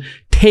solution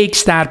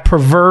takes that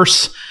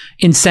perverse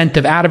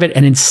incentive out of it,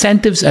 and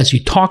incentives, as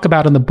you talk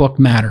about in the book,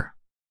 matter.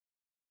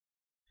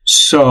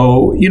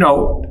 So,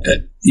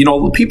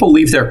 people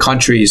leave their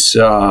countries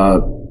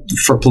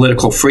for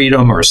political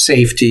freedom or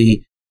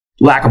safety,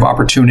 lack of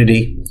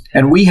opportunity,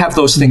 and we have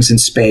those things in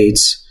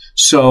spades.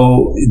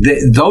 So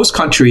those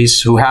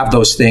countries who have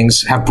those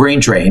things have brain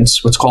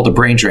drains, what's called a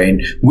brain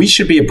drain. We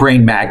should be a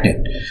brain magnet.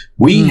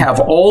 We have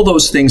all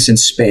those things in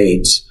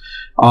spades.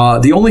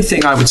 The only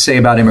thing I would say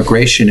about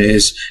immigration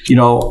is,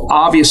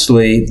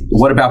 obviously,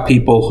 what about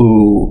people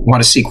who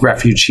want to seek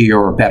refuge here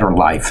or a better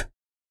life?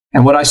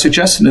 And what I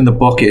suggested in the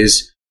book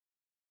is,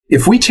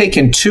 if we take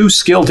in 2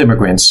 skilled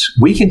immigrants,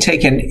 we can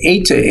take in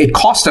 8 it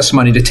costs us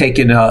money to take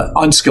in an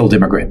unskilled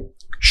immigrant.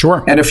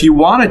 Sure. And if you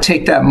want to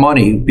take that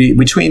money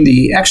between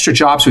the extra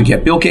jobs we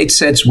get, Bill Gates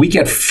says we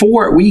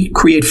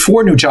create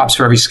 4 new jobs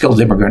for every skilled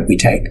immigrant we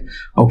take,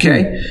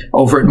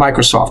 over at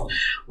Microsoft.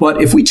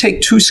 But if we take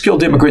 2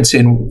 skilled immigrants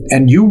in,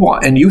 and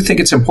you think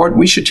it's important,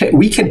 we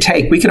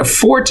can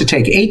afford to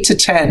take 8 to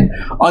 10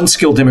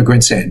 unskilled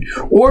immigrants in.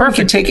 Or we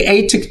can take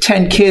 8 to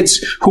 10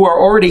 kids who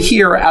are already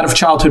here out of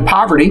childhood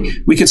poverty.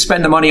 We could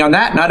spend the money on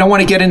that. And I don't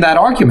want to get in that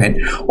argument.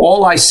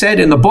 All I said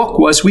in the book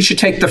was we should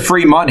take the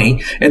free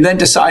money and then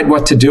decide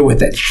what to do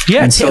with it.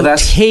 Yeah, and so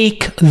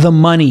take the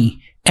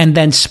money and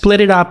then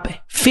split it up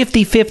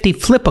 50-50,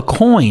 flip a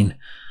coin,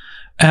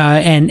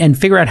 and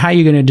figure out how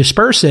you're going to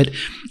disperse it.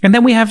 And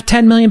then we have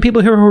 10 million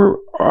people here who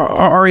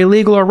are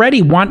illegal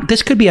already.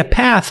 This could be a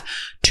path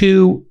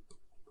to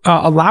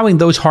allowing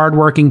those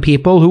hardworking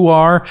people who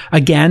are,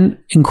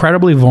 again,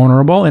 incredibly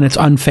vulnerable, and it's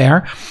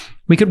unfair.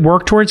 We could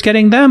work towards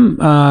getting them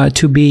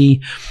to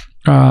be,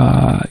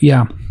 So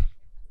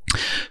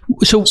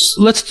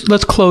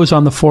let's close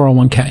on the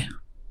 401k.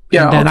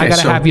 Yeah, and then I got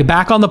to have you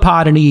back on the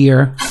pod in a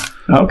year.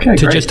 Okay,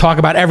 to just talk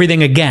about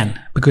everything again,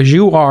 because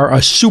you are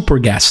a super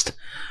guest.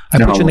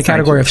 I put you in the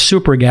category of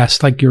super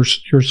guest. Like you're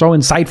so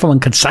insightful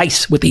and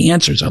concise with the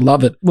answers. I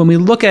love it. When we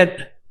look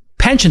at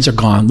pensions are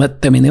gone.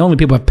 The only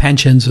people who have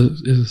pensions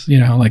is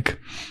like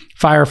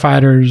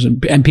firefighters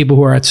and people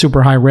who are at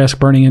super high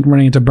risk, running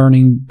into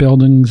burning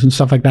buildings and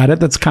stuff like that.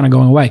 That's kind of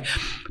going away.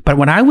 But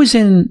when I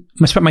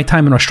spent my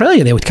time in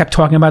Australia, they kept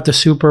talking about the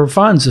super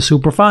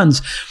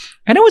funds.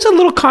 And it was a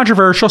little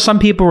controversial. Some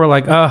people were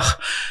like,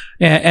 ugh.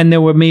 And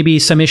there were maybe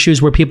some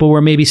issues where people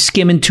were maybe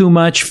skimming too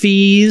much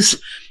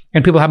fees,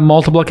 and people have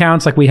multiple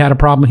accounts. Like we had a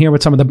problem here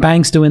with some of the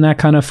banks doing that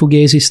kind of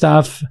fugazi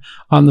stuff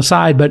on the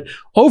side. But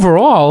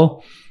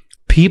overall,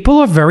 people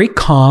are very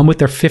calm with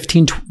their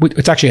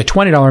it's actually a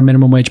 $20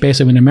 minimum wage,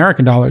 basically in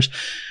American dollars.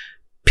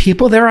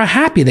 People there are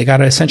happy. They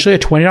got essentially a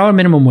 $20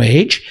 minimum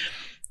wage,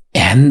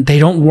 and they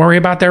don't worry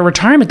about their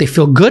retirement. They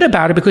feel good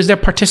about it because they're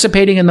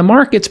participating in the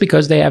markets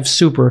because they have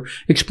super.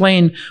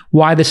 Explain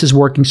why this is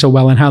working so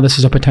well and how this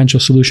is a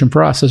potential solution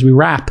for us as we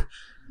wrap.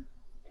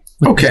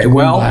 Okay,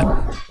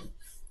 well,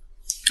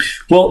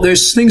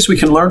 there's things we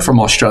can learn from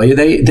Australia.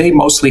 They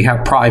mostly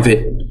have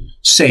private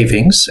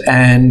savings,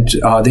 and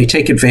they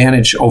take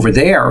advantage over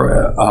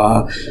there.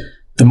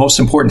 The most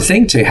important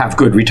thing to have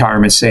good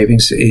retirement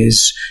savings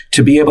is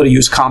to be able to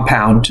use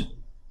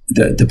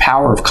the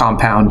power of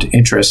compound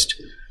interest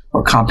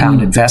or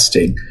compound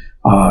investing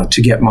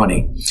to get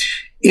money.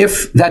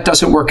 if that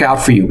doesn't work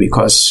out for you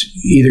because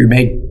either you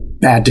made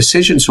bad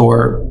decisions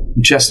or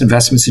just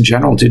investments in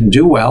general didn't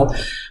do well,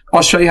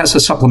 Australia has a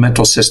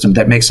supplemental system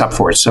that makes up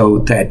for it so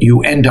that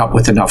you end up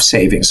with enough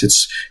savings.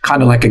 It's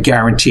kind of like a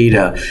guarantee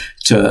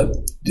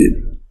to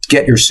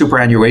get your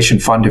superannuation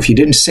fund. If you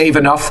didn't save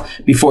enough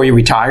before you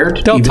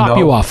retired, they'll top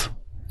you off.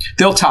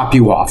 They'll top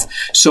you off.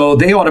 So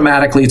they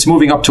automatically, it's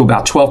moving up to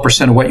about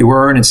 12% of what you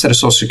earn instead of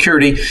Social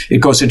Security. It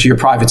goes into your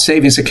private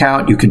savings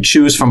account. You can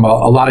choose from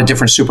a lot of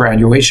different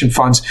superannuation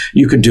funds.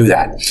 You can do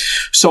that.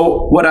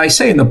 So what I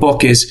say in the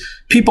book is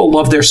people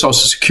love their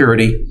Social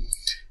Security.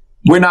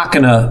 We're not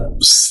going to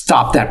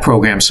stop that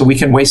program. So I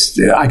could waste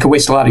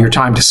a lot of your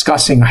time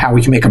discussing how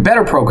we can make a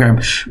better program,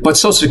 but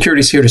Social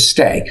Security is here to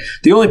stay.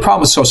 The only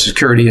problem with Social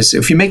Security is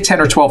if you make $10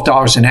 or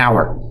 $12 an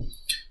hour,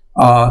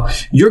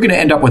 you're going to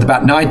end up with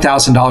about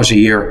 $9,000 a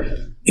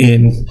year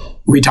in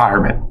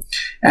retirement.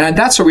 And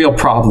that's a real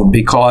problem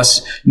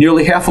because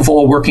nearly half of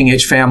all working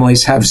age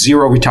families have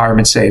zero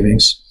retirement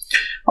savings.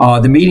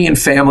 The median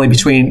family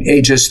between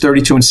ages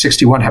 32 and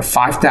 61 have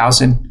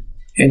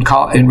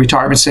 $5,000 in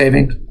retirement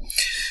savings.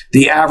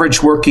 The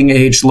average working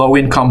age, low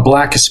income,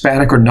 Black,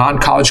 Hispanic, or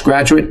non-college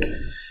graduate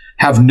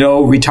have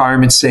no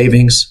retirement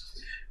savings.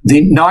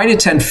 The 9 to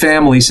 10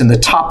 families in the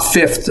top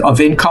fifth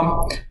of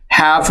income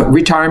have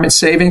retirement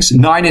savings.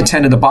 9 and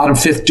 10 in the bottom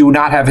fifth do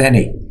not have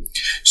any.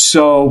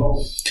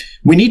 So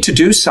we need to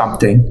do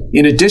something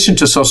in addition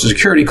to Social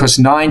Security because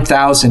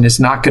 $9,000 is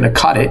not going to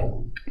cut it.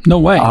 No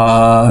way.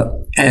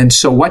 And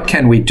so what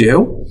can we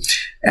do?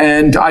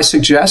 And I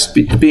suggest,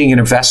 being an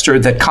investor,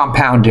 that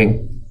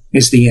compounding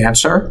is the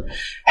answer.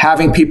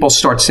 Having people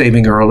start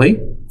saving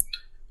early.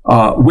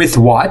 With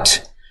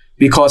what?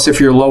 Because if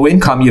you're low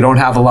income, you don't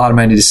have a lot of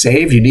money to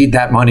save. You need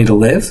that money to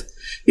live.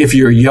 If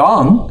you're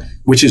young,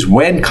 which is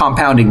when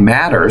compounding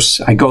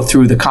matters. I go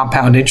through the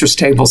compound interest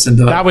tables in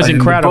the book. That was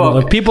incredible.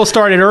 If people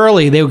started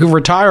early, they could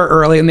retire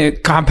early, and the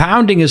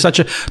compounding is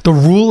the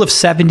rule of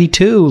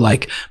 72.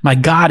 Like, my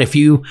God, if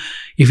you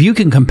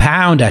can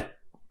compound at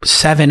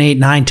 7, 8,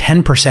 9,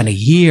 10% a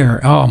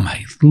year, oh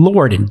my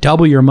Lord, and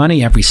double your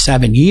money every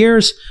 7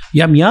 years,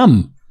 yum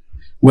yum.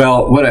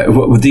 Well,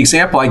 what the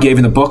example I gave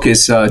in the book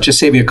is just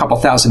saving a couple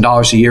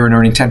 $1,000s a year and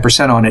earning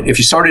 10% on it. If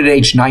you started at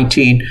age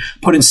 19,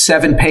 put in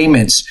 7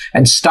 payments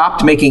and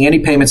stopped making any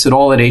payments at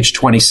all at age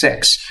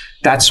 26,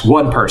 that's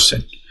one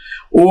person.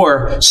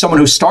 Or someone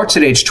who starts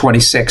at age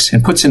 26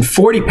 and puts in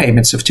 40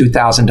 payments of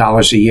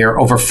 $2,000 a year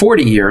over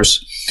 40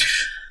 years.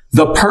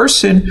 The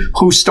person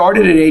who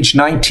started at age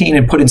 19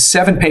 and put in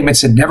 7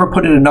 payments and never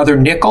put in another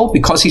nickel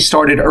because he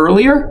started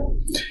earlier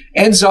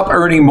ends up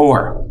earning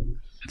more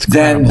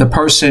than the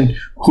person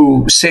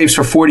who saves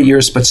for 40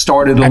 years but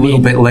started a little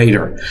bit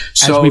later.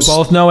 So, as we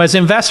both know as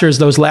investors,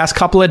 those last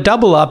couple of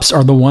double ups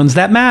are the ones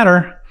that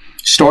matter.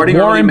 Starting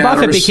Warren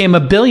Buffett became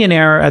a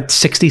billionaire at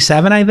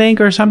 67, I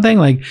think, or something.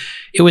 Like,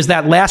 it was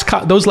that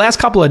those last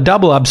couple of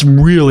double ups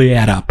really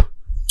add up.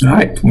 All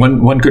right.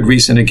 One good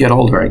reason to get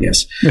older, I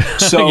guess.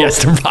 So yes,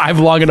 survive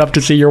long enough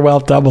to see your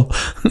wealth double.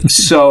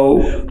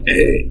 So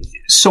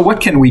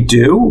what can we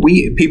do?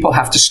 People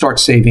have to start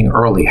saving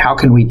early. How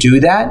can we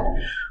do that?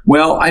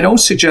 Well, I don't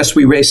suggest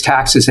we raise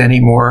taxes any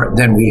more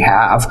than we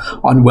have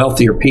on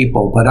wealthier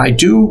people, but I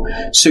do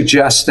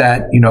suggest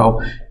that,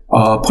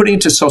 putting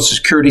into Social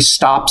Security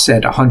stops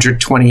at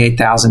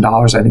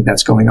 $128,000. I think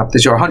that's going up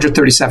this year,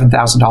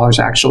 $137,000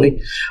 actually.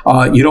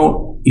 You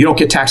don't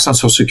get taxed on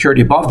Social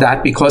Security above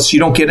that because you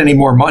don't get any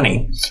more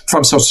money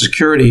from Social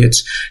Security.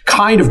 It's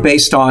kind of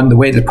based on the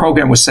way the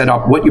program was set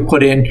up. What you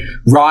put in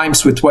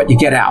rhymes with what you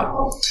get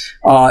out.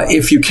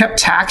 If you kept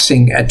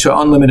taxing to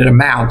unlimited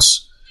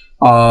amounts,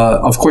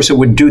 of course it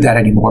wouldn't do that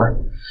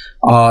anymore.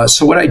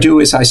 So what I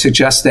do is I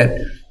suggest that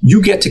you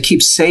get to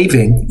keep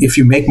saving if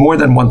you make more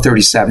than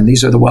 137.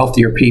 These are the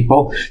wealthier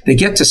people. They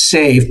get to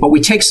save, but we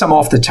take some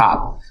off the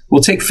top.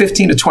 We'll take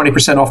 15 to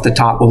 20% off the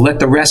top. We'll let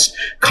the rest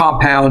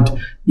compound,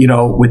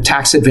 with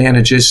tax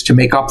advantages to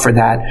make up for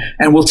that.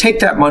 And we'll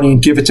take that money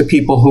and give it to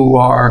people who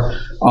are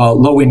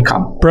low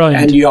income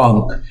and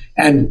young.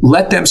 And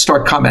let them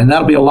start compounding. And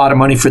that'll be a lot of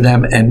money for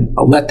them, and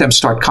let them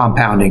start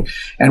compounding.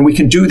 And we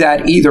can do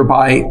that either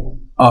by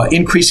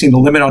increasing the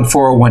limit on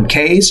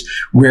 401ks,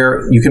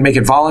 where you can make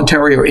it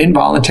voluntary or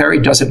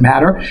involuntary, doesn't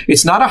matter.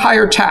 It's not a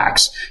higher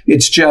tax.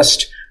 It's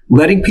just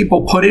letting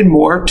people put in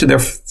more to their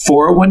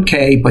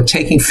 401k, but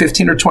taking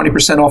 15 or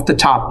 20% off the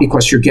top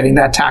because you're getting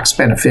that tax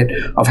benefit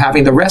of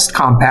having the rest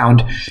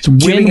compound,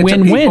 giving it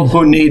to people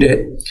who need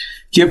it.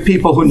 Give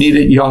people who need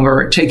it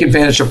younger, take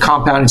advantage of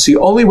compounding. It's the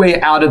only way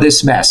out of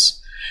this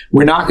mess.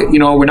 We're not going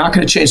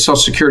to change Social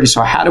Security.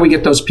 So how do we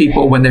get those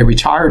people when they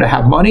retire to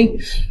have money?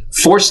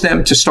 Force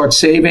them to start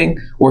saving,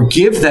 or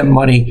give them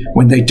money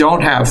when they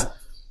don't have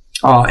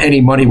any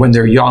money when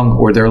they're young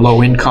or they're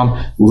low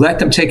income. Let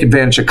them take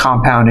advantage of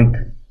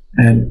compounding,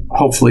 and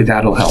hopefully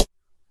that'll help.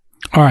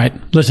 All right.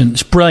 Listen,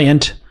 it's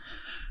brilliant.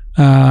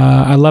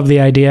 I love the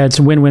idea. It's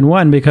a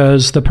win-win-win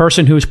because the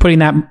person who's putting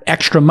that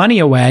extra money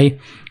away,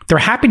 they're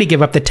happy to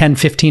give up the 10,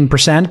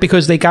 15%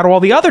 because they got all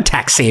the other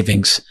tax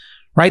savings.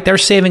 right? They're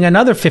saving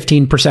another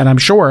 15%, I'm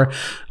sure,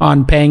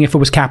 on paying if it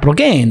was capital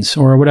gains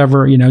or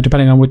whatever,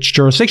 depending on which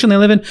jurisdiction they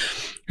live in.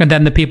 And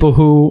then the people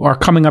who are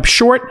coming up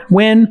short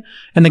win,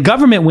 and the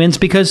government wins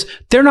because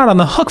they're not on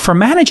the hook for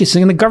managing things,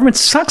 and the government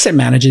sucks at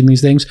managing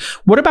these things.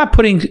 What about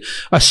putting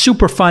a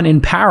super fund in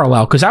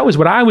parallel? Because that was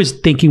what I was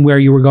thinking where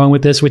you were going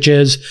with this, which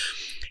is,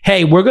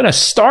 hey, we're going to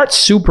start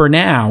super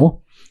now.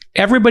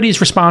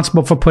 Everybody's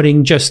responsible for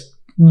putting just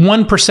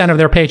 1% of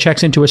their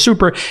paychecks into a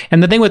super.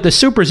 And the thing with the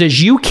supers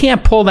is you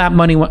can't pull that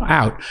money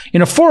out.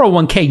 In a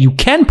 401k, you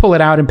can pull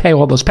it out and pay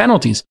all those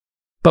penalties.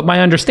 But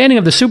my understanding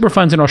of the super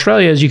funds in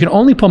Australia is you can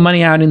only pull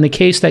money out in the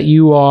case that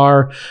you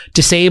are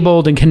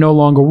disabled and can no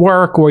longer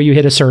work or you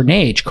hit a certain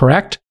age,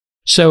 correct?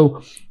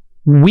 So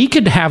we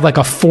could have like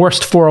a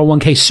forced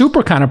 401k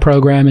super kind of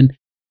program. And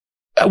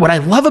what I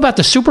love about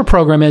the super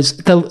program is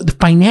the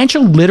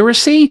financial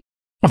literacy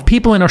of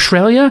people in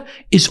Australia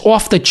is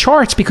off the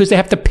charts because they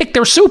have to pick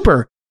their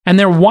super and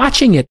they're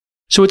watching it.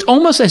 So it's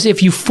almost as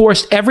if you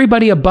forced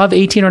everybody above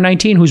 18 or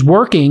 19 who's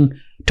working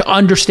to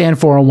understand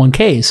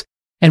 401ks.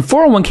 And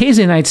 401ks in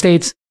the United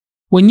States,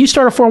 when you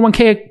start a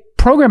 401k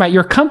program at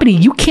your company,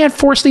 you can't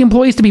force the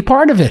employees to be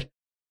part of it.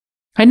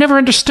 I never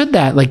understood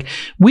that. Like,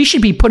 we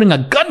should be putting a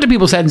gun to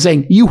people's head and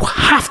saying, you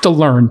have to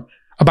learn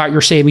about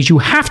your savings. You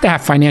have to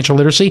have financial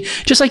literacy,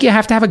 just like you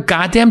have to have a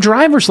goddamn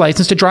driver's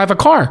license to drive a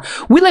car.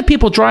 We let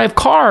people drive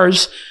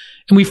cars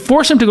and we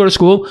force them to go to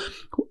school,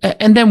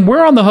 and then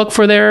we're on the hook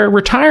for their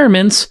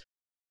retirements,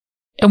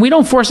 and we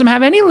don't force them to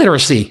have any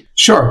literacy.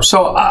 Sure.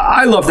 So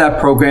I love that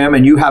program,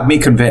 and you have me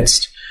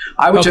convinced.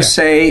 I would just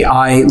say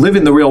I live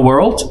in the real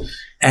world,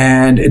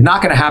 and it's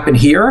not going to happen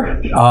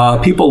here.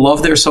 People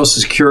love their Social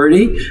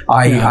Security.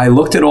 I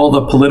looked at all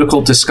the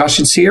political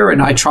discussions here,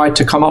 and I tried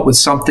to come up with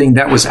something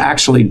that was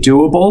actually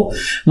doable.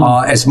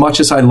 As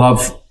much as I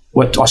love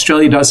what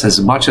Australia does,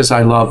 as much as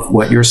I love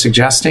what you're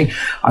suggesting,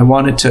 I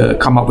wanted to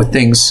come up with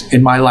things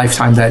in my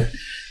lifetime that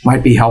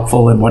might be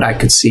helpful and what I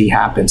could see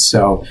happen.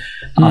 So,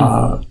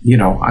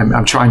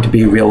 I'm trying to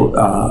be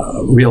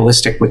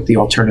realistic with the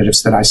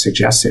alternatives that I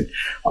suggested.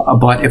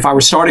 But if I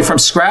were starting from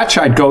scratch,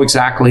 I'd go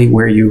exactly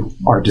where you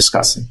are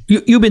discussing.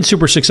 You've been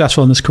super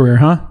successful in this career,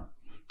 huh?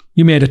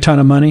 You made a ton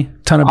of money,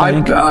 ton of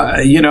bank.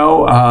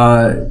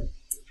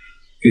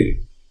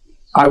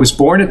 I was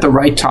born at the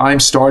right time,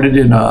 started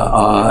in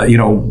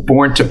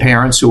born to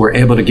parents who were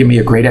able to give me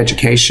a great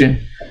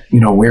education,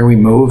 where we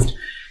moved.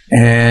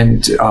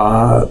 And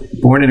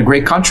born in a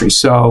great country.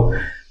 So,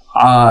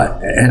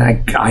 and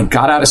I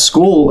got out of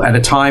school at a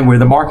time where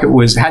the market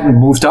hadn't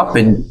moved up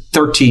in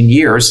 13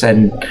 years,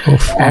 and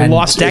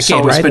lost decade, so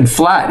it's right? been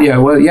flat. I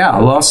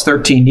lost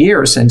 13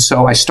 years, and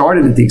so I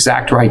started at the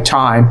exact right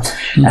time.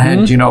 Mm-hmm.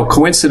 And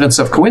coincidence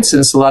of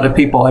coincidence, a lot of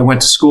people I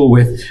went to school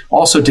with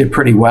also did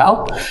pretty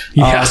well.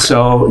 Yeah.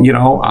 So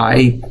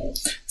I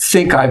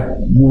think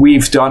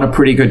we've done a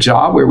pretty good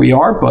job where we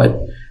are, but.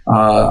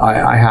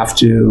 I have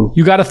to.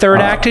 You got a third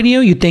act in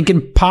you? You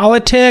thinking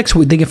politics?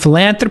 We thinking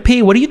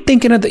philanthropy? What are you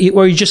thinking of?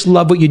 Or you just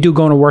love what you do,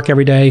 going to work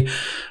every day,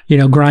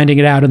 grinding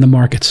it out in the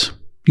markets?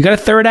 You got a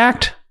third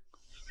act?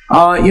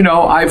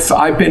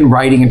 I've been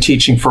writing and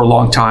teaching for a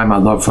long time. I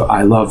love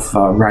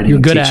writing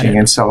and teaching,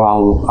 and so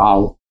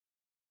I'll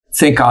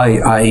think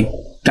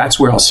that's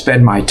where I'll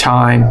spend my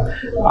time.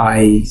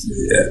 I'm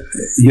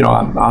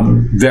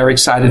very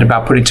excited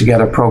about putting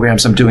together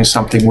programs. I'm doing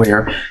something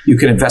where you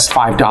can invest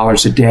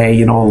 $5 a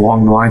day,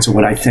 along the lines of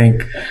what I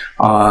think.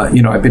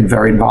 I've been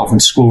very involved in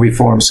school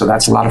reform, so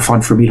that's a lot of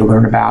fun for me to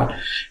learn about.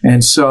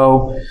 And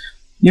so,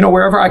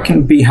 wherever I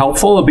can be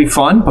helpful, it'll be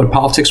fun, but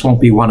politics won't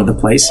be one of the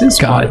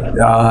places.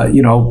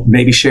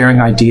 Maybe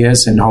sharing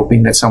ideas and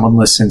hoping that someone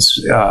listens,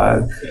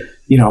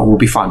 will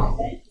be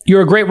fun.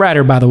 You're a great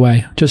writer, by the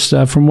way. Just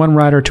from one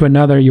writer to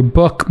another, your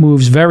book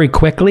moves very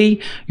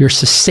quickly. You're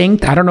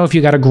succinct. I don't know if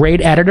you got a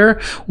great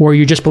editor or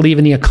you just believe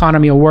in the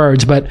economy of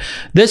words, but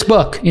this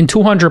book in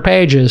 200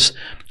 pages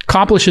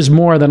accomplishes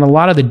more than a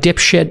lot of the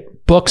dipshit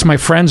books my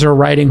friends are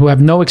writing who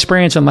have no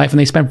experience in life, and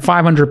they spend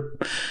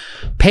 500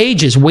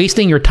 pages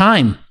wasting your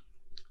time.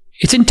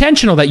 It's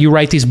intentional that you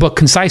write these books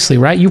concisely,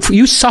 right?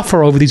 You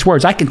suffer over these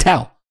words. I can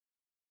tell.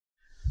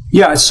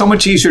 Yeah, it's so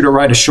much easier to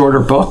write a shorter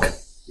book.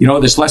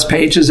 There's less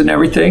pages and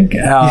everything,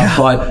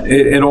 but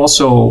it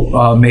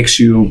also makes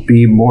you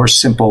be more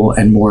simple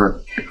and more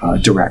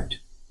direct.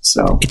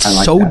 So it's I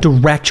like so that.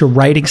 direct, your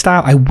writing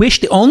style. I wish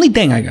the only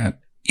thing I got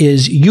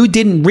is you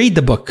didn't read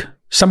the book.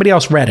 Somebody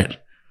else read it.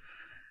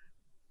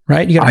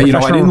 Right? You got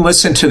I didn't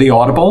listen to the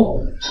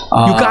Audible.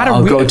 You got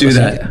to go do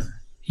that.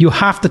 You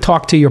have to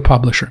talk to your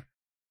publisher.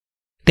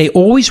 They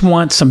always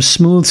want some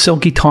smooth,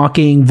 silky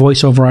talking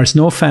voiceover artist.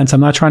 No offense.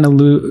 I'm not trying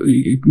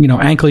to,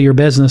 ankle your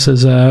business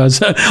as a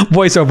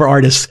voiceover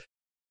artist,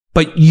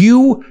 but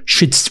you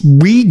should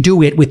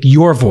redo it with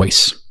your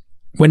voice.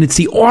 When it's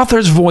the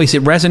author's voice,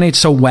 it resonates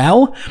so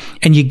well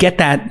and you get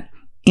that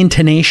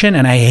intonation.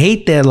 And I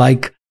hate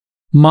the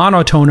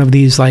monotone of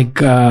these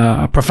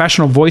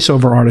professional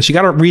voiceover artists. You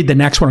got to read the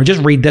next one or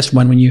just read this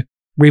one when you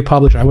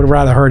republish. I would have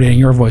rather heard it in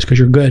your voice because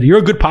you're good. You're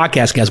a good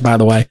podcast guest, by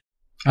the way.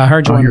 I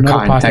heard you on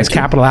another podcast,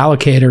 Capital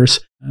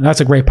Allocators.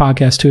 That's a great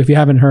podcast too. If you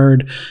haven't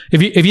heard,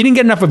 if you didn't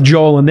get enough of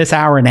Joel in this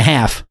hour and a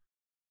half,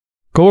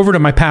 go over to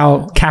my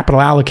pal Capital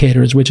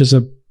Allocators, which is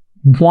a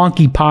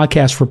wonky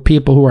podcast for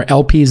people who are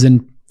LPs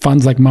in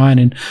funds like mine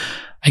and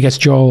I guess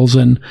Joel's.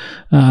 And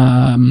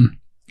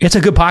it's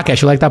a good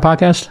podcast. You like that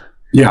podcast?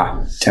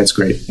 Yeah, Ted's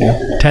great. Yeah.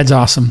 Ted's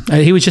awesome.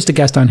 He was just a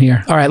guest on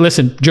here. All right,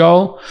 listen,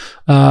 Joel,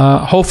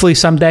 hopefully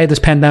someday this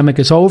pandemic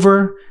is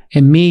over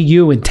and me,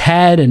 you, and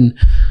Ted and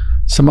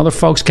some other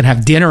folks can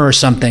have dinner or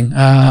something.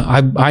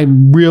 I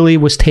really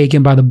was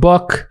taken by the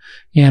book,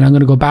 and I'm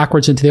going to go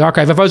backwards into the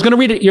archive. If I was going to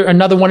read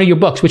another one of your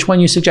books, which one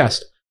you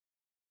suggest?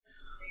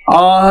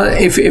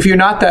 If you're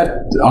not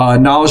that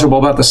knowledgeable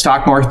about the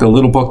stock market, The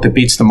Little Book That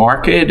Beats the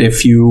Market,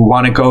 if you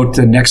want to go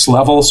to the next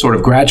level, sort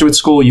of graduate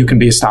school, you can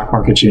be a stock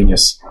market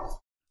genius.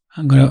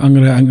 I'm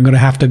gonna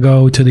have to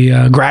go to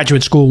the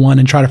graduate school one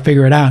and try to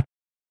figure it out.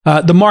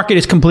 The market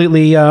is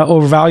completely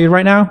overvalued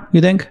right now,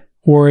 you think?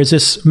 Or is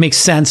this makes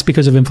sense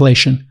because of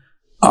inflation?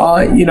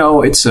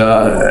 It's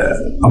a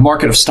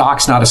market of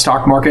stocks, not a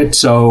stock market.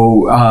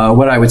 So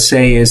what I would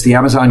say is the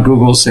Amazon,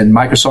 Googles, and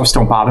Microsofts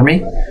don't bother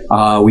me.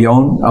 We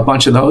own a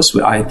bunch of those.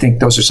 I think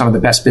those are some of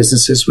the best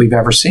businesses we've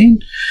ever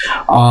seen.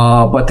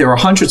 But there are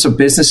hundreds of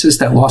businesses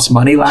that lost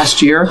money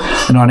last year.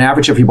 And on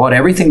average, if you bought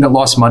everything that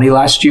lost money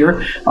last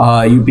year,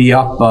 you'd be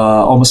up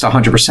almost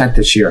 100%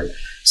 this year.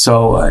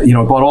 So,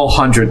 bought all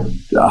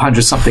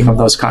 100 something of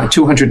those kind of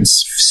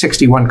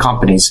 261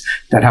 companies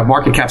that have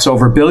market caps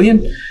over $1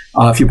 billion.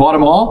 If you bought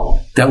them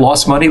all that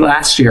lost money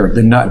last year,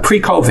 then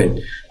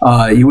pre-COVID,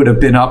 you would have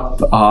been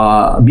up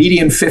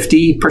median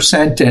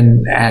 50%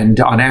 and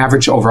on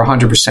average over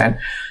 100%.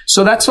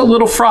 So that's a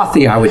little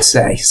frothy, I would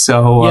say.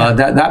 So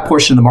that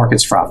portion of the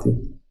market's frothy.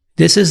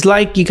 This is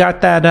like you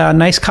got that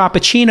nice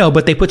cappuccino,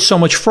 but they put so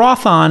much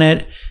froth on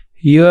it,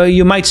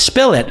 you might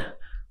spill it.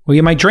 Or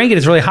you might drink it.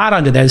 It's really hot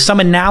under there. There's some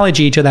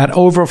analogy to that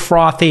over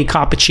frothy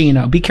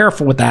cappuccino. Be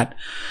careful with that.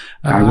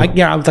 I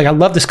was like, I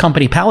love this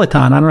company,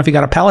 Peloton. I don't know if you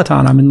got a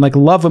Peloton. I'm in like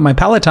love with my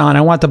Peloton.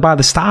 I want to buy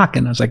the stock.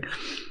 And I was like,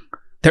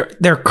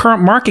 their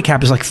current market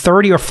cap is like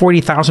 $30,000 or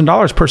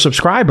 $40,000 per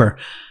subscriber.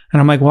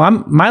 And I'm like, well,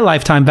 my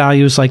lifetime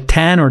value is like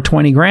 10 or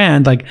 20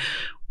 grand, like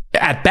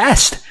at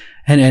best.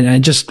 And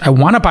I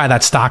want to buy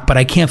that stock, but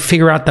I can't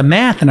figure out the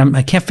math. And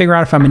I can't figure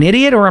out if I'm an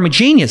idiot or I'm a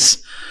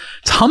genius.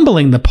 It's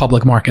humbling, the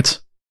public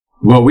markets.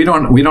 Well, we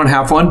don't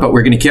have one, but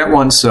we're going to get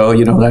one. So,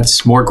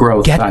 that's more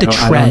growth. Get the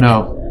tread. I don't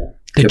know.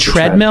 The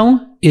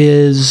treadmill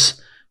is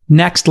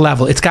next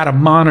level. It's got a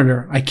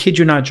monitor. I kid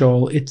you not,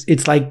 Joel.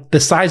 It's like the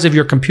size of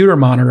your computer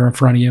monitor in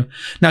front of you.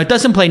 Now, it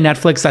doesn't play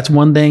Netflix. That's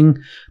one thing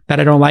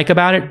that I don't like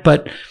about it.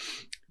 But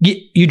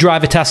you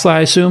drive a Tesla, I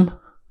assume?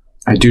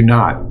 I do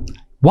not.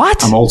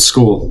 What? I'm old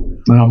school.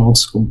 No, I'm old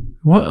school.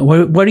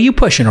 What are you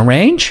pushing? A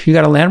Range? You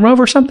got a Land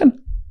Rover or something?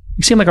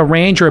 You seem like a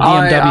Range or a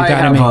BMW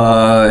guy to me.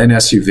 I have an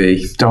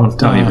SUV. Don't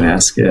even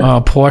ask it. Oh,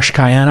 Porsche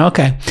Cayenne.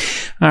 Okay.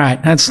 All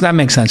right. That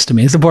makes sense to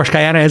me. It's the Porsche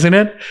Cayenne, isn't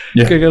it?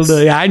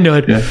 Yeah. I knew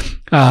it.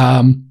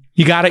 Yeah.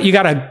 You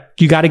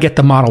gotta get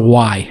the Model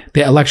Y,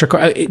 the electric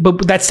car.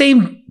 But that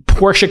same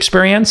Porsche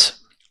experience,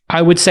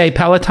 I would say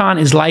Peloton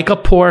is like a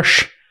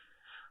Porsche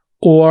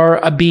or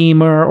a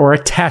Beamer or a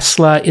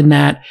Tesla in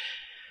that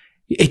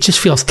it just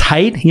feels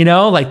tight,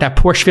 like that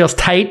Porsche feels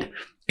tight.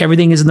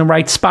 Everything is in the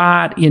right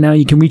spot.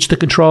 You can reach the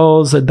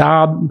controls, the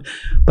knob.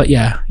 But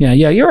yeah.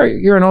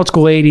 You're an old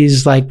school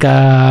 80s, like,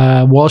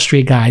 Wall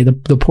Street guy. The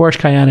Porsche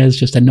Cayenne is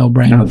just a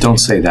no-brainer. No, don't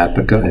say that,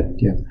 but go ahead.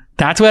 Yeah.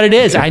 That's what it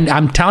is.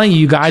 I'm telling you,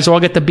 you guys all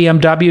get the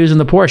BMWs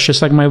and the Porsche,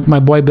 just like my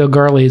boy Bill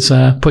Gurley's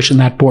pushing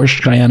that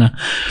Porsche Cayenne. All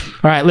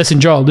right,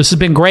 listen, Joel, this has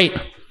been great.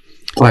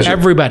 Pleasure.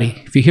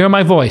 Everybody, if you hear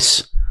my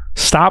voice,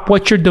 stop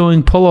what you're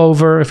doing, pull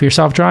over. If you're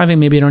self-driving,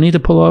 maybe you don't need to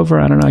pull over.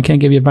 I don't know. I can't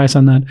give you advice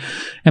on that.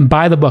 And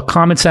buy the book,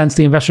 Common Sense,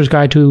 The Investor's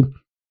Guide to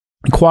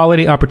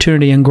Quality,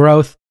 Opportunity, and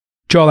Growth.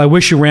 Joel, I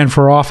wish you ran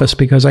for office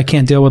because I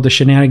can't deal with the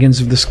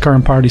shenanigans of this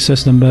current party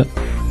system. But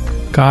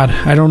God,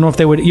 I don't know if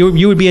they would.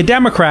 You would be a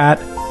Democrat.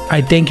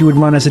 I think you would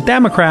run as a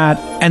Democrat,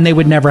 and they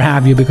would never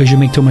have you because you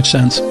make too much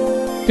sense.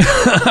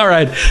 All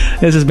right.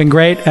 This has been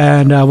great,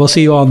 and we'll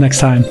see you all next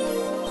time.